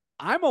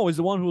I'm always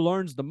the one who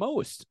learns the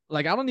most.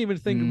 Like, I don't even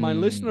think my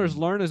listeners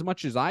learn as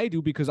much as I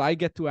do because I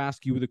get to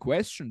ask you the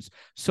questions.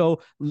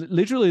 So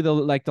literally the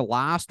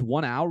last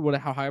 1 hour,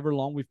 however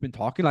long we've been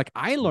talking, like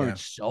I learned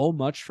so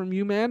much from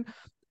you, man.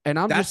 And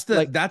that's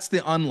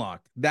the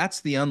unlock.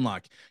 That's the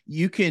unlock.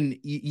 You can,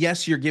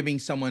 yes, you're giving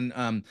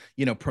someone,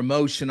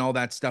 promotion, all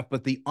that stuff,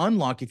 but the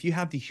unlock, if you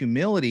have the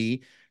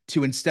humility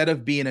to, instead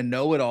of being a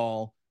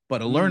know-it-all,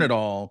 but a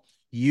learn-it-all,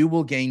 you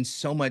will gain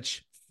so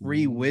much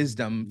free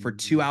wisdom for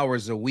 2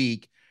 hours a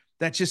week.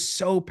 That's just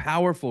so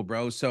powerful,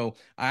 bro. So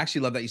I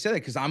actually love that you said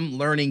that because I'm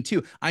learning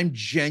too. I'm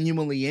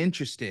genuinely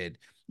interested.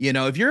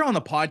 If you're on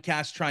the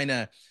podcast trying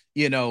to,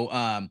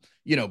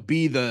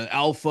 be the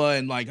alpha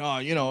and like, oh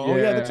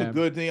yeah, that's a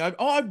good thing.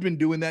 I've been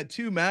doing that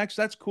too, Max.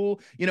 That's cool.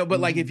 But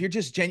like if you're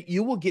just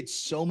you will get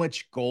so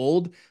much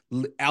gold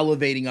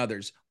elevating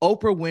others.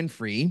 Oprah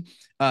Winfrey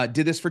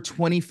did this for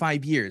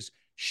 25 years.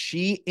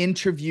 She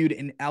interviewed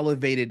and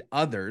elevated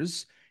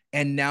others.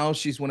 And now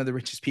she's one of the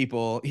richest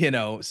people,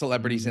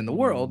 celebrities in the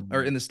world,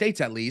 or in the States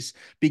at least,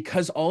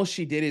 because all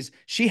she did is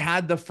she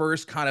had the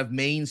first kind of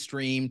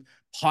mainstream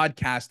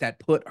podcast that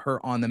put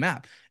her on the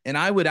map. And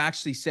I would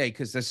actually say,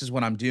 because this is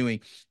what I'm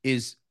doing,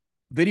 is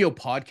video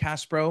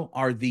podcasts, bro,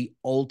 are the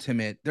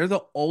ultimate. They're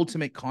the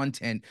ultimate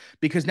content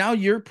because now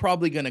you're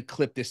probably going to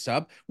clip this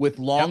up with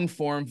long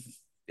form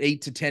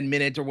 8 to 10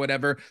 minutes or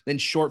whatever, then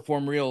short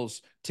form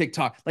reels,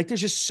 TikTok. Like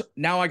there's just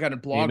now I got a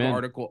blog Amen.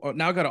 article.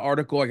 Now I got an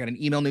article. I got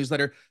an email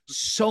newsletter.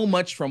 So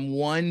much from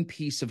one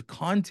piece of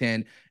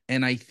content,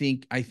 and I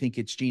think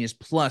it's genius.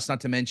 Plus,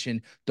 not to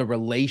mention the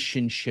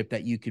relationship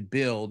that you could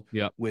build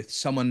Yep. with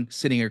someone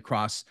sitting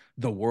across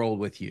the world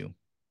with you.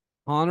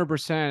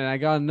 100%. And I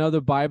got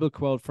another Bible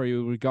quote for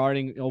you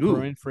regarding Oprah Ooh,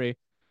 Winfrey.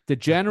 The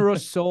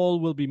generous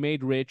soul will be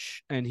made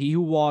rich, and he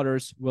who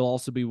waters will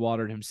also be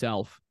watered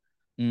himself.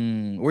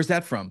 where's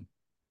that from?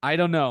 I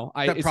don't know.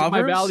 Is that It's in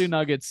my value Proverbs?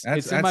 nuggets.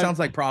 That sounds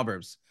like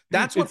Proverbs.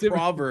 That's what It's in,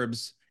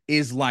 Proverbs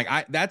is like.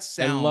 That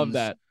I love sounds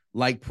that.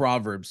 like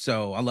Proverbs.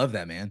 So I love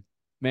that, man.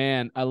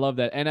 Man, I love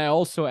that. And I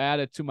also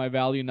added to my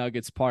value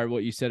nuggets part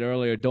what you said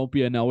earlier. Don't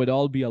be a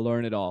know-it-all, be a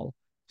learn-it-all.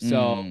 So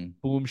Mm,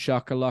 boom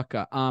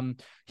shakalaka.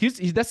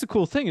 That's the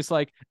cool thing. It's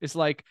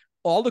like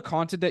all the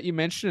content that you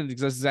mentioned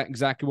is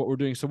exactly what we're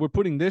doing. So we're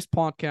putting this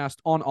podcast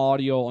on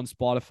audio on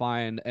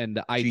Spotify and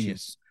iTunes.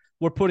 genius.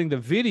 We're putting the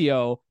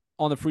video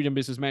on the Freedom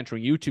Business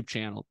Mentoring YouTube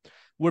channel.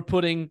 We're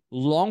putting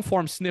long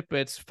form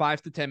snippets,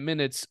 5 to 10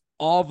 minutes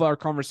of our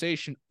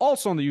conversation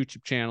also on the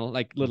YouTube channel,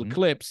 like little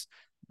clips.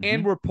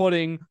 And we're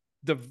putting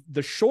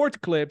the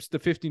short clips, the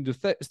 15 to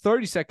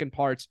 30-second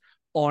parts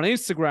on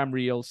Instagram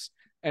Reels.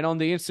 And on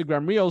the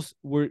Instagram Reels,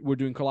 we're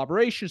doing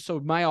collaborations. So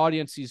my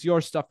audience sees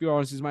your stuff, your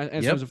audience sees my,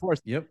 and so on and so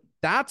forth. Yep.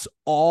 That's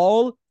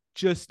all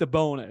just a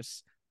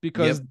bonus,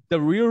 because the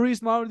real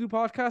reason why I do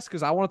podcasts,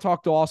 because I want to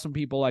talk to awesome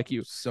people like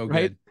you. So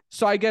right? good.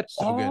 So I get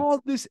So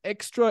all this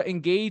extra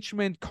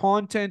engagement,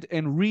 content,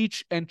 and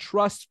reach and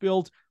trust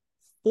built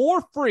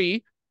for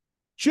free,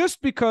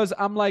 just because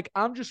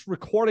I'm just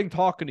recording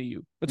talking to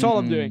you. That's all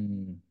I'm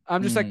doing.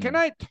 I'm just like, can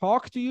I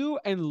talk to you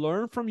and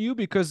learn from you,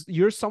 because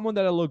you're someone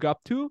that I look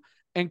up to,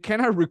 and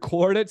can I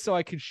record it so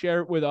I can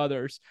share it with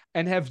others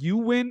and have you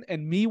win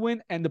and me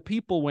win and the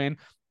people win?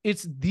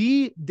 It's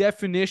the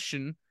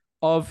definition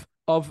of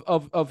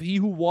he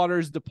who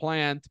waters the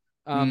plant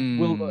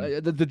will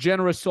the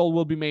generous soul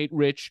will be made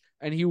rich,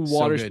 and he who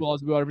waters will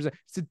also be watered.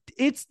 So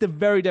it's the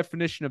very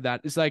definition of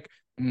that. It's like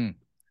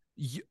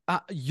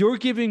you're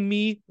giving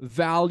me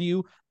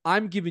value,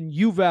 I'm giving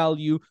you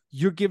value,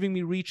 you're giving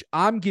me reach,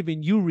 I'm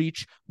giving you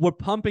reach, we're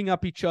pumping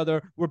up each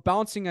other, we're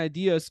bouncing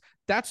ideas.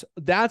 That's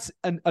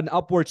an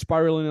upward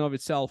spiral in and of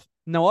itself.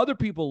 Now other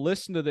people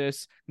listen to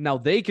this, now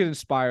they get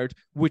inspired,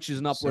 which is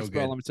an upward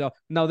spiral in itself.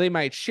 Now they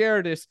might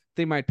share this,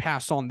 they might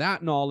pass on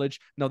that knowledge.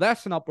 Now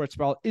that's an upward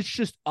spiral. It's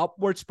just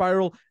upward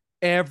spiral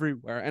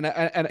everywhere, and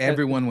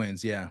everyone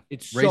wins. Yeah,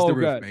 it's raise so the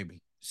roof, good.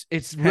 baby.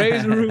 It's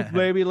raise the roof,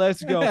 baby.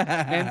 Let's go.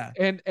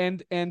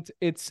 And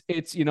it's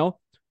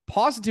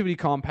positivity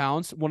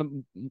compounds. One of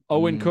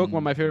Owen Cook,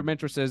 one of my favorite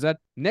mentors, says that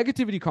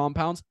negativity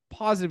compounds,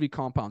 positivity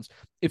compounds.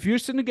 If you're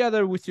sitting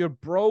together with your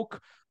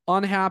broke,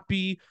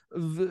 unhappy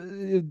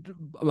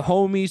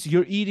homies,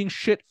 you're eating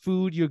shit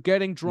food, you're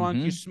getting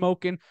drunk, you're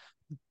smoking,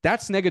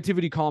 that's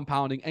negativity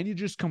compounding, and you're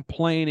just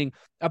complaining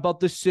about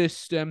the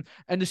system,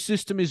 and the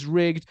system is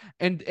rigged,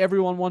 and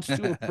everyone wants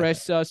to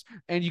oppress us,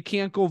 and you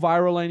can't go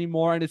viral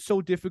anymore, and it's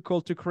so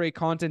difficult to create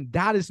content.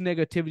 That is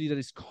negativity that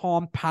is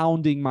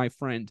compounding, my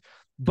friend.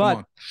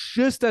 But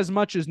just as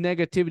much as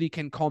negativity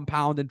can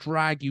compound and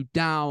drag you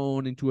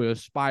down into a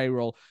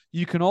spiral,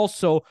 you can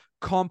also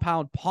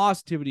compound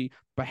positivity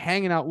by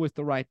hanging out with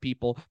the right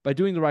people, by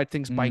doing the right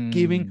things, by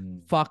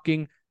giving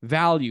fucking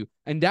value.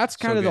 And that's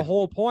kind of the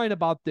whole point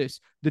about this.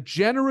 The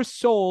generous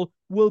soul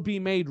will be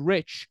made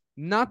rich,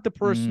 not the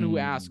person who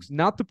asks,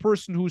 not the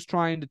person who's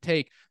trying to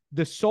take.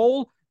 The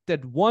soul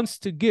that wants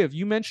to give.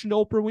 You mentioned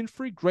Oprah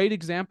Winfrey, great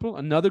example.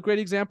 Another great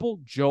example,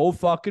 Joe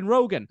fucking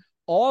Rogan.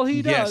 All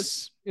he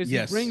does is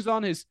he brings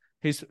on his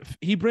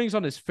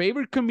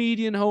favorite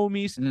comedian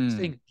homies,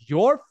 saying,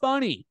 "You're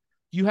funny.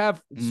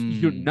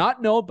 You're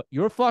not known, but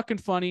you're fucking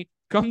funny.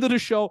 Come to the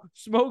show,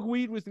 smoke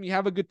weed with me,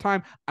 have a good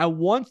time. I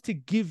want to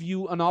give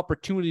you an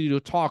opportunity to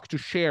talk, to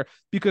share,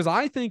 because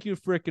I think you're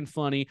freaking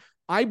funny.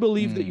 I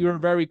believe that you're a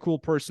very cool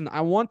person.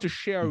 I want to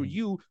share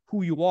you,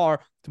 who you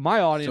are, to my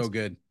audience." So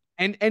good.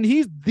 And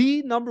he's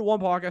the number one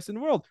podcast in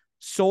the world.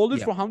 Sold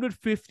it for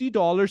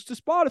 $150 to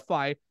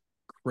Spotify.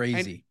 Crazy.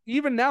 And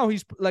even now,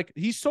 he's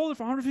sold it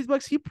for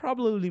 $150. He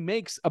probably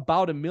makes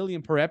about $1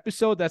 million per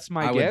episode. That's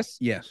my guess.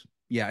 Yes.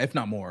 Yeah, if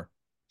not more.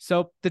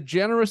 So the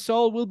generous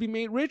soul will be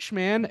made rich,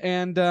 man,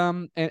 and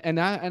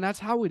that's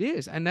how it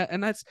is, and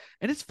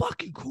it's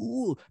fucking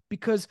cool,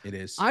 because it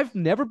is. I've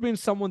never been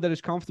someone that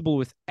is comfortable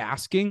with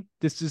asking.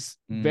 This is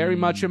very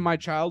much in my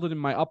childhood, in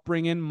my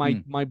upbringing.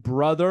 My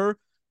brother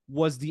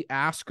was the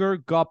asker.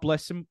 God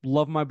bless him.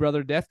 Love my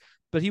brother to death,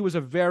 but he was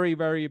a very,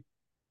 very,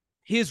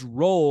 his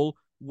role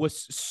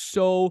was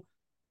so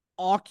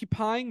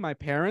occupying my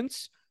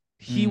parents.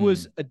 He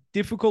was a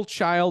difficult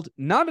child.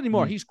 Not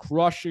anymore. He's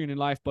crushing in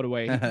life, by the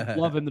way.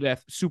 Love him to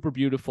death. Super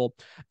beautiful.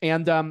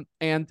 And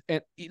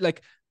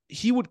like,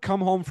 he would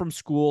come home from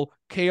school,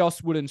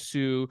 chaos would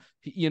ensue.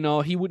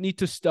 He would need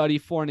to study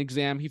for an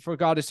exam. He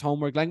forgot his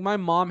homework. Like, my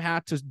mom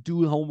had to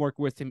do homework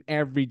with him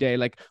every day.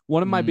 Like,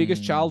 one of my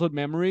biggest childhood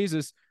memories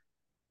is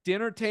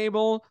dinner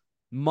table,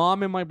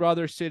 mom and my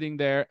brother sitting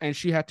there, and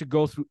she had to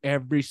go through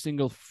every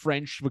single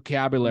French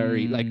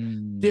vocabulary. Like,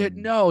 Mm.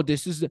 no,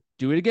 this is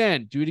do it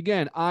again, do it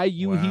again. I,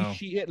 you, he, Wow.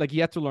 she, it. Like,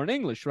 you have to learn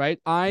English, right?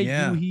 I, you,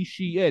 Yeah. he,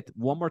 she, it.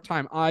 One more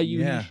time. I, you,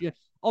 he, Yeah. she, it.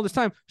 All this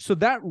time. So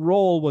that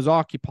role was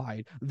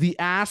occupied. The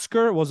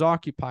asker was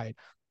occupied.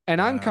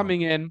 And I'm Wow.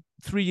 coming in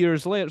 3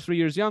 years later, 3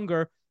 years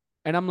younger.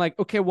 And I'm like,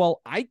 okay,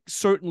 well, I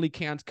certainly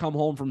can't come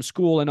home from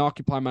school and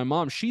occupy my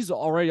mom. She's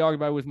already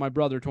occupied with my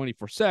brother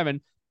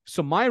 24/7.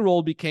 So my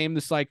role became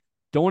this, like,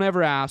 don't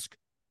ever ask,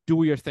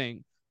 do your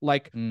thing.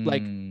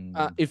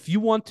 Mm. If you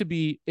want to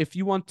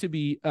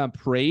be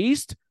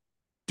praised,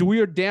 do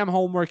your damn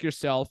homework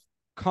yourself.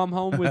 Come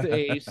home with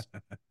A's.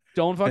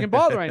 Don't fucking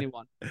bother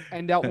anyone.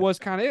 And that was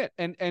kind of it.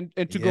 And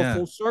to go Yeah.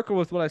 full circle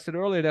with what I said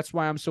earlier, that's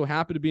why I'm so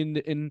happy to be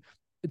in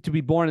to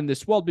be born in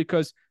this world,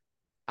 because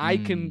I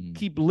can Mm.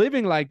 keep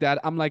living like that.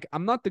 I'm like,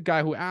 I'm not the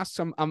guy who asks.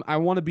 I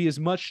want to be as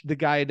much the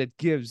guy that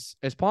gives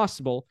as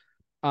possible.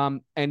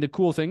 And the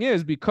cool thing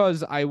is,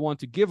 because I want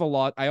to give a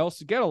lot, I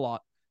also get a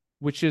lot,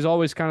 which is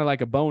always kind of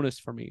like a bonus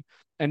for me.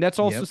 And that's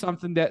also Yep.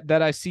 something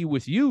that I see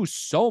with you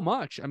so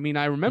much. I mean,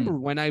 I remember Mm.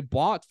 when I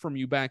bought from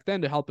you back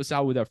then to help us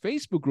out with our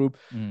Facebook group,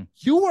 Mm.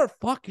 you were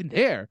fucking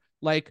there.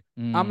 Like,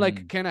 I'm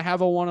like, Mm. can I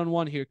have a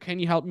one-on-one here? Can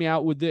you help me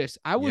out with this?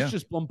 I was Yeah.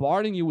 just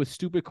bombarding you with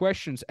stupid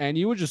questions, and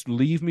you would just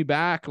leave me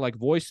back like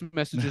voice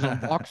messages on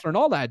Voxer and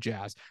all that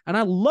jazz. And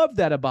I love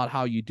that about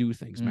how you do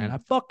things, man. Mm. I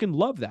fucking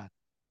love that.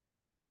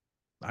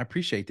 I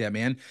appreciate that,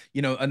 man.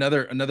 You know,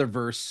 another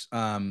verse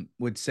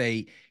would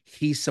say,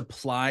 "He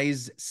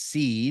supplies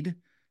seed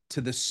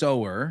to the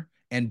sower,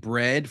 and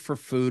bread for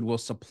food will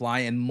supply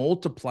and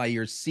multiply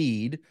your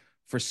seed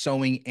for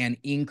sowing and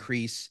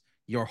increase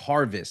your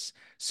harvest."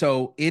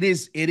 So it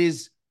is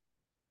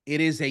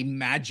a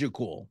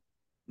magical,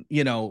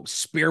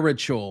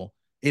 spiritual.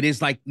 It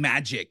is like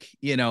magic.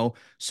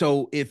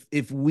 So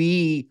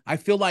I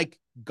feel like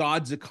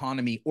God's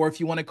economy, or if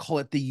you want to call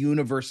it the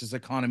universe's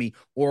economy,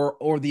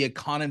 or the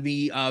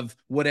economy of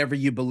whatever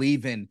you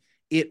believe in,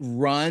 it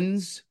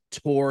runs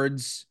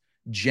towards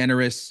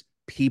generous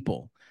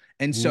people.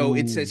 And so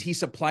it says Ooh. he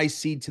supplies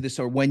seed to the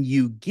sower. When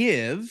you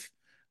give,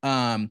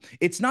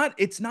 it's not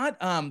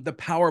the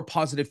power of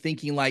positive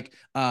thinking, like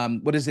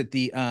what is it,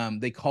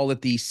 they call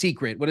it the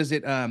secret, what is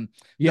it, the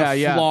Yeah,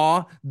 yeah.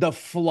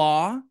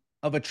 flaw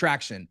of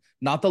attraction,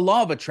 not the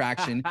law of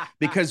attraction.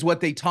 Because what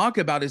they talk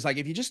about is, like,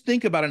 if you just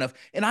think about enough,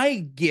 and I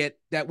get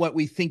that what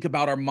we think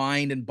about our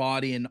mind and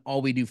body and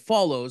all we do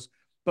follows,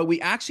 but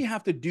we actually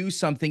have to do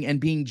something. And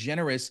being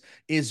generous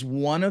is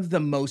one of the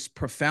most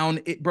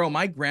profound bro.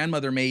 My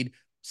grandmother made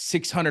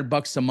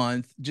 $600 a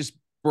month, just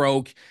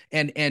broke,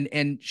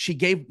 and she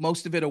gave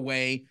most of it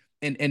away,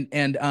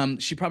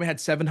 and she probably had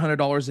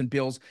 $700 in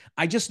bills.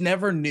 I just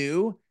never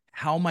knew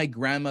how my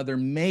grandmother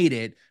made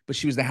it, but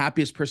she was the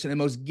happiest person and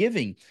most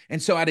giving.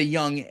 And so at a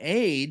young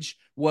age,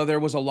 while there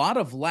was a lot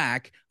of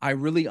lack, I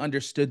really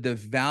understood the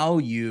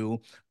value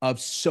of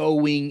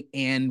sowing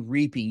and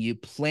reaping. You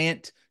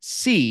plant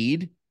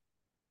seed,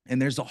 and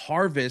there's a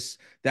harvest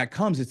that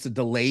comes. It's a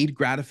delayed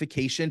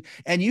gratification.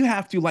 And you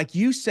have to, like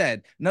you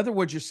said, in other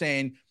words, you're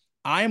saying,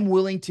 I'm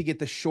willing to get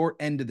the short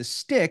end of the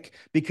stick,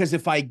 because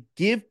if I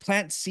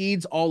plant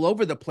seeds all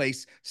over the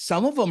place,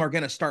 some of them are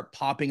going to start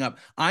popping up.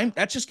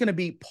 That's just going to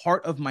be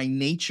part of my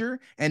nature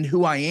and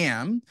who I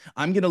am.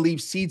 I'm going to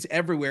leave seeds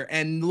everywhere.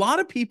 And a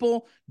lot of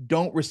people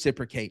don't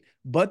reciprocate,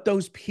 but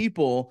those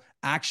people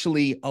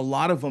actually, a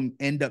lot of them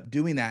end up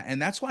doing that.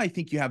 And that's why I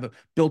think you have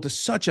built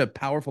such a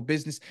powerful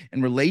business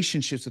and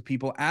relationships with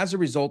people as a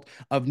result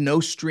of no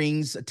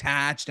strings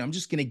attached. I'm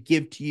just going to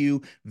give to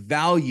you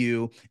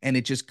value, and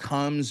it just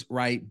comes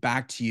right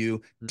back to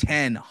you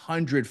 10,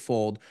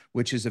 100-fold,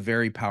 which is a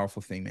very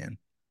powerful thing, man.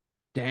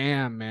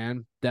 Damn,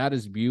 man, that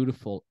is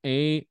beautiful.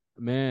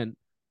 Amen.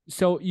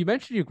 So you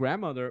mentioned your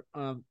grandmother.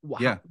 How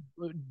Yeah.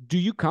 do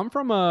you come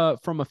from a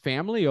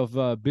family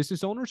of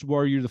business owners?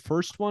 Were you the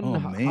first one? Oh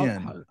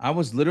man, I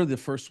was literally the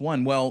first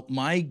one. Well,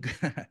 my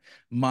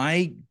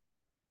my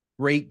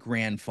great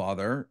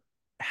grandfather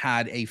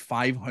had a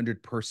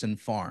 500-person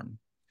farm,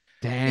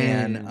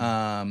 and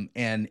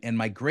Damn.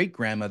 my great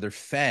grandmother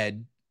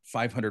fed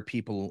 500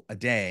 people a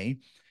day,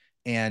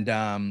 and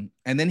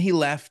then he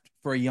left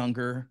for a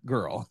younger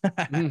girl.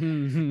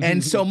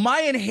 And so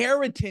my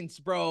inheritance,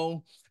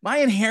 bro, my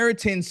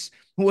inheritance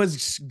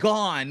was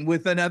gone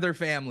with another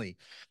family.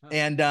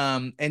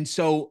 And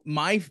so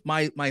my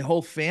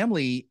whole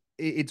family,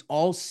 it's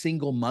all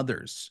single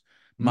mothers.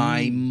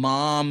 My Mm.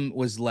 mom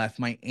was left,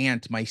 my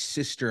aunt, my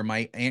sister,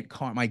 my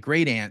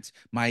great aunt,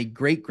 my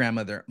great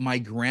grandmother, my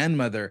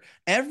grandmother.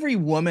 Every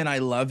woman I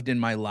loved in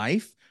my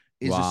life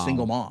is a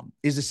single Wow. mom,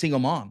 is a single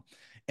mom.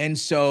 And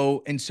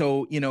so,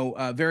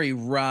 very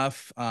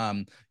rough.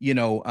 Bro,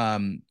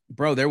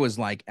 there was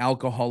like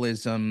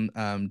alcoholism,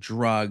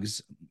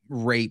 drugs,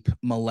 rape,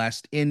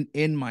 molest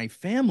in my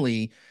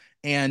family.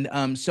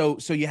 And so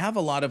you have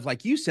a lot of,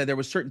 like you said, there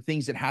was certain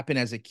things that happen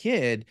as a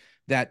kid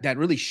that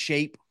really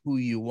shape who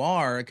you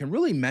are. It can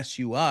really mess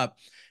you up.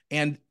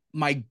 And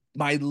my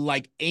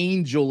like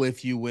angel,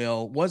 if you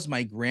will, was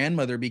my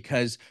grandmother,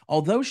 because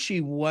although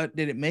she what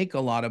didn't make a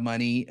lot of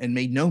money and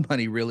made no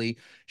money really,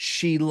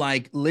 she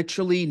like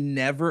literally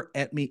never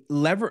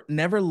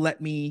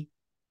let me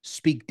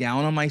speak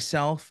down on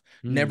myself,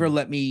 never Mm.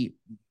 let me,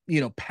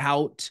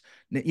 pout.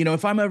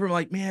 If I'm ever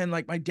like, man,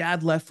 like my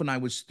dad left when I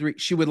was 3,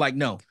 she would like,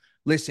 no,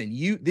 listen,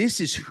 this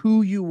is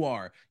who you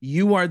are.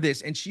 You are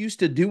this. And she used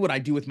to do what I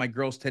do with my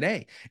girls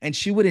today. And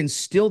she would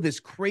instill this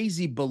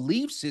crazy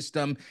belief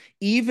system,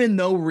 even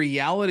though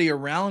reality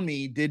around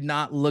me did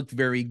not look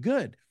very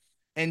good.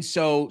 And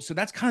so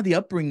that's kind of the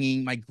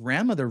upbringing. My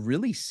grandmother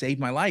really saved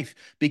my life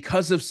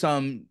because of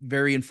some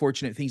very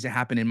unfortunate things that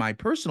happened in my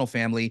personal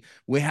family.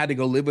 We had to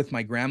go live with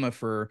my grandma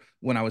for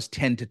when I was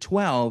 10 to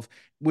 12,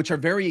 which are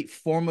very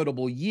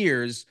formidable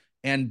years.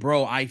 And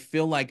bro, I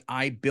feel like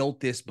I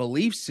built this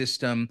belief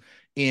system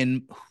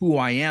in who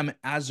I am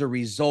as a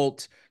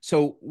result.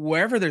 So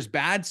wherever there's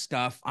bad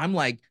stuff, I'm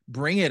like,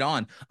 bring it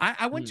on.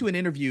 I went Mm. to an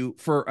interview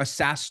for a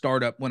SaaS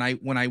startup when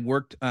I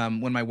worked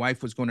when my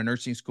wife was going to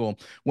nursing school.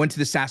 Went to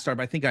the SaaS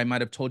startup. I think I might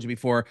have told you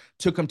before.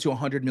 Took them to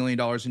 $100 million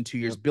in 2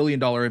 years, Yep. $1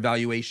 billion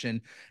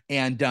evaluation.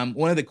 And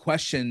one of the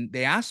questions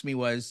they asked me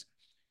was,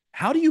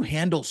 "How do you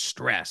handle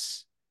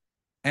stress?"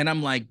 And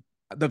I'm like,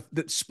 the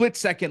split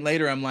second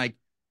later, I'm like,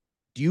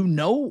 do you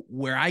know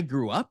where I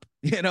grew up?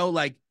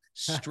 Like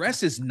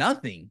stress is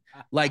nothing.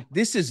 Like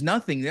this is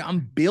nothing. I'm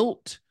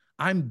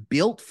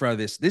built for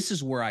this. This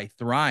is where I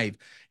thrive.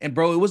 And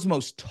bro, it was the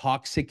most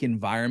toxic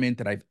environment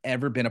that I've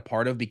ever been a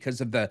part of,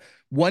 because of the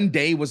one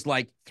day was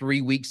like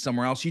 3 weeks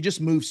somewhere else. You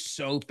just move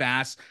so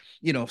fast,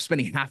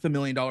 spending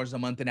 $500,000 a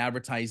month in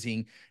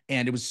advertising.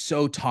 And it was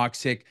so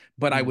toxic,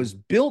 but I was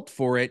Mm. built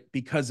for it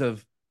because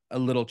of a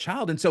little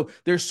child. And so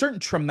there's certain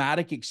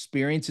traumatic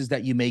experiences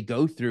that you may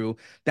go through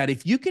that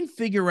if you can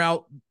figure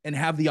out and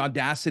have the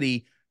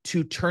audacity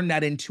to turn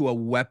that into a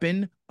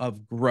weapon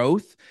of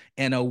growth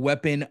and a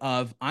weapon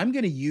of, I'm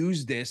going to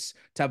use this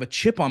to have a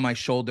chip on my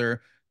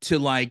shoulder to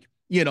like,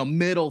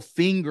 middle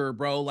finger,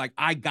 bro. Like,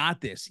 I got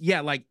this.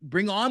 Yeah. Like,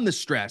 bring on the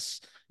stress,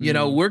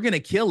 Mm. we're going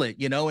to kill it,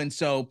 And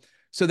so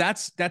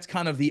that's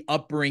kind of the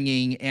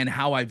upbringing and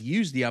how I've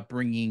used the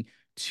upbringing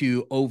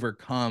to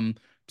overcome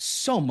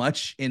so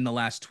much in the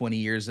last 20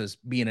 years as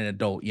being an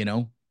adult.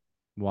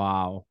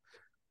 Wow.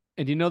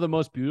 And the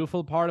most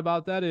beautiful part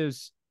about that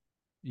is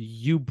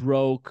you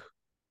broke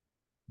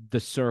the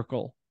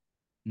circle.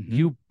 Mm-hmm.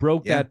 You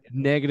broke Yeah. that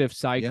negative Yep.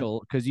 cycle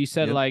because you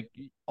said Yep. like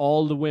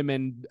all the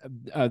women,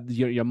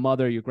 your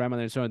mother, your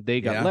grandmother, and so on,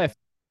 they got Yeah. left.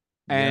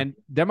 Yep. And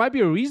there might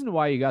be a reason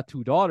why you got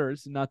two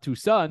daughters, not two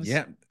sons.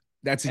 Yeah.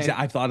 That's And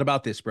exactly. I thought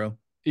about this, bro.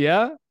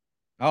 yeah,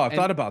 Oh, I've and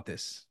thought about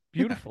this. Yeah.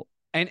 beautiful.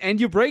 And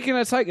you're breaking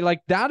that cycle.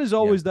 Like that is Yeah.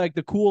 always like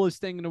the coolest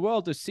thing in the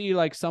world to see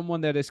like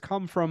someone that has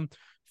come from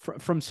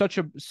such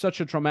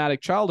a traumatic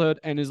childhood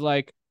and is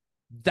like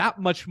that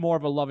much more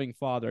of a loving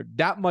father,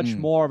 that much Mm.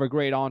 more of a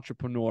great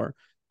entrepreneur.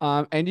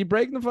 And you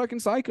break the fucking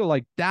cycle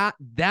like that.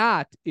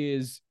 That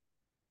is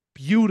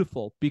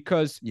beautiful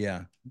because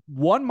Yeah.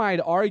 one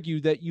might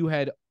argue that you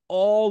had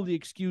all the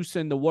excuse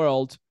in the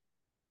world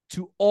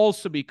to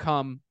also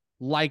become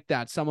like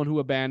that, someone who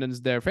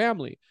abandons their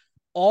family.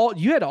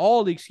 You had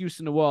all the excuse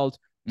in the world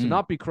to Mm.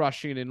 not be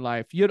crushing it in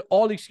life. You had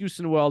all the excuse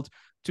in the world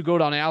to go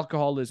down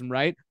alcoholism,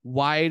 right?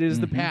 Wide is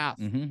the Mm-hmm. path.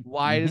 Mm-hmm.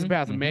 Wide is the Mm-hmm.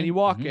 path, and many Mm-hmm.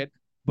 walk Mm-hmm. it.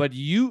 But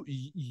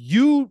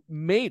you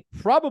made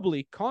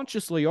probably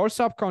consciously or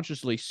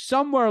subconsciously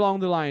somewhere along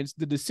the lines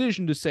the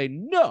decision to say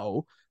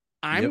no.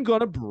 I'm Yep.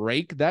 gonna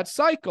break that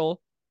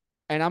cycle,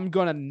 and I'm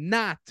gonna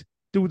not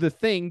do the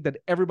thing that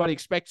everybody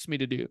expects me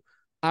to do.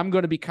 I'm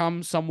gonna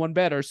become someone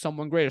better,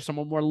 someone greater,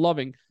 someone more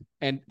loving,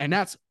 and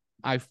that's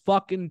I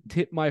fucking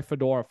tip my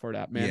fedora for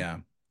that, man. Yeah.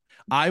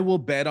 I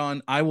will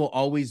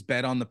always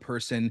bet on the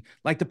person,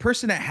 like the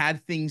person that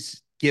had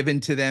things given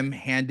to them,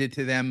 handed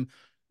to them,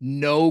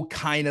 no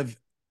kind of,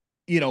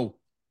 you know,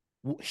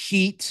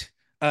 heat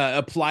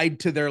applied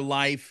to their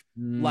life.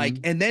 Like,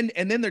 Mm,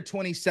 and then they're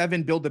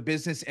 27, build a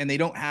business, and they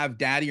don't have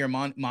daddy or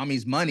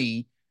mommy's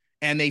money,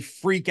 and they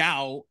freak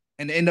out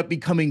and end up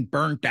becoming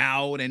burnt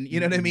out. And you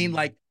know what I mean? mm,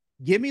 Like,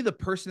 give me the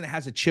person that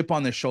has a chip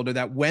on their shoulder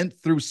that went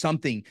through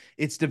something.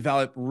 It's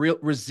developed real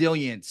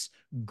resilience,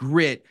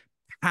 grit,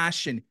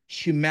 passion,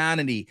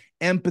 humanity,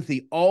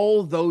 empathy,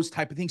 all those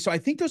type of things. So I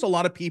think there's a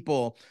lot of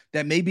people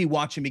that may be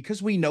watching,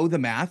 because we know the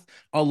math.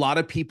 A lot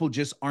of people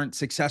just aren't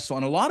successful.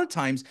 And a lot of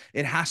times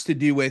it has to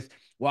do with,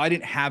 well, I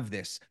didn't have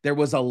this. There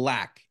was a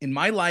lack in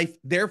my life.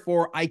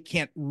 Therefore, I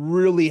can't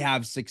really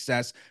have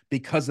success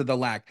because of the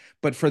lack.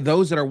 But for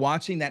those that are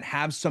watching that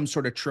have some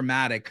sort of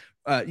traumatic,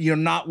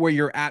 not where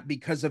you're at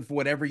because of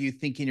whatever you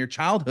think in your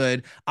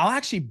childhood, I'll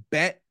actually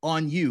bet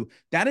on you.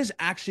 That is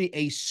actually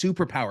a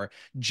superpower.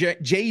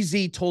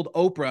 Jay-Z told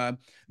Oprah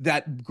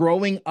that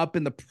growing up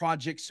in the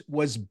projects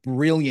was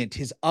brilliant.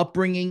 His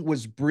upbringing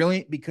was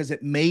brilliant because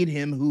it made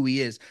him who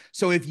he is.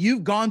 So if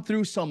you've gone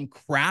through some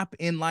crap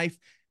in life,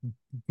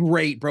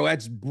 Great, bro.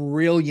 That's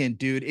brilliant,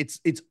 dude. It's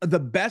the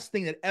best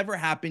thing that ever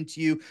happened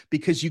to you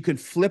because you can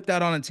flip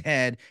that on its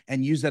head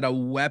and use that a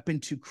weapon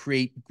to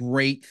create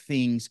great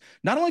things,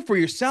 not only for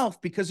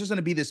yourself, because there's going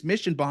to be this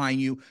mission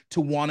behind you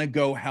to want to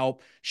go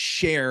help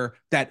share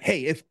that,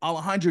 hey, if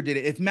Alejandro did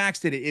it, if Max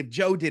did it, if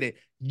Joe did it,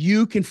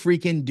 you can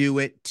freaking do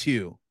it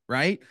too.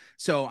 Right.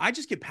 So I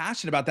just get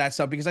passionate about that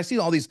stuff because I see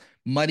all these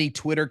money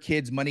Twitter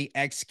kids, money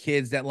X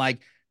kids that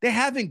like they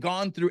haven't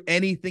gone through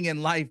anything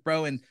in life,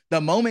 bro. And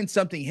the moment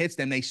something hits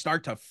them, they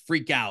start to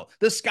freak out.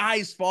 The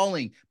sky's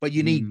falling, but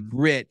you need Mm.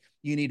 grit.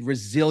 You need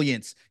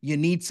resilience. You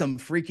need some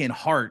freaking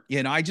heart.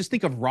 You know, I just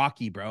think of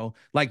Rocky, bro.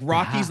 Like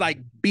Rocky's Yeah. like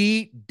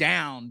beat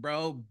down,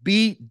 bro.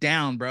 Beat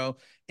down, bro.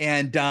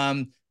 And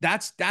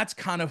that's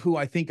kind of who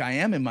I think I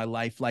am in my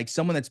life. Like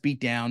someone that's beat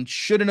down,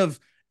 shouldn't have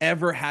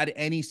ever had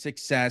any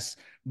success,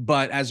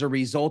 but as a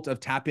result of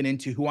tapping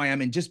into who I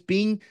am and just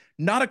being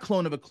not a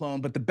clone of a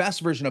clone, but the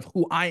best version of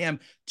who I am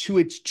to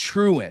its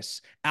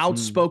truest, Mm.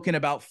 outspoken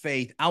about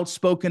faith,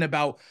 outspoken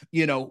about,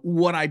 you know,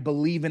 what I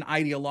believe in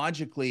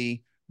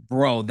ideologically,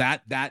 bro,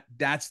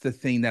 that's the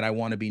thing that I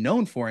want to be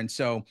known for. And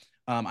so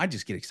I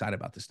just get excited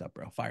about this stuff,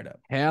 bro. Fired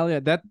up. Hell yeah.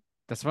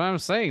 That's what I'm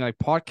saying. Like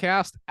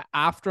podcast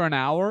after an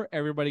hour,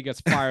 everybody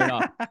gets fired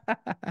up. I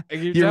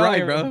keep You're telling right,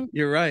 you. bro.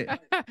 You're right.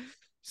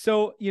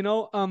 So,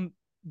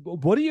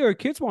 what do your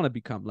kids want to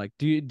become? Like,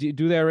 do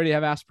they already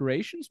have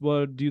aspirations?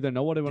 What do they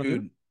know what they want to do?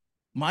 Dude,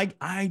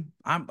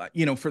 I'm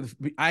you know, for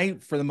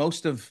the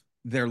most of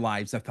their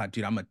lives, I thought,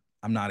 dude, I'm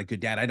not a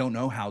good dad. I don't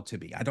know how to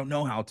be. I don't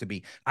know how to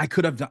be. I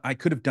could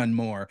have done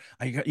more.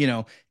 You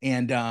know,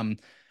 and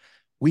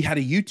we had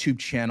a YouTube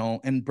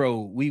channel, and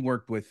bro, we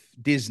worked with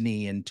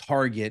Disney and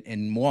Target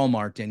and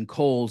Walmart and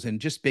Kohl's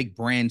and just big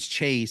brands,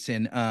 Chase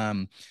and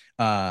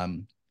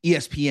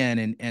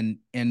ESPN,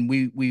 and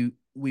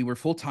we were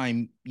full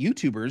time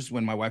YouTubers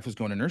when my wife was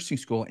going to nursing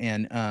school,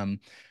 and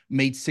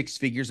made six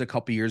figures a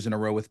couple years in a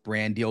row with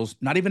brand deals.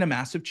 Not even a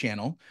massive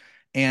channel,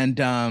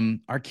 and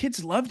our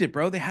kids loved it,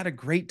 bro. They had a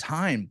great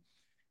time,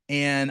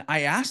 and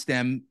I asked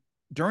them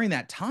during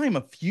that time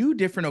a few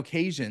different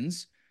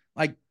occasions,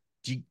 like,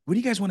 what do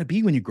you guys want to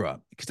be when you grow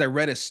up? Because I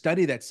read a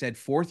study that said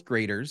fourth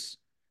graders,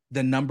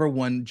 the number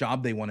one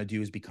job they want to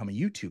do is become a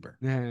YouTuber.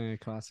 Yeah,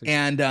 classic.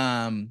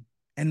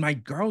 And my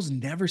girls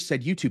never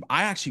said YouTube.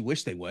 I actually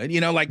wish they would.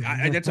 You know, like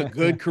that's a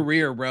good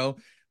career, bro.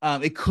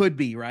 It could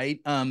be,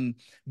 right?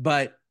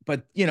 But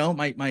you know,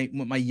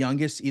 my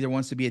youngest either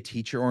wants to be a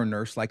teacher or a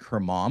nurse, like her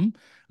mom.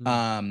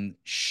 Mm.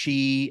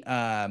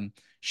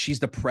 She's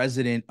the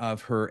president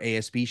of her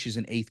ASB. She's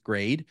in eighth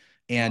grade,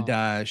 and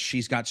Wow.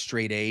 she's got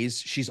straight A's.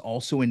 She's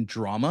also in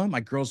drama. My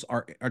girls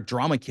are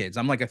drama kids.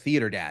 I'm like a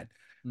theater dad.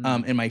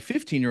 Mm. And my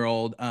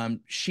 15-year-old,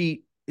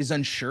 she is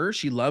unsure.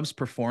 She loves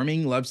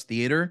performing, loves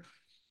theater,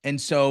 and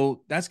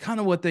so that's kind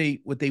of what they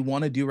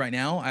want to do right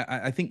now.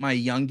 I think my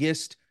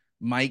youngest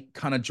might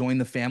kind of join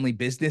the family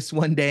business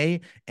one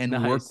day and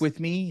work Nice. with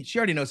me. She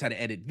already knows how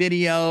to edit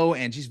video,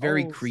 and she's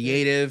very Oh, sick.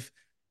 creative.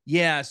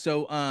 Yeah,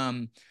 so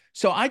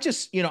I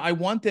just, you know, I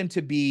want them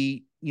to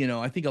be, you know,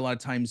 I think a lot of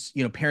times,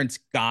 you know, parents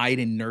guide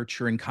and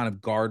nurture and kind of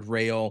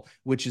guardrail,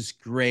 which is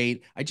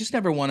great. I just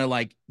never want to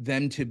like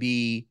them to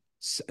be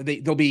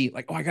they'll be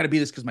like, oh, I got to be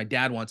this because my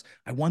dad wants.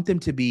 I want them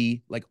to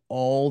be like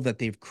all that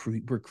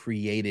were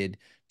created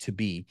to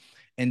be.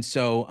 And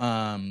so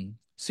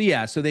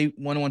yeah, so they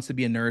one wants to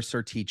be a nurse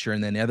or teacher,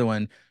 and then the other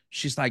one,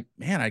 she's like,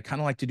 man, I kind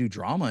of like to do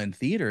drama and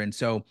theater. And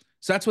so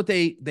that's what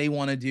they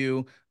want to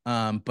do.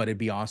 But it'd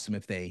be awesome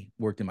if they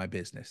worked in my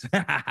business.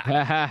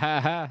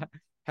 Have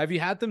you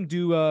had them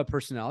do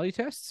personality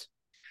tests?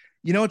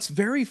 You know, it's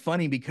very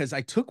funny because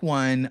I took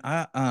one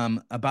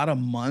about a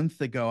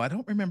month ago. I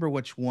don't remember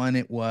which one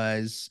it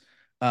was.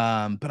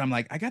 But I'm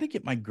like, I got to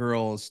get my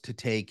girls to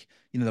take,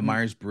 you know, the Mm.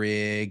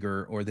 Myers-Briggs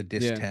or the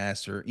DISC Yeah.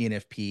 test or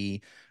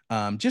ENFP,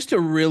 just to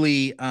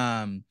really,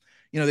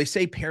 you know, they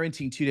say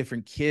parenting two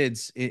different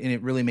kids, and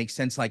it really makes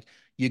sense. Like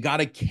you got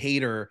to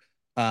cater,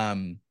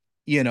 um,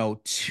 you know,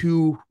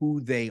 to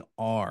who they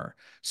are.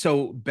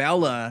 So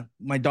Bella,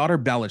 my daughter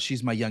Bella,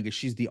 she's my youngest.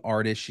 She's the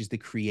artist. She's the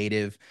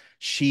creative.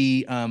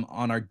 She on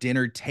our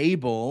dinner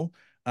table,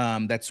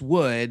 that's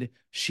wood,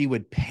 she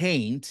would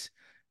paint,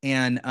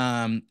 and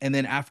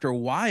then after a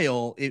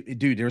while,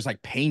 dude, there's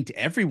like paint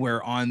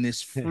everywhere on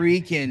this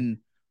freaking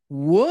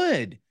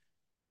wood.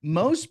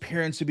 Most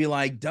parents would be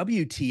like,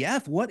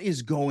 WTF, what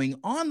is going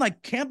on?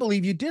 Like, can't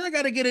believe you did. I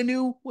got to get a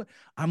new.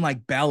 I'm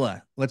like,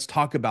 Bella, let's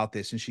talk about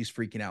this. And she's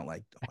freaking out,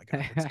 like, oh my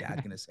God, what's dad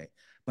going to say?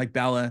 Like,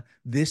 Bella,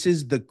 this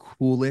is the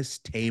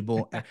coolest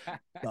table.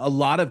 A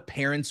lot of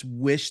parents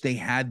wish they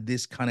had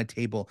this kind of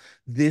table.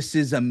 This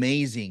is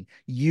amazing.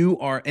 You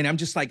are, and I'm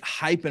just like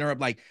hyping her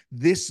up, like,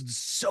 this is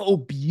so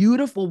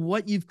beautiful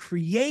what you've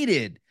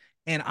created.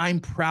 And I'm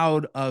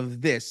proud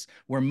of this,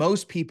 where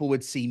most people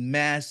would see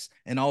mess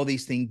and all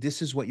these things. This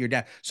is what your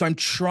dad. So I'm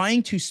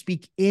trying to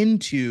speak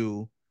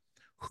into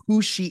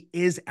who she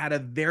is at a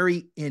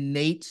very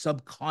innate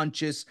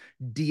subconscious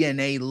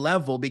DNA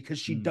level because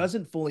she Mm.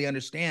 doesn't fully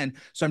understand.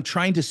 So I'm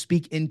trying to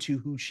speak into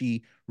who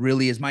she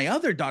really is. My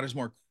other daughter's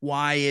more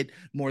quiet,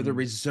 more the Mm.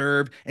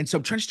 reserved. And so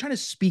I'm trying to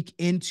speak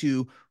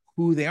into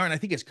who they are. And I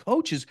think as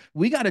coaches,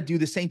 we got to do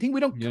the same thing. We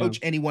don't Yeah. coach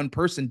any one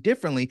person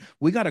differently.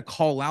 We got to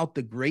call out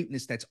the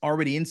greatness that's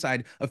already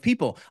inside of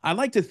people. I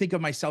like to think of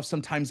myself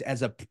sometimes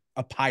as a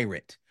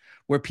pirate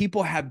where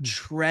people have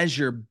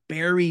treasure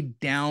buried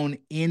down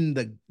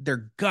in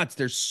their guts,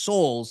 their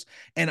souls.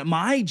 And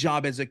my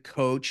job as a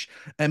coach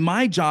and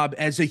my job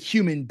as a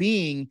human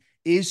being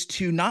is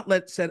to not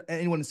let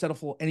anyone settle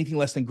for anything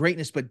less than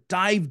greatness, but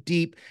dive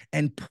deep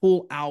and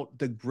pull out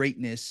the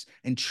greatness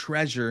and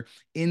treasure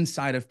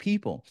inside of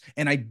people.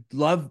 And I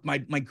love my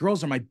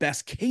girls are my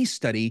best case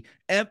study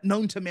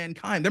known to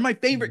mankind. They're my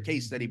favorite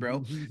case study,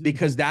 bro,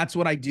 because that's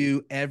what I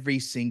do every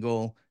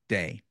single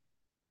day.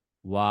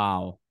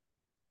 Wow.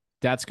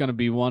 That's gonna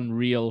be one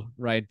reel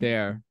right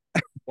there.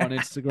 One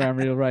Instagram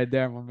reel right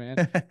there, my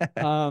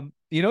man.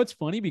 It's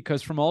funny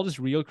because from all these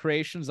reel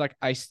creations, like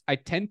I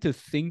tend to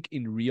think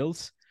in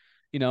reels.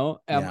 Yeah.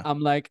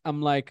 I'm like,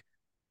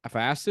 if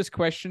I ask this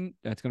question,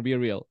 that's gonna be a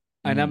reel,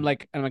 and I'm Mm.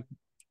 like,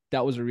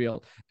 that was a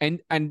reel,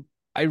 and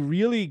I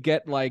really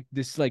get like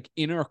this like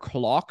inner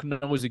clock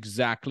knows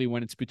exactly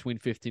when it's between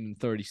 15 and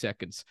 30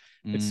 seconds.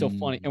 It's so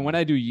funny. And when Mm.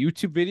 I do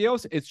YouTube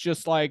videos, it's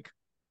just like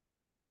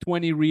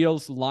 20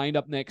 reels lined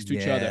up next to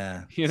each other.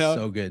 Yeah. You know,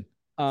 So good.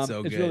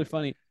 So it's really good.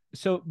 funny.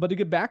 So, but to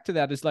get back to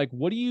that, is like,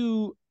 what do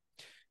you?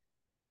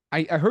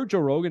 I heard Joe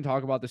Rogan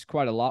talk about this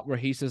quite a lot, where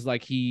he says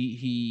like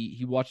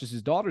he watches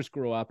his daughters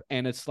grow up,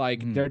 and it's like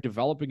Mm. they're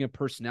developing a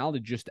personality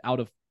just out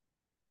of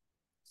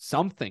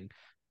something.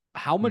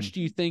 How much Mm.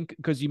 do you think?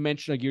 Because you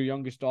mentioned like your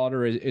youngest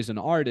daughter is an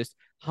artist.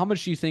 How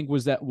much do you think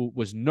was that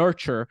was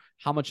nurture?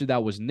 How much of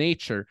that was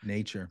nature?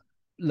 Nature.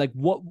 Like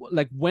what?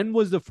 Like when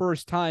was the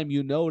first time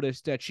you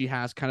noticed that she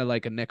has kind of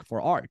like a neck for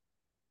art?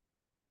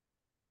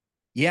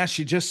 Yeah,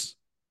 she just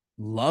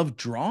loved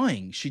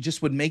drawing. She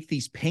just would make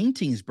these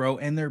paintings, bro,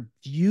 and they're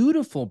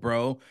beautiful,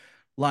 bro.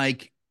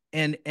 Like,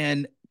 and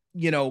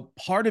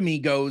part of me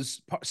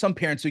goes, some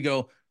parents would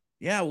go,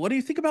 yeah, what do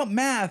you think about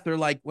math? Or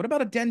like, what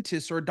about a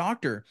dentist or a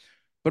doctor?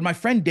 But my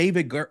friend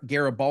David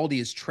Garibaldi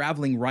is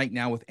traveling right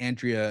now with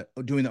Andrea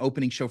doing the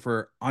opening show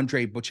for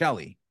Andre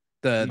Bocelli,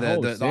 the the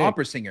Oh, the, the sick!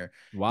 opera singer.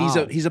 He's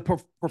a Wow. he's a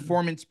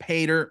performance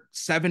painter,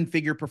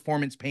 seven-figure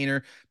performance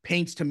painter,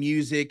 paints to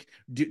music,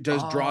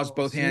 draws Oh,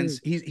 both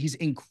hands. sick. He's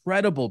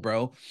incredible,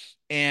 bro.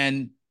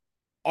 And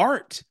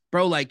art,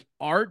 bro, like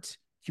art,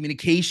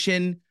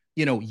 communication,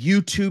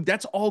 YouTube,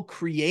 that's all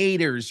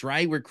creators,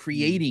 right? We're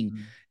creating.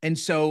 Mm-hmm. And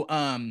so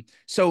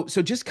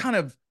just kind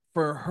of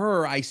for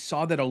her, I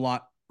saw that a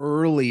lot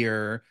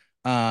earlier.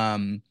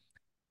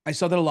 I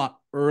saw that a lot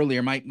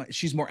earlier.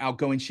 She's more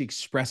outgoing. She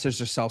expresses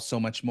herself so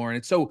much more, and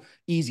it's so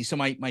easy. So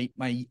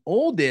my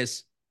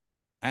oldest,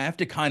 I have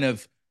to kind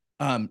of,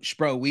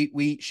 bro,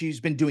 she's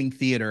been doing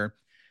theater,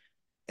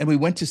 and we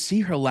went to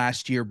see her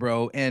last year,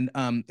 bro. And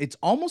it's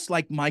almost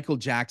like Michael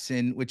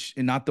Jackson, which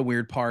and not the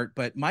weird part,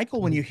 but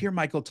Michael, when you hear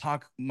Michael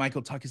talk,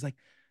 he's like,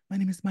 "My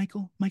name is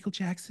Michael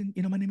Jackson.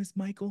 My name is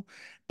Michael."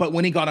 But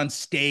when he got on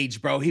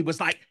stage, bro, he was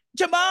like,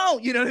 "Jamal,"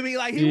 you know what I mean?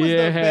 Like he was the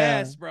Yeah.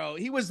 best, bro.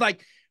 He was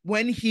like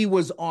when he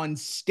was on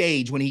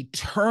stage, when he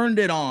turned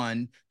it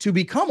on to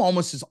become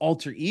almost his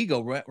alter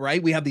ego,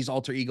 right? We have these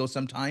alter egos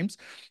sometimes.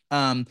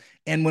 And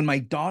when my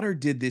daughter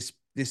did this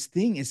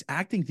thing, this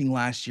acting thing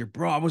last year,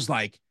 bro, I was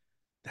like,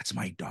 that's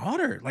my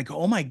daughter. Like,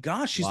 oh my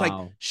gosh,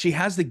 Wow. she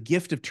has the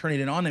gift of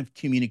turning it on of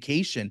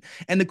communication.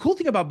 And the cool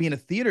thing about being a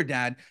theater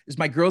dad is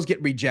my girls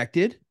get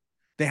rejected.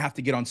 They have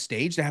to get on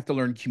stage. They have to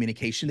learn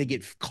communication. They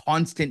get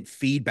constant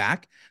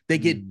feedback. They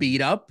get Mm.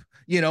 beat up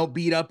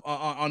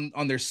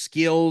on their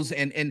skills.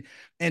 And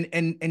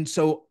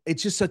so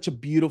it's just such a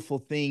beautiful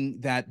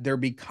thing that they're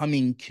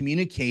becoming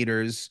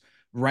communicators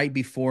right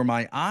before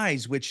my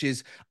eyes, which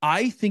is,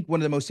 I think, one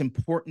of the most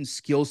important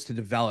skills to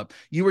develop.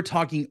 You were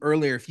talking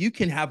earlier, if you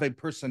can have a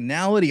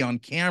personality on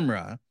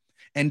camera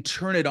and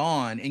turn it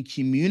on and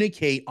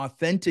communicate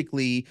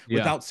authentically Yeah.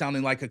 without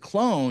sounding like a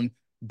clone,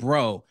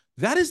 bro,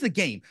 that is the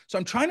game. So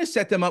I'm trying to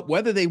set them up,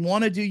 whether they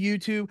want to do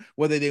YouTube,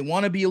 whether they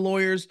want to be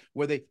lawyers,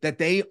 that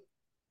they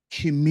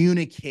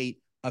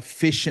communicate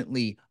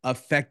efficiently,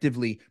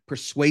 effectively,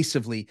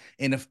 persuasively.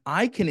 And if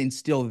I can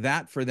instill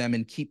that for them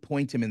and keep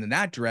pointing them in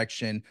that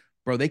direction,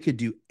 bro, they could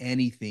do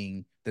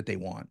anything that they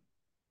want.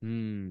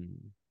 Mm.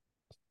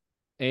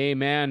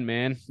 Amen,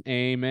 man.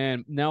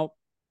 Amen. Now,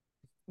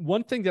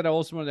 one thing that I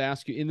also wanted to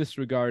ask you in this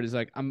regard is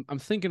like I'm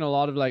thinking a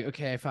lot of like,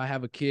 okay, if I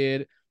have a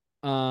kid,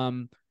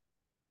 um,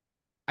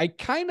 I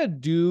kind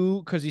of do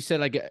because you said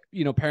like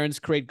parents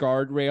create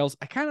guardrails.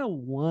 I kind of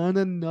want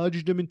to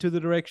nudge them into the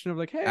direction of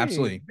like, hey,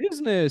 Absolutely.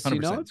 business,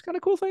 100%. it's kind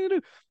of cool thing to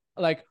do.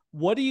 Like,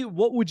 what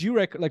would you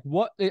like? Like,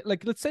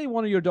 let's say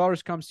one of your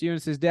daughters comes to you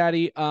and says,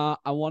 "Daddy, I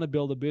want to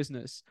build a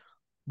business."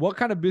 What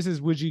kind of business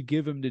would you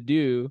give him to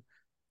do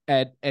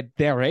at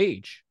their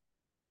age?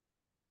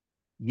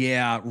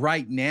 Yeah,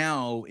 right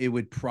now it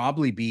would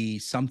probably be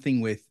something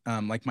with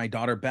like my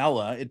daughter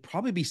Bella, it'd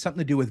probably be something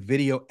to do with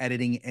video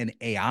editing and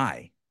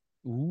AI.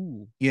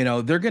 Ooh,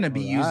 They're going to all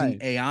be using right.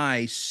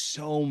 AI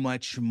so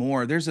much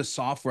more. There's a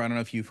software, I don't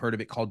know if you've heard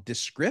of it, called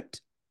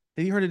Descript.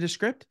 Have you heard of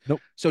Descript?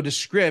 Nope. So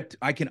Descript,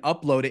 I can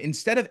upload it.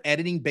 Instead of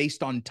editing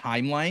based on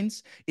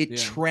timelines, it Yeah.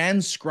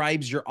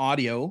 transcribes your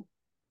audio.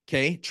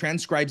 Okay.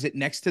 Transcribes it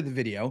next to the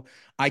video.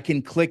 I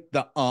can click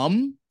the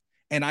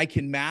and I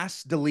can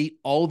mass delete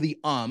all the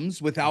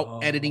ums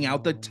without editing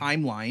out the Oh,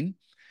 timeline.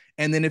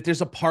 And then if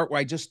there's a part where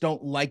I just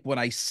don't like what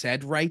I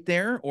said right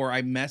there, or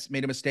I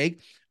made a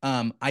mistake,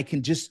 I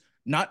can just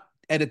not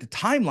edit the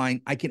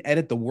timeline. I can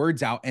edit the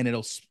words out, and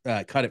it'll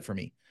cut it for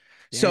me.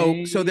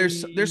 So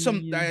there's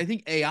some, dang. I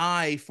think,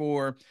 AI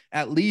for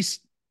at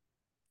least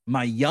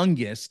my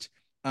youngest.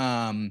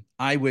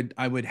 I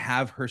would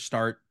have her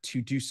start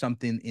to do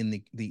something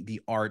in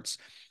the arts.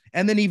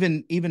 And then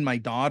even my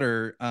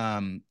daughter,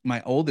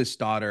 my oldest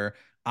daughter,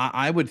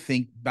 I would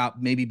think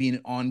about maybe being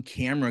an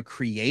on-camera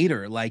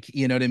creator, like,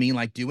 you know what I mean,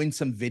 like doing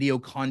some video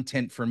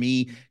content for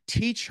me,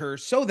 teach her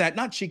so that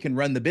not she can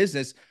run the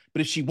business,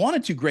 but if she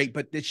wanted to, great,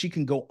 but that she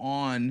can go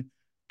on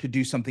to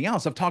do something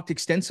else. I've talked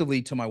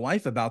extensively to my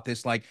wife about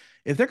this. Like,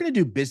 if they're going to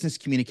do business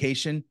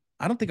communication,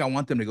 I don't think I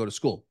want them to go to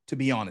school, to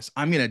be honest.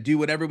 I'm going to do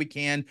whatever we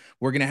can.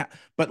 We're going to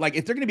but like,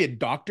 if they're going to be a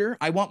doctor,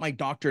 I want my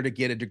doctor to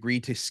get a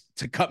degree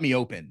to cut me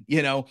open.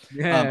 I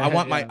Yeah,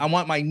 want my, yeah, I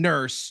want my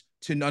nurse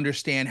to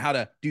understand how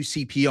to do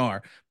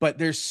CPR. But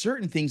there's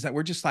certain things that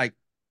we're just like,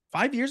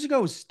 5 years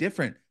ago was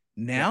different.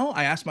 yeah. Now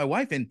I asked my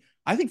wife, and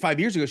I think 5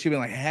 years ago she'd be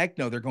like, heck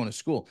no, they're going to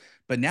school.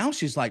 But now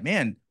she's like,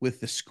 man, with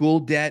the school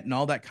debt and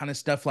all that kind of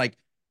stuff, like,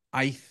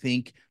 I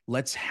think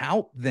let's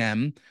help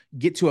them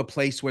get to a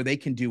place where they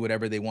can do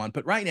whatever they want.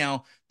 But right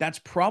now, that's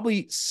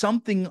probably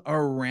something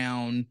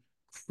around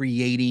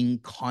creating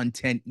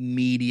content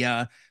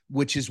media,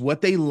 which is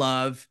what they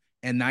love.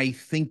 And I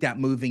think that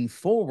moving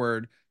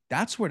forward,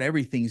 that's what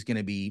everything's going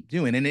to be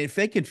doing. And if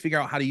they could figure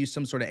out how to use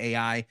some sort of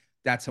AI,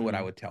 that's what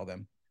I Mm. would tell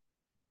them.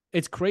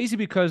 It's crazy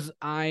because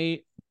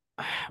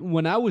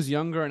when I was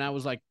younger and I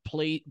was like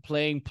playing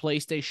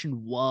PlayStation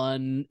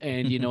 1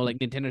 and like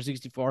Nintendo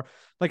 64,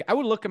 like I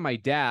would look at my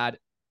dad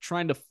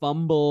trying to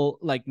fumble,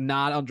 like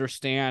not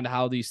understand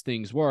how these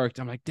things worked.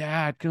 I'm like,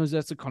 Dad, because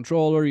that's a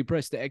controller, you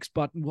press the X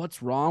button,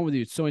 what's wrong with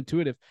you? It's so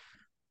intuitive.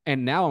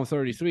 And now I'm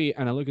 33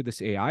 and I look at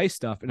this AI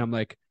stuff and I'm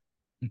like,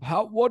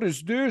 what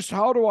is this?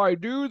 How do I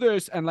do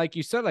this? And like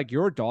you said, like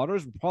your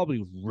daughters would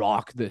probably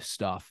rock this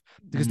stuff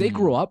because they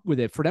grew Mm, up with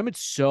it. For them,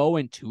 it's so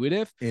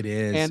intuitive. it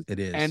is. And It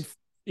and is.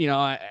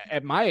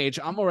 at my age,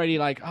 I'm already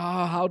like,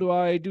 how do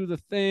I do the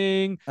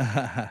thing?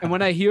 And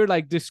when I hear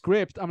like the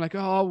script, I'm like,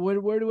 oh,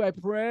 where do I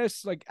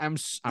press? Like I'm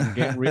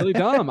getting really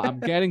dumb.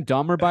 I'm getting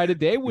dumber by the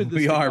day with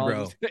this We are,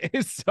 technology. bro.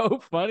 It's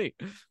so funny.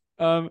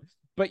 Um,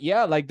 but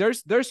yeah, like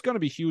there's going to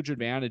be huge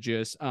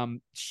advantages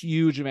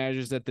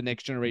that the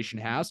next generation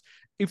has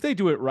if they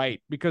do it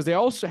right, because they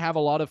also have a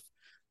lot of,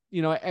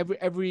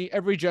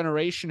 every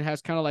generation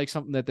has kind of like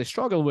something that they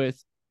struggle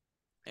with.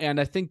 And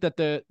I think that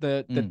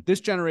Mm, this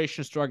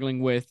generation struggling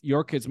with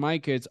your kids, my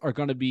kids, are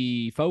going to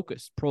be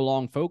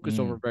prolonged focus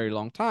over a mm, very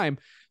long time,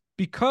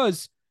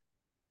 because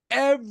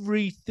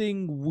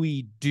everything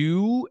we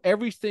do,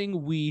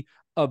 everything we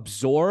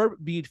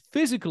absorb, be it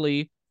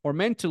physically or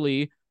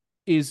mentally,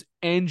 is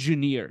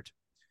engineered.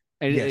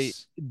 And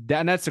yes.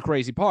 that's the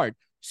crazy part.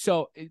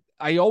 So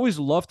I always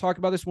love talking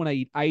about this when I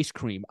eat ice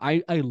cream.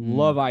 I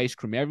love Mm, ice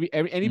cream. mm.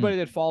 Anybody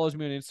that follows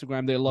me on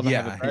Instagram, they love, I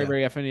have a Yeah, very, yeah,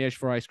 very affinity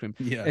for ice cream,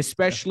 yeah, yeah,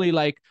 especially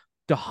like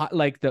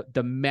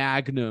the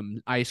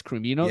Magnum ice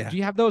cream. yeah, Do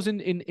you have those in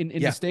the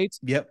yeah. States?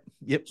 Yep,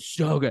 yep.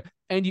 So good.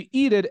 And you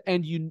eat it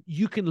and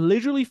you can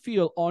literally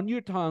feel on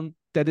your tongue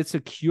that it's a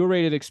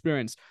curated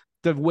experience.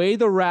 The way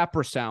the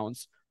wrapper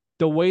sounds,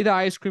 the way the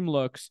ice cream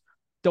looks,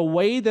 the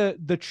way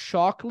the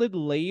chocolate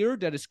layer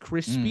that is Mm,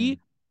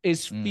 crispy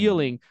is mm.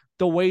 feeling,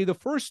 the way the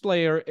first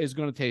layer is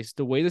going to taste,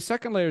 the way the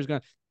second layer is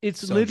going to,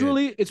 So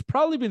good. it's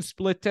probably been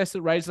split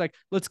tested, right? It's like,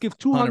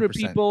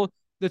 $100%.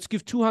 let's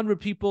give 200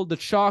 people the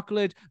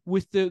chocolate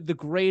with the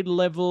grade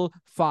level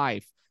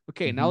 5.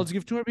 Okay, now Hmm. let's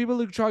give 200 people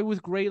the chocolate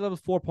with grade level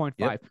 4.5.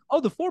 Yep.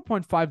 Oh, the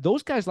 4.5,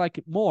 those guys like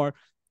it more.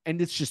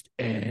 And it's just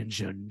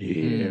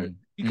engineered. Mm,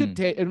 You could mm.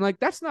 take, and like,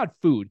 that's not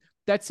food.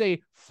 That's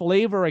a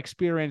flavor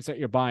experience that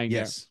you're buying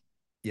there. Yes.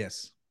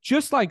 Yes.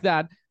 Just like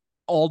that,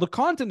 all the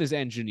content is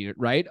engineered,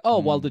 right? Oh,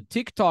 well, the Mm.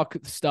 TikTok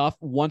stuff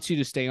wants you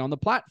to stay on the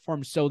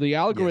platform. So the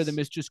algorithm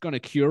Yes. is just going to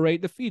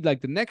curate the feed.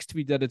 Like the next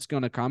feed that it's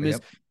going to come is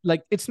Yep.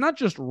 like, it's not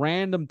just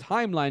random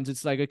timelines.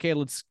 It's like, okay,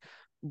 let's,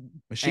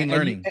 Machine and you,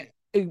 learning.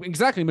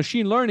 exactly,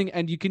 machine learning.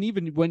 And you can,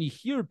 even when you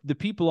hear the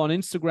people on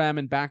Instagram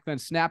and back then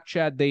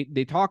Snapchat,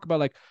 they talk about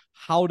like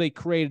how they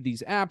created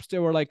these apps. They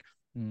were like,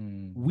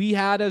 Mm. we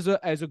had as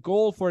a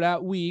goal for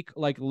that week,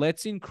 like,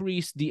 let's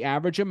increase the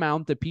average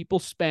amount that people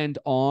spend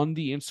on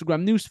the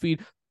Instagram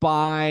newsfeed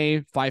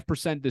by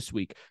 5% this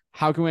week.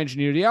 How can we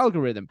engineer the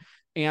algorithm?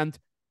 And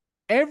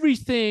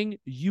everything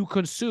you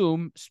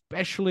consume,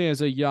 especially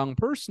as a young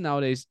person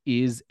nowadays,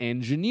 is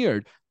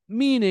engineered.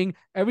 meaning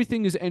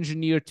everything is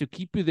engineered to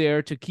keep you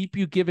there, to keep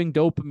you giving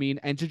dopamine,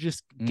 and to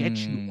just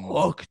get you Mm.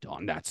 hooked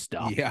on that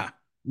stuff. Yeah. Yeah.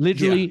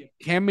 Literally,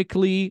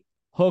 chemically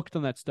hooked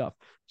on that stuff.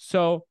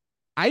 So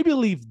I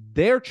believe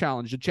their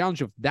challenge, the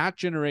challenge of that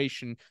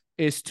generation,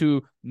 is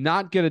to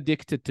not get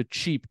addicted to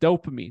cheap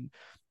dopamine.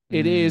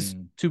 It is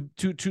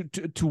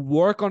Mm. to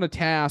work on a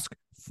task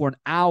for an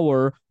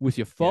hour with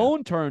your Yeah.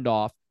 phone turned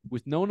off,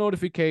 with no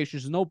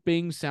notifications, no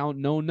bing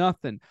sound, no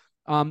nothing.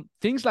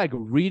 Things like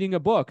reading a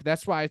book.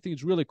 That's why I think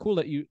it's really cool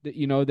that you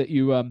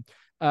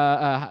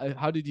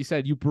how did you say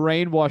it? You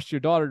brainwashed your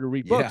daughter to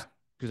read Yeah. books,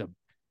 because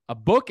a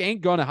book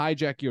ain't gonna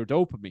hijack your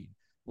dopamine.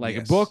 Like a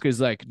Yes. book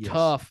is like Yes.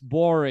 tough,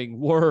 boring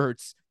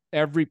words.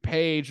 Every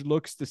page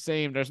looks the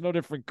same. There's no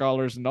different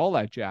colors and all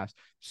that jazz.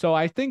 So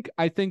I think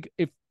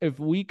if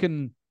we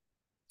can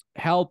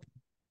help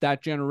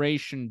that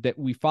generation that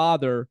we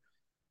father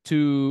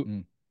to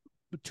Mm.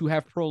 to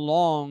have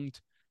prolonged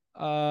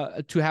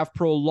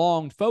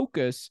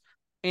focus,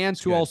 and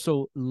It's to good.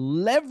 also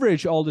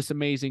leverage all this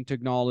amazing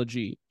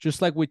technology,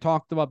 just like we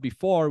talked about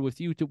before with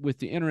YouTube, with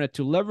the internet,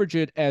 to leverage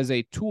it as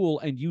a tool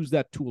and use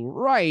that tool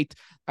right.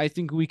 I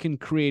think we can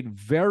create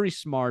very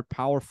smart,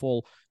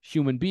 powerful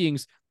human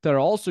beings that are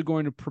also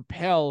going to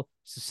propel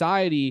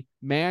society,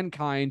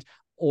 mankind,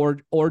 or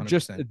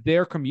just 100%.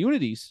 their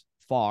communities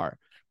far.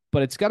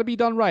 But it's got to be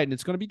done right, and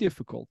it's going to be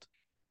difficult.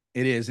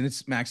 It is, and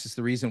it's Max. It's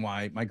the reason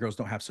why my girls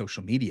don't have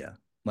social media.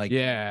 Like,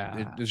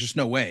 Yeah. there's just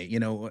no way.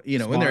 When they're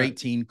Smart.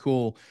 18,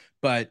 cool.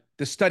 But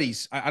the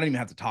studies, I don't even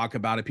have to talk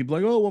about it. People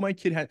are like, oh, well, my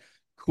kid had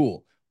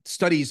cool.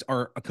 Studies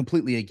are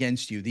completely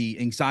against you. The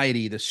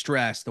anxiety, the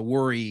stress, the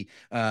worry,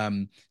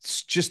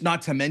 just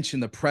not to mention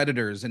the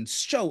predators, and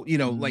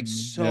like Yeah.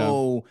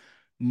 so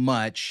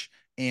much.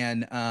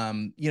 And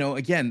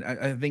again,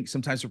 I think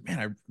sometimes, man,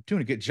 I'm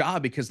doing a good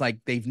job because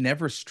like they've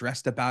never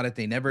stressed about it.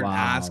 They never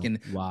ask Wow. and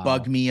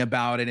bug Wow. me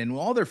about it. And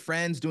all their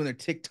friends doing their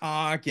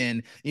TikTok,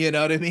 and you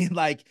know what I mean?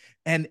 Like,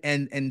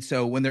 and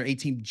so when they're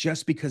 18,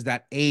 just because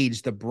that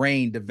age, the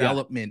brain Yeah.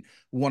 development,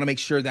 we want to make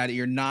sure that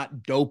you're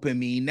not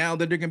dopamine now,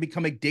 that they're going to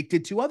become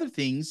addicted to other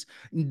things,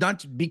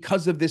 not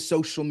because of this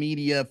social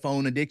media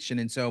phone addiction.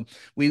 And so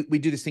we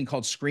do this thing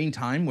called screen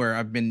time, where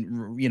I've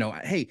been,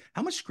 hey,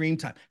 how much screen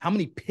time? How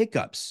many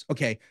pickups?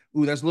 Okay,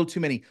 ooh, there's a little too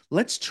many.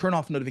 Let's turn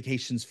off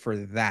notifications for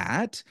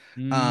that.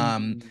 And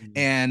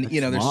That's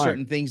there's smart.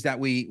 certain things that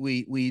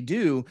we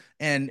do,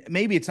 and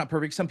maybe it's not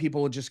perfect. Some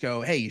people will just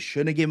go, hey, you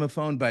shouldn't have given them a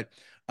phone, but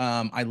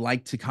I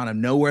like to kind of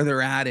know where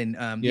they're at, and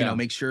Yeah.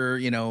 make sure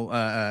be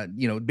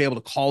able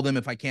to call them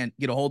if I can't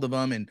get a hold of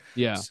them. And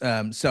Yeah.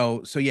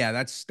 so yeah,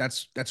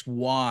 that's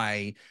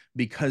why,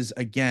 because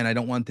again, I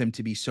don't want them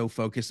to be so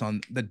focused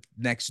on the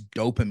next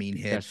dopamine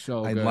hit. That's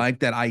so I good. like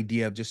that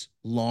idea of just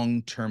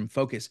long-term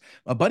focus.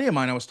 A buddy of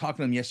mine, I was talking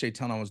to him yesterday,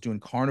 telling him I was doing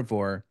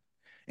carnivore,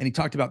 and he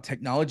talked about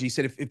technology. He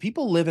said if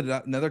people live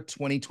at another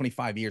 20,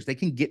 25 years, they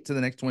can get to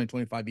the next 20,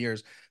 25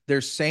 years.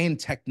 They're saying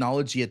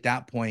technology at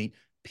that point,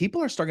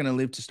 people are starting to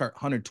live to start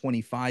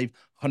 125, Yeah.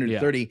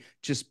 130,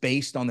 just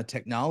based on the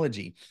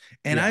technology.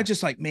 And I Yeah.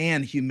 just like,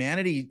 man,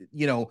 humanity,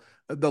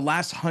 the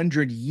last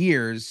 100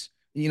 years,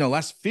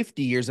 last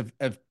 50 years of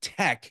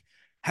tech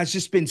has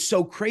just been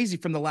so crazy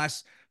from the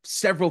last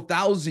several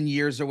thousand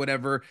years or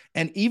whatever.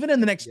 And even in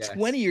the next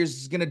 20 Yes.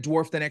 years is going to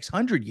dwarf the next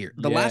 100 year,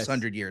 the last Yes.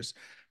 100 years.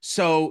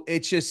 So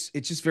it's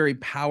just very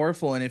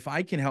powerful. And if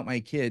I can help my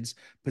kids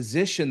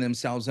position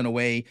themselves in a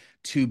way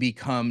to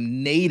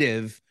become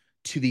native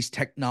to these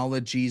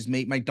technologies,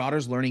 my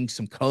daughter's learning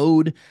some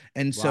code.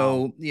 And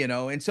Wow.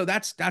 so,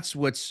 that's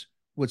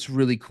what's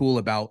really cool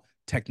about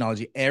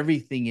technology.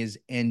 Everything is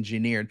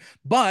engineered.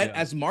 But Yeah.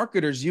 as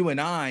marketers, you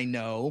and I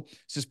know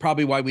this is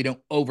probably why we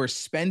don't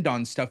overspend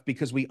on stuff,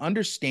 because we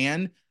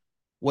understand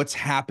what's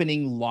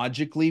happening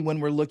logically when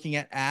we're looking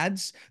at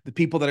ads, the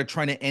people that are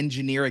trying to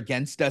engineer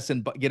against us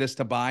and get us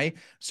to buy.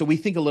 So we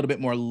think a little bit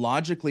more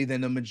logically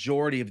than the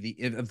majority of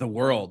the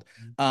world.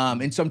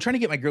 And so I'm trying to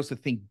get my girls to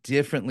think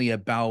differently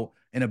about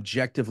and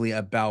objectively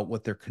about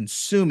what they're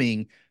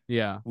consuming.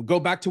 Yeah. We'll go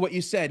back to what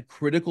you said,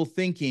 critical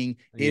thinking.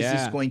 Is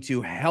this Yeah. going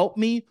to help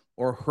me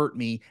or hurt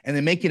me? And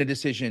then making a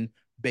decision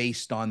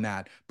based on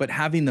that. But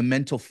having the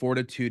mental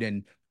fortitude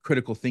and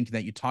critical thinking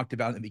that you talked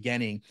about in the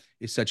beginning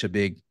is such a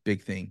big,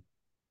 big thing.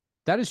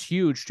 That is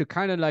huge, to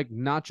kind of like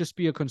not just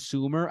be a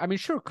consumer. I mean,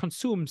 sure,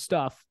 consume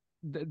stuff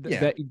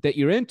Yeah. that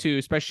you're into,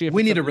 especially if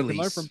We it's need a something you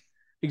can learn from. release.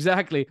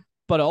 Exactly.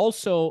 But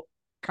also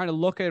kind of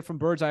look at it from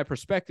bird's eye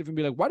perspective and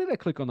be like, why did I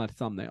click on that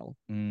thumbnail?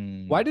 Why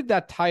Mm, did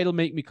that title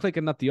make me click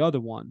and not the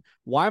other one?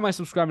 Why am I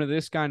subscribing to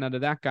this guy, not to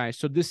that guy?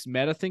 So this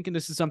meta thinking,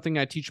 this is something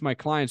I teach my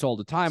clients all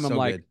the time. I'm so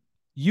like, good.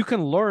 you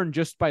can learn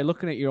just by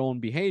looking at your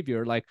own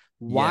behavior. Like,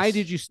 why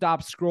did Yes. you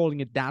stop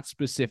scrolling at that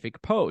specific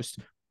post?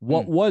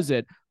 What Mm, was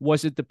it?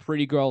 Was it the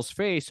pretty girl's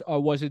face,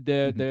 or was it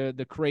the mhm. the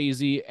the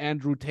crazy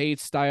Andrew Tate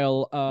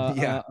style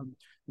Yeah.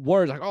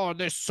 words like, oh,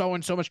 there's so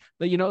and so much,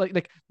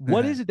 like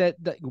what is it that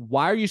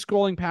why are you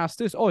scrolling past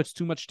this? Oh, it's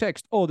too much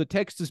text. Oh, the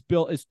text is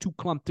too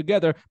clumped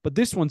together, but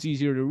this one's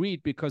easier to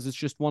read because it's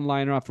just one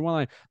liner after one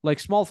line, like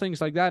small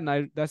things like that.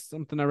 And that's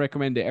something I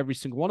recommend to every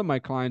single one of my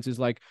clients is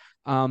like,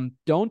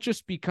 don't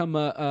just become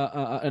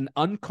an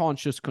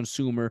unconscious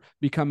consumer,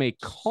 become a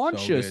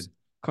conscious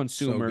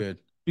consumer,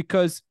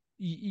 because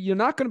you're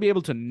not going to be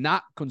able to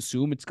not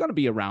consume. It's going to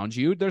be around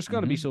you. There's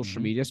going to be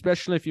social media,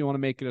 especially if you want to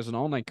make it as an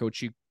online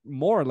coach. You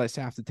more or less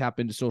have to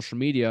tap into social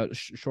media,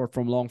 short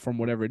form, long form,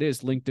 whatever it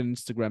is, LinkedIn,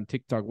 Instagram,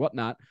 TikTok,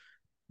 whatnot.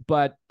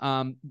 But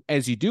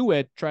as you do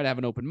it, try to have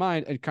an open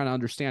mind and kind of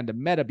understand the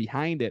meta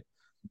behind it.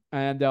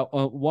 And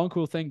one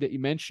cool thing that you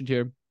mentioned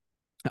here,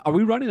 are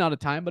we running out of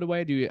time, by the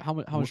way? How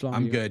much longer?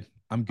 I'm good.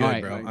 I'm good,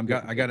 right, bro.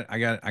 right, I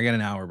got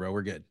an hour, bro.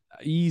 We're good.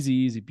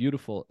 Easy,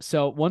 beautiful.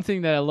 So one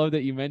thing that I love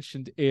that you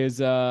mentioned is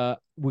we're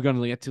going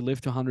to get to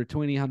live to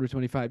 120,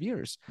 125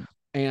 years.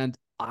 And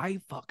I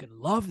fucking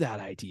love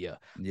that idea.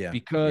 Yeah.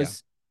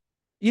 Because,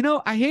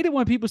 I hate it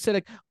when people say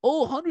like,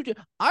 oh, 100,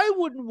 I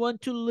wouldn't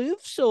want to live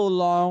so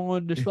long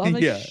on this. I'm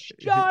like,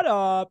 shut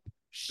up.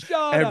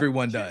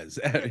 Everyone does.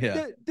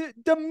 Yeah.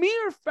 The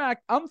mere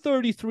fact, I'm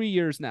 33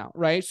 years now,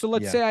 right? So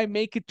let's say I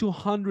make it to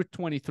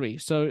 123.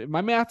 So my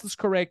math is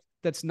correct.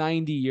 That's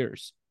 90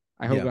 years.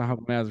 I hope my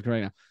math is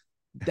correct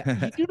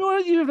now. You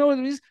know what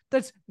it means?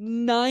 That's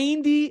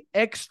 90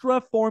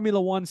 extra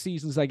Formula One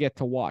seasons I get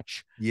to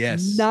watch.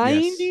 Yes.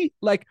 90,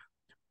 like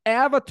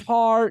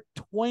Avatar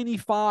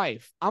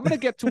 25. I'm going to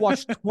get to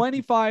watch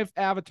 25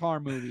 Avatar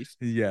movies.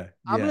 Yeah.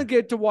 I'm going to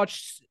get to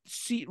watch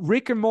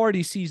Rick and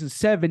Morty season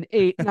 7,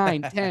 8,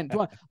 9, 10,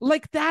 12.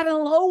 Like that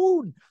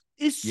alone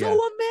is so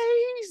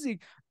amazing.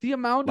 The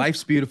amount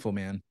life's beautiful,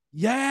 man.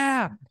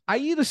 Yeah. I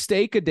eat a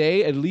steak a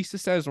day. At least it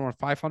says around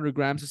 500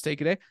 grams of steak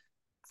a day.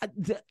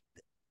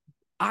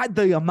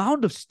 The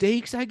amount of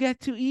steaks I get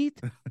to eat,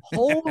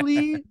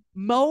 holy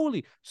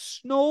moly.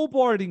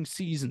 Snowboarding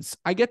seasons.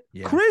 I get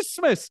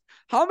Christmas.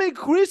 How many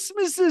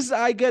Christmases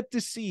I get to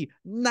see?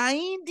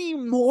 90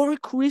 more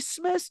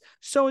Christmas?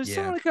 So if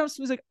someone comes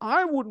to me and is like,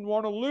 I wouldn't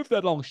want to live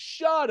that long.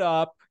 Shut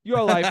up.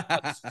 Your life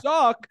would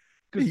suck.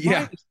 Because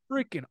mine is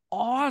freaking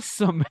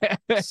awesome,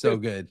 man. So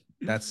good.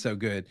 That's so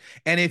good.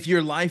 And if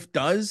your life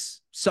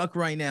does suck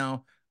right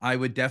now, I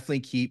would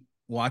definitely keep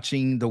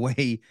watching the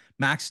way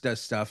Max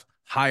does stuff.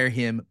 Hire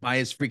him, buy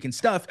his freaking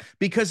stuff,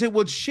 because it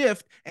would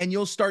shift and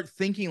you'll start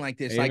thinking like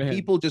this. Amen. Like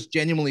people just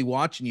genuinely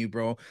watching you,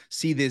 bro,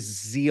 see this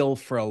zeal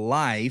for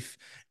life.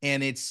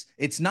 And it's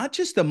not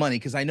just the money,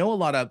 because I know a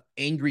lot of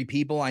angry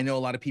people. I know a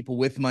lot of people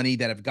with money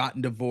that have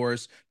gotten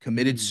divorced,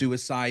 committed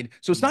suicide.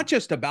 So it's not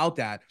just about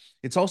that.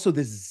 It's also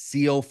this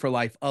zeal for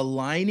life,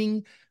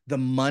 aligning the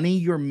money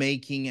you're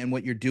making and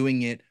what you're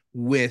doing it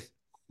with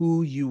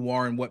who you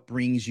are and what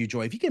brings you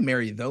joy. If you can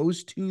marry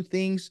those two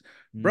things,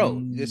 bro,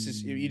 this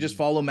is, you just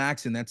follow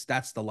Max, and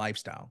that's the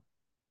lifestyle.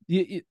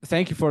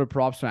 Thank you for the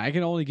props, man. I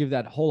can only give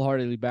that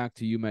wholeheartedly back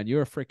to you, man.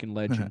 You're a freaking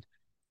legend.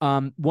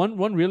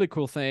 One really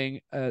cool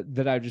thing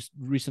that I just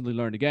recently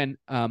learned again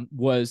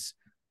was,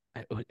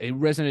 it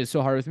resonated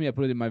so hard with me. I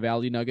put it in my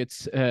Value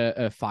Nuggets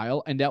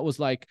file, and that was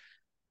like,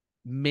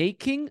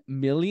 making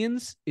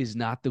millions is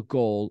not the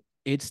goal.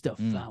 It's the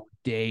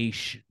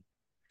foundation.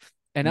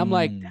 And I'm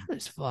like, that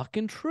is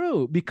fucking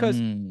true, because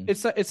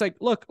it's like,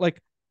 look,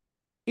 like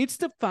it's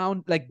the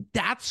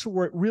that's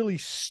where it really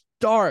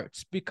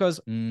starts, because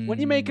when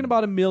you're making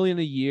about $1 million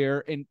a year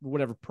in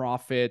whatever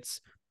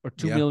profits, or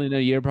 $2 million a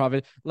year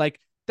profit,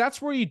 like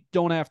that's where you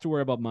don't have to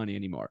worry about money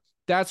anymore.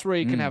 That's where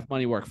you can have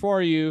money work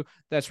for you.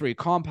 That's where you're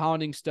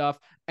compounding stuff.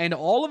 And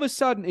all of a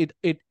sudden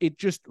it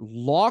just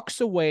locks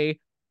away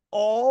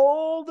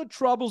all the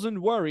troubles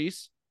and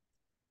worries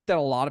that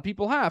a lot of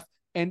people have.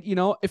 And,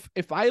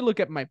 if I look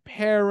at my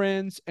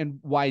parents and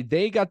why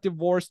they got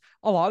divorced,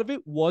 a lot of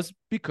it was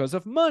because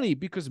of money,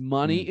 because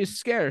money is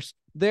scarce.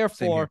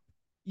 Therefore,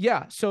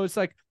 so it's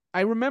like,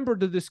 I remember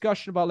the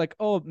discussion about like,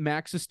 oh,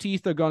 Max's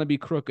teeth are going to be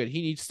crooked.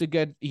 He needs to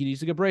get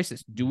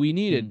braces. Do we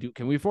need it?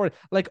 Can we afford it?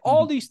 Like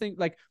all these things,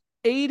 like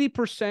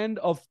 80%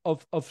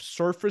 of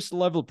surface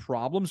level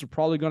problems are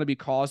probably going to be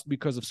caused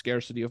because of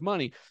scarcity of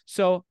money.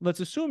 So let's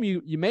assume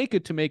you make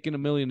it to making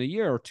 $1 million a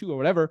year or two or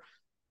whatever.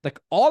 Like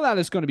all that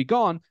is going to be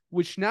gone,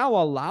 which now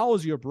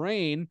allows your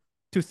brain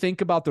to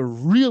think about the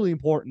really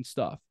important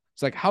stuff.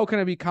 It's like, how can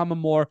I become a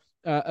more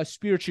a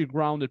spiritually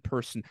grounded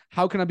person?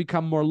 How can I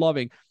become more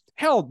loving?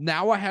 Hell,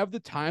 now I have the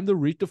time to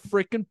read the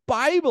freaking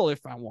Bible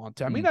if I want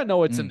to. I mean, I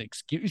know it's an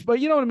excuse, but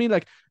you know what I mean?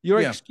 Like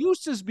your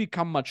excuses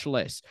become much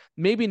less.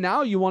 Maybe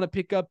now you want to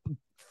pick up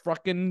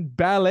fucking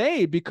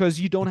ballet because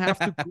you don't have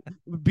to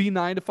be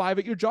 9 to 5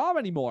 at your job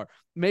anymore.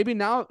 Maybe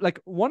now, like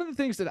one of the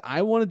things that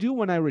I want to do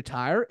when I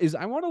retire is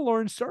I want to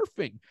learn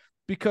surfing,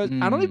 because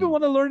I don't even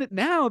want to learn it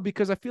now,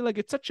 because I feel like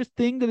it's such a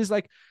thing that is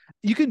like,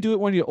 you can do it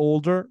when you're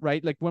older,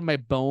 right? Like when my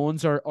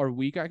bones are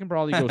weak, I can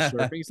probably go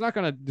surfing. It's not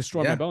going to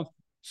destroy my bones.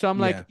 So I'm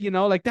like,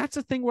 like that's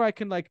a thing where I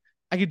can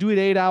do it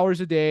 8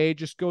 hours a day,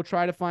 just go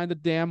try to find the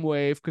damn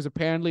wave. Because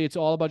apparently it's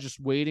all about just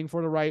waiting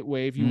for the right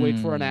wave. You wait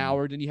for an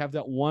hour, then you have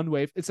that one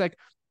wave. It's like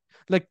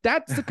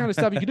that's the kind of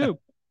stuff you can do.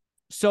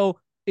 So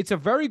it's a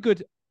very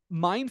good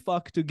mind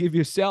fuck to give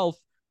yourself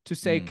to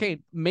say, Mm, okay,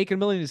 making a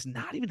million is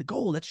not even the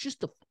goal. That's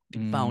just the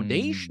fucking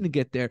foundation to mm.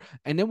 get there.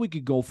 And then we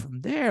could go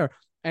from there.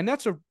 And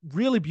that's a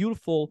really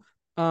beautiful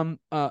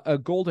a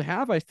goal to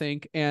have, I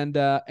think. And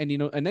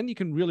and then you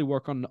can really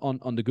work on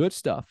the good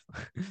stuff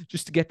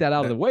just to get that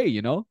out of the That way,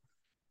 you know?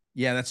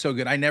 Yeah, that's so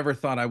good. I never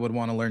thought I would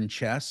want to learn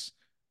chess.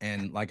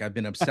 And like I've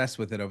been obsessed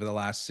with it over the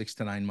last 6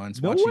 to 9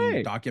 months, No watching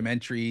way.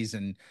 documentaries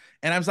and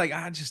I was like,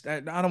 I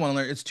don't want to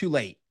learn. It's too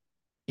late.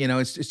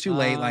 It's too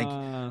late. Like,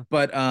 Uh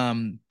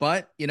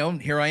but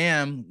here I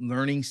am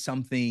learning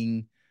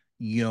something,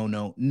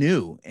 new.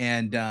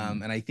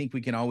 mhm. And I think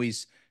we can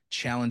always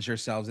challenge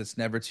ourselves. It's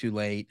never too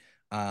late.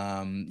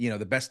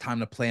 The best time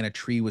to plant a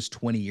tree was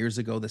 20 years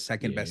ago. The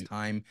second Yeah. best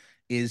time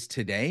is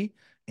today.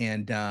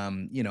 And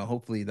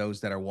hopefully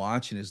those that are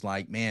watching is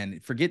like, man,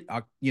 forget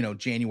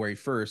January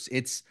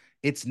 1st.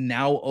 It's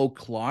now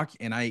o'clock,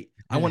 and I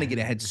want to get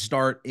a head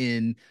start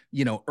in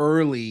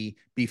early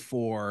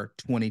before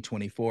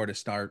 2024 to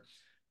start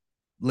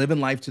living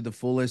life to the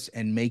fullest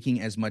and making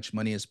as much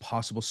money as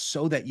possible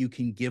so that you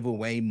can give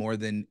away more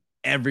than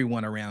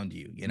everyone around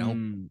you.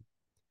 Mm,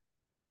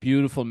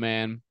 beautiful,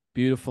 man.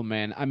 Beautiful,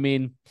 man. I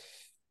mean,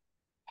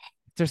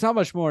 there's not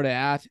much more to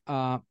add,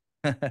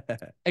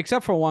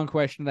 except for one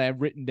question that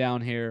I've written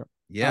down here.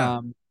 Yeah.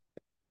 Um,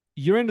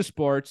 you're into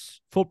sports,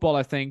 football,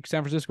 I think,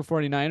 San Francisco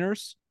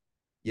 49ers.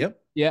 Yep.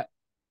 Yeah.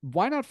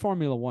 Why not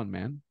Formula One,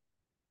 man?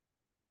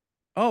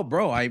 Oh,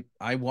 bro, I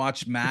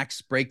watched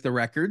Max break the Oh,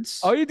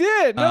 records. you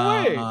did?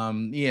 No way.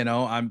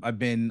 I've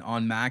been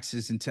on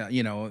Max's until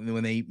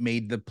when they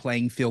made the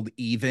playing field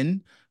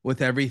even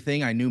with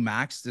everything. I knew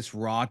Max, this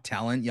raw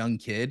talent, young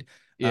kid.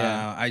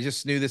 Yeah. I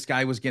just knew this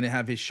guy was gonna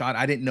have his shot.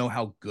 I didn't know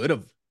how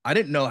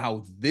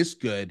this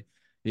good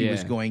he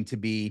was Yeah. going to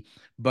be.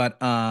 But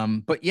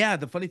yeah,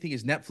 the funny thing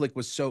is Netflix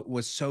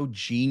was so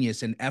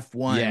genius, and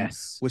F1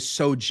 Yes. was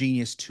so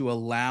genius to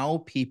allow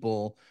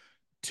people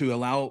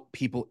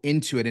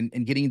into it,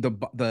 and getting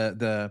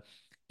the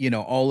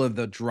all of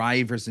the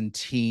drivers and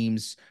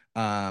teams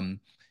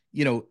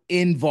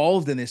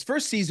involved in this.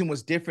 First season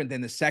was different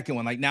than the second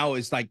one. Like now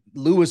it's like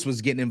Lewis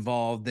was getting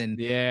involved, and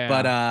but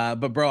Yeah. uh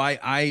but bro,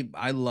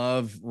 I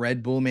love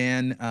Red Bull,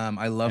 man.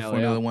 I love Hell yeah.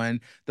 Formula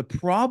One. The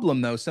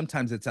problem though,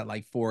 sometimes it's at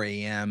like 4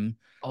 a.m.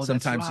 Oh, that's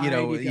Sometimes right. You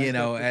guys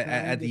got the at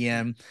time the difference.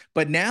 end.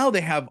 But now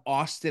they have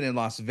Austin and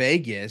Las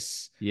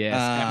Vegas. Yes.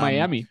 At um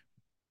Miami.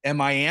 and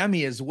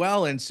Miami as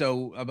well. And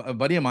so a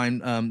buddy of mine,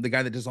 the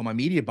guy that does all my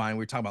media buying,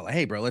 we were talking about like,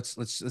 hey, bro,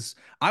 let's.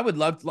 I would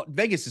love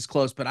Vegas is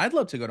close, but I'd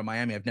love to go to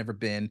Miami. I've never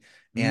been,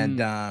 and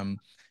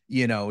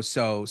Mm.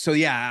 so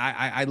yeah,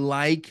 I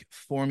like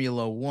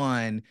Formula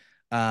One.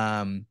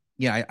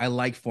 Yeah, I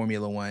like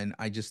Formula One.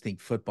 I just think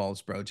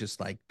football's, bro, just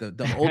like the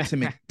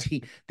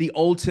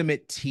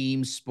ultimate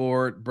team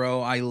sport,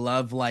 bro. I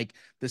love like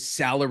the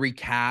salary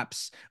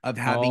caps of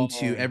having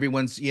to Oh,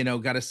 everyone's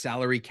got a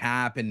salary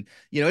cap, and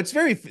it's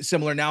very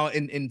similar now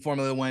in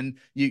Formula One.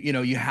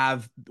 You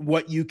have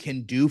what you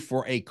can do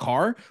for a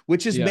car,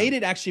 which has yeah. made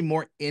it actually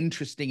more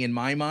interesting in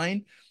my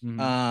mind.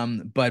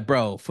 Mm. But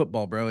bro,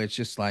 football, bro, it's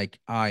just like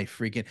I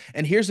freaking.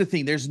 And here's the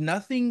thing: there's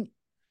nothing,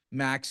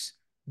 Max,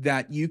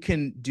 that you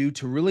can do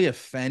to really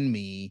offend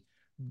me.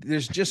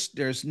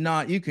 There's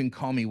not. You can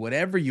call me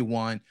whatever you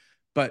want,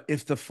 but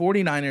if the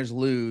 49ers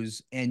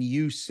lose and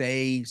you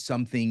say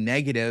something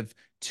negative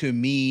to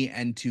me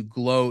and to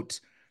gloat,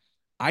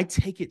 I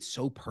take it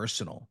so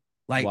personal.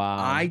 Like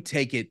I Wow.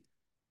 take it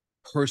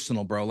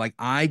personal, bro. Like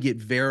I get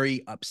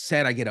very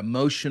upset, I get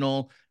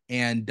emotional,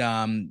 and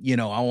I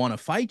want to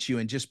fight you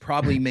and just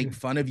probably make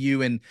fun of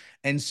you.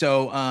 And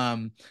so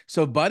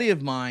a buddy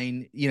of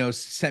mine,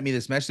 sent me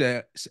this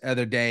message the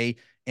other day,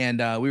 and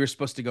we were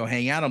supposed to go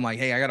hang out. I'm like,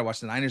 hey, I gotta watch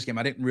the Niners game.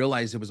 I didn't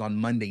realize it was on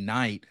Monday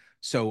night,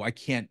 so I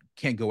can't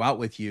go out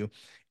with you.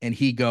 And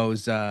he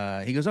goes,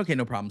 okay,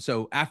 no problem.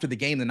 So after the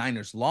game, the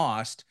Niners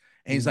lost,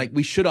 and he's Mm. like,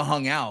 we should have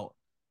hung out.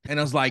 And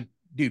I was like,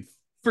 dude,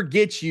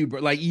 forget you,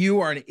 bro. Like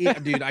you are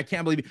dude. I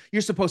can't believe it.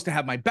 You're supposed to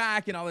have my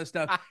back and all this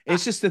stuff.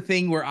 It's just the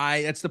thing where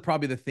that's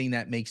probably the thing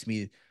that makes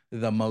me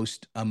the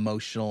most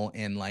emotional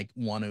and like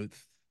want to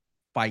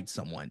fight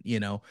someone.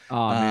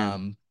 Oh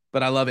man.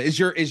 But I love it. Is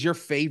your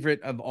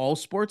favorite of all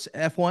sports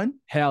F1?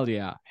 Hell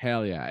yeah.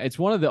 Hell yeah. It's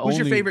one of the Who's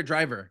your only favorite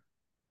driver?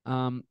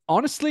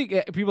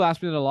 honestly, people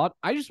ask me that a lot.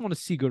 I just want to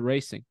see good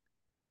racing.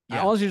 I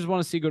Yeah. honestly just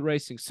want to see good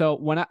racing. So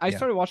when I Yeah.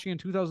 started watching in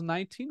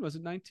 2019, was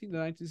it 19, the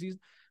 19th season,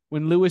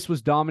 when Lewis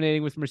was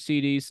dominating with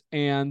Mercedes,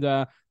 and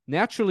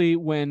naturally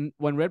when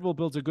Red Bull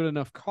builds a good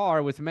enough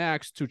car with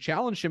Max to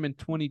challenge him in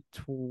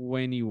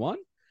 2021,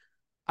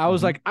 I was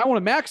Mm-hmm. like, I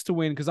want Max to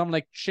win because I'm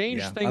like change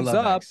Yeah. I things love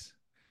up. Max.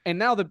 And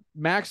now that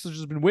Max has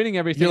just been winning You're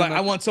everything, I'm like, I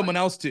like, want someone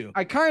else to.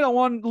 I kind of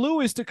want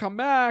Lewis to come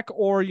back,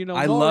 or I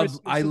Norris love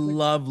or I something.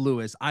 love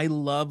Lewis. I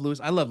love Lewis.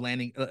 I love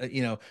landing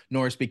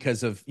Norris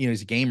because of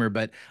he's a gamer,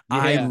 but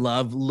I Yeah,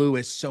 love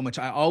Lewis so much.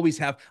 I always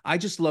have. I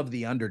just love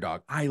the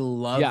underdog. I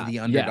love yeah, the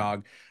yeah.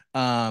 underdog.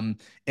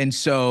 And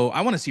so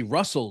I want to see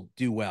Russell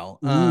do well.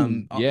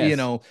 Ooh,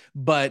 yes.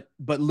 But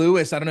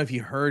Lewis, I don't know if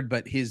you heard,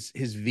 but his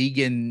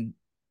vegan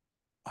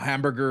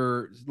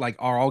hamburger like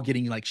are all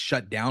getting like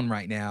shut down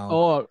right now,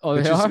 Oh,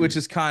 they which is are. which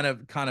is kind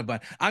of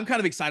but I'm kind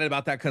of excited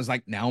about that because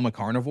like now I'm a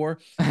carnivore.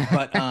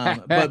 But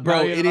Now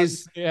bro, you're it allowed to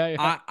is. say, yeah,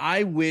 yeah.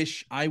 I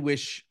wish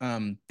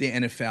the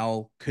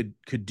NFL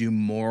could do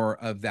more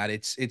of that.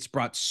 It's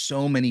brought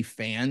so many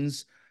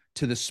fans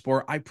to the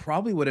sport. I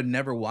probably would have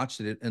never watched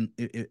it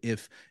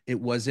if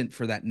it wasn't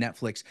for that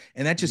Netflix.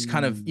 And that just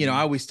kind of, I Mm,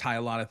 always tie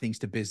a lot of things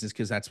to business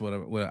because that's what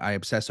I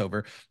obsess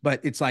over. But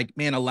it's like,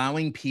 man,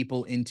 allowing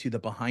people into the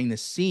behind the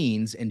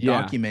scenes and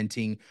yeah.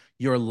 documenting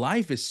your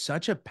life is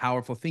such a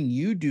powerful thing.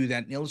 You do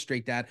that and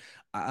illustrate that.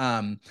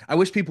 I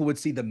wish people would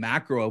see the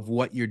macro of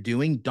what you're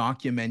doing,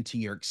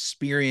 documenting your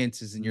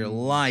experiences in your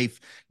Mm, life,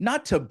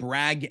 not to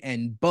brag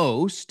and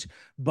boast,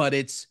 but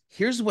it's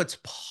here's what's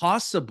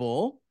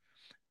possible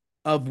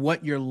of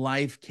what your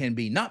life can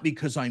be, not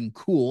because I'm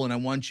cool and I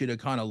want you to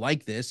kind of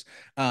like this.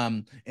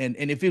 And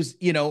if it was,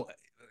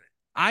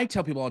 I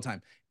tell people all the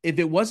time, if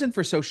it wasn't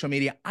for social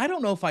media, I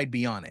don't know if I'd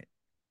be on it.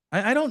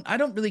 I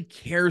don't really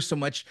care so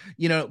much,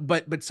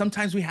 but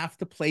sometimes we have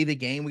to play the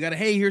game. We got to,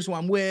 hey, here's who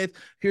I'm with,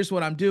 here's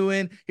what I'm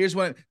doing,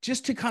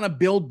 just to kind of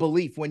build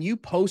belief. When you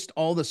post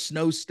all the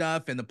snow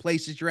stuff and the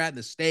places you're at,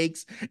 the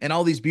steaks and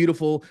all these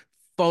beautiful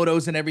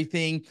photos and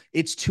everything,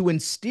 it's to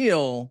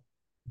instill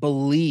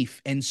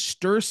belief and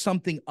stir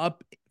something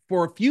up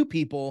for a few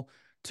people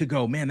to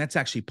go, man, that's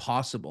actually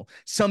possible.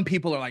 Some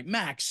people are like,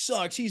 Max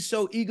sucks. He's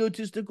so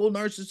egotistical,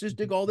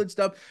 narcissistic, all that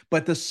stuff.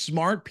 But the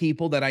smart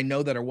people that I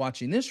know that are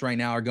watching this right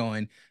now are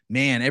going,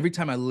 man, every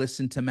time I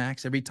listen to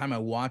Max, every time I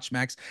watch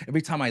Max,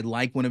 every time I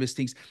like one of his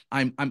things,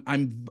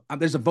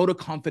 there's a vote of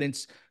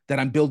confidence that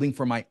I'm building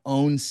for my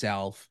own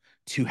self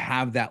to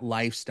have that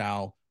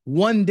lifestyle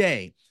one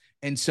day.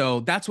 And so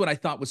that's what I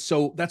thought was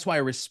that's why I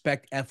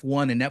respect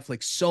F1 and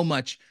Netflix so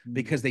much, mm.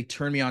 because they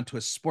turned me on to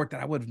a sport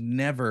that I would have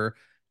never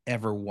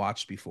ever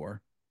watched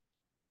before.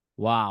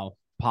 Wow.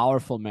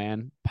 Powerful,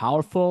 man.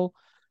 Powerful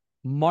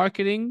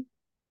marketing,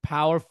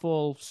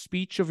 powerful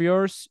speech of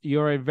yours.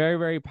 You're a very,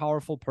 very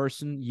powerful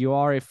person. You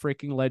are a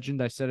freaking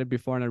legend. I said it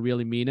before and I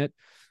really mean it.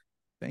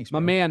 Thanks, My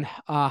bro. man,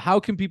 how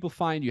can people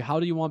find you?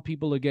 How do you want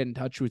people to get in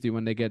touch with you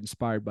when they get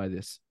inspired by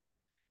this?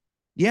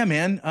 Yeah,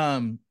 man.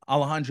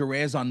 Alejandro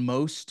Reyes on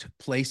most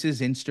places,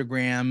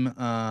 Instagram.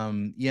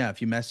 Yeah,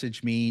 if you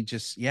message me,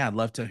 I'd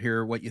love to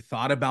hear what you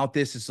thought about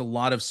this. It's a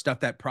lot of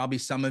stuff that probably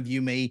some of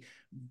you may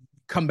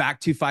come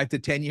back to 5 to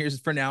 10 years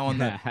from now on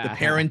the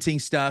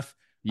parenting stuff.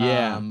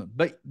 Yeah.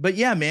 But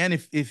yeah, man,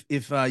 if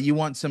you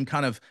want some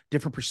kind of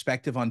different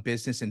perspective on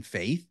business and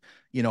faith,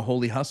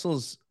 Holy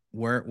Hustles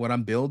where what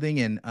I'm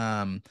building, and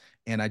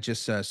I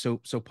just so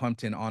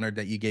pumped and honored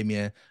that you gave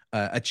me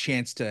a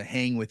chance to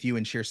hang with you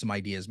and share some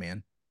ideas,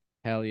 man.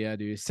 Hell yeah,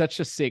 dude. Such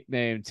a sick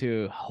name,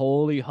 too.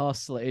 Holy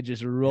Hustle. It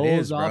just It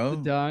rolls is, off the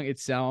bro. tongue. It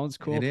sounds It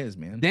cool. is,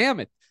 man. Damn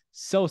it.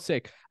 So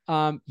sick.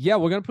 Yeah,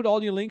 we're gonna put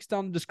all your links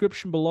down in the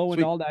description below and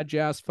Sweet. all that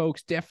jazz,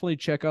 folks. Definitely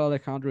check out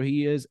Alejandro.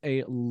 He is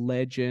a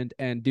legend.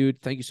 And dude,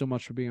 thank you so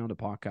much for being on the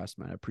podcast,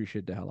 man. I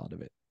appreciate the hell out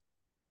of it.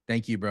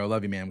 Thank you, bro.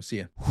 Love you, man. We'll see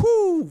you.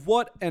 Whew,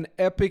 what an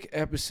epic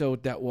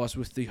episode that was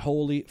with the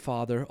Holy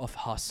Father of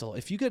Hustle.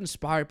 If you get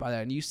inspired by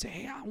that and you say,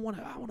 hey, I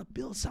wanna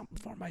build something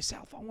for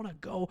myself. I wanna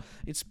go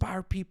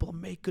inspire people,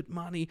 make good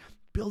money,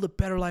 build a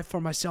better life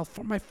for myself,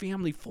 for my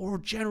family, for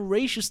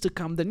generations to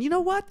come, then you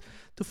know what?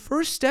 The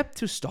first step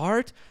to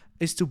start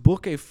is to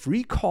book a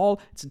free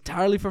call. It's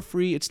entirely for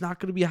free. It's not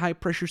going to be a high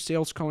pressure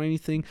sales call or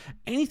anything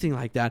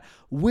like that,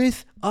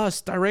 with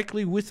us,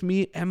 directly with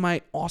me and my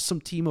awesome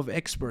team of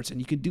experts. And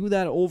you can do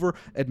that over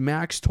at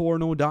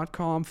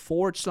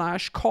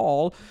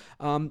maxtorno.com/call.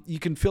 You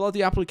can fill out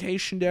the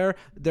application there.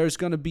 There's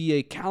going to be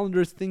a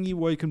calendar thingy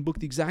where you can book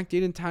the exact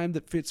date and time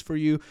that fits for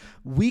you.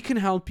 We can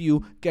help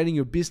you getting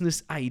your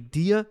business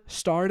idea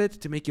started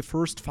to make your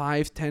first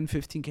 5, 10,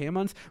 15K a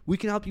month. We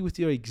can help you with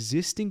your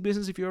existing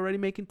business if you're already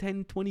making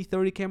 10, 20,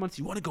 30K a month.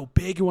 You want to go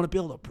big, you want to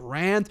build a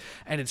brand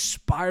and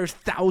inspire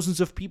thousands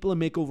of people and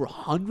make over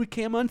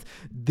 100K a month.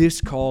 This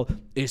call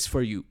is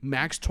for you.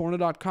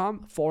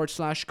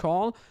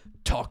 maxtorno.com/call.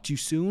 Talk to you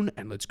soon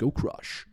and let's go crush.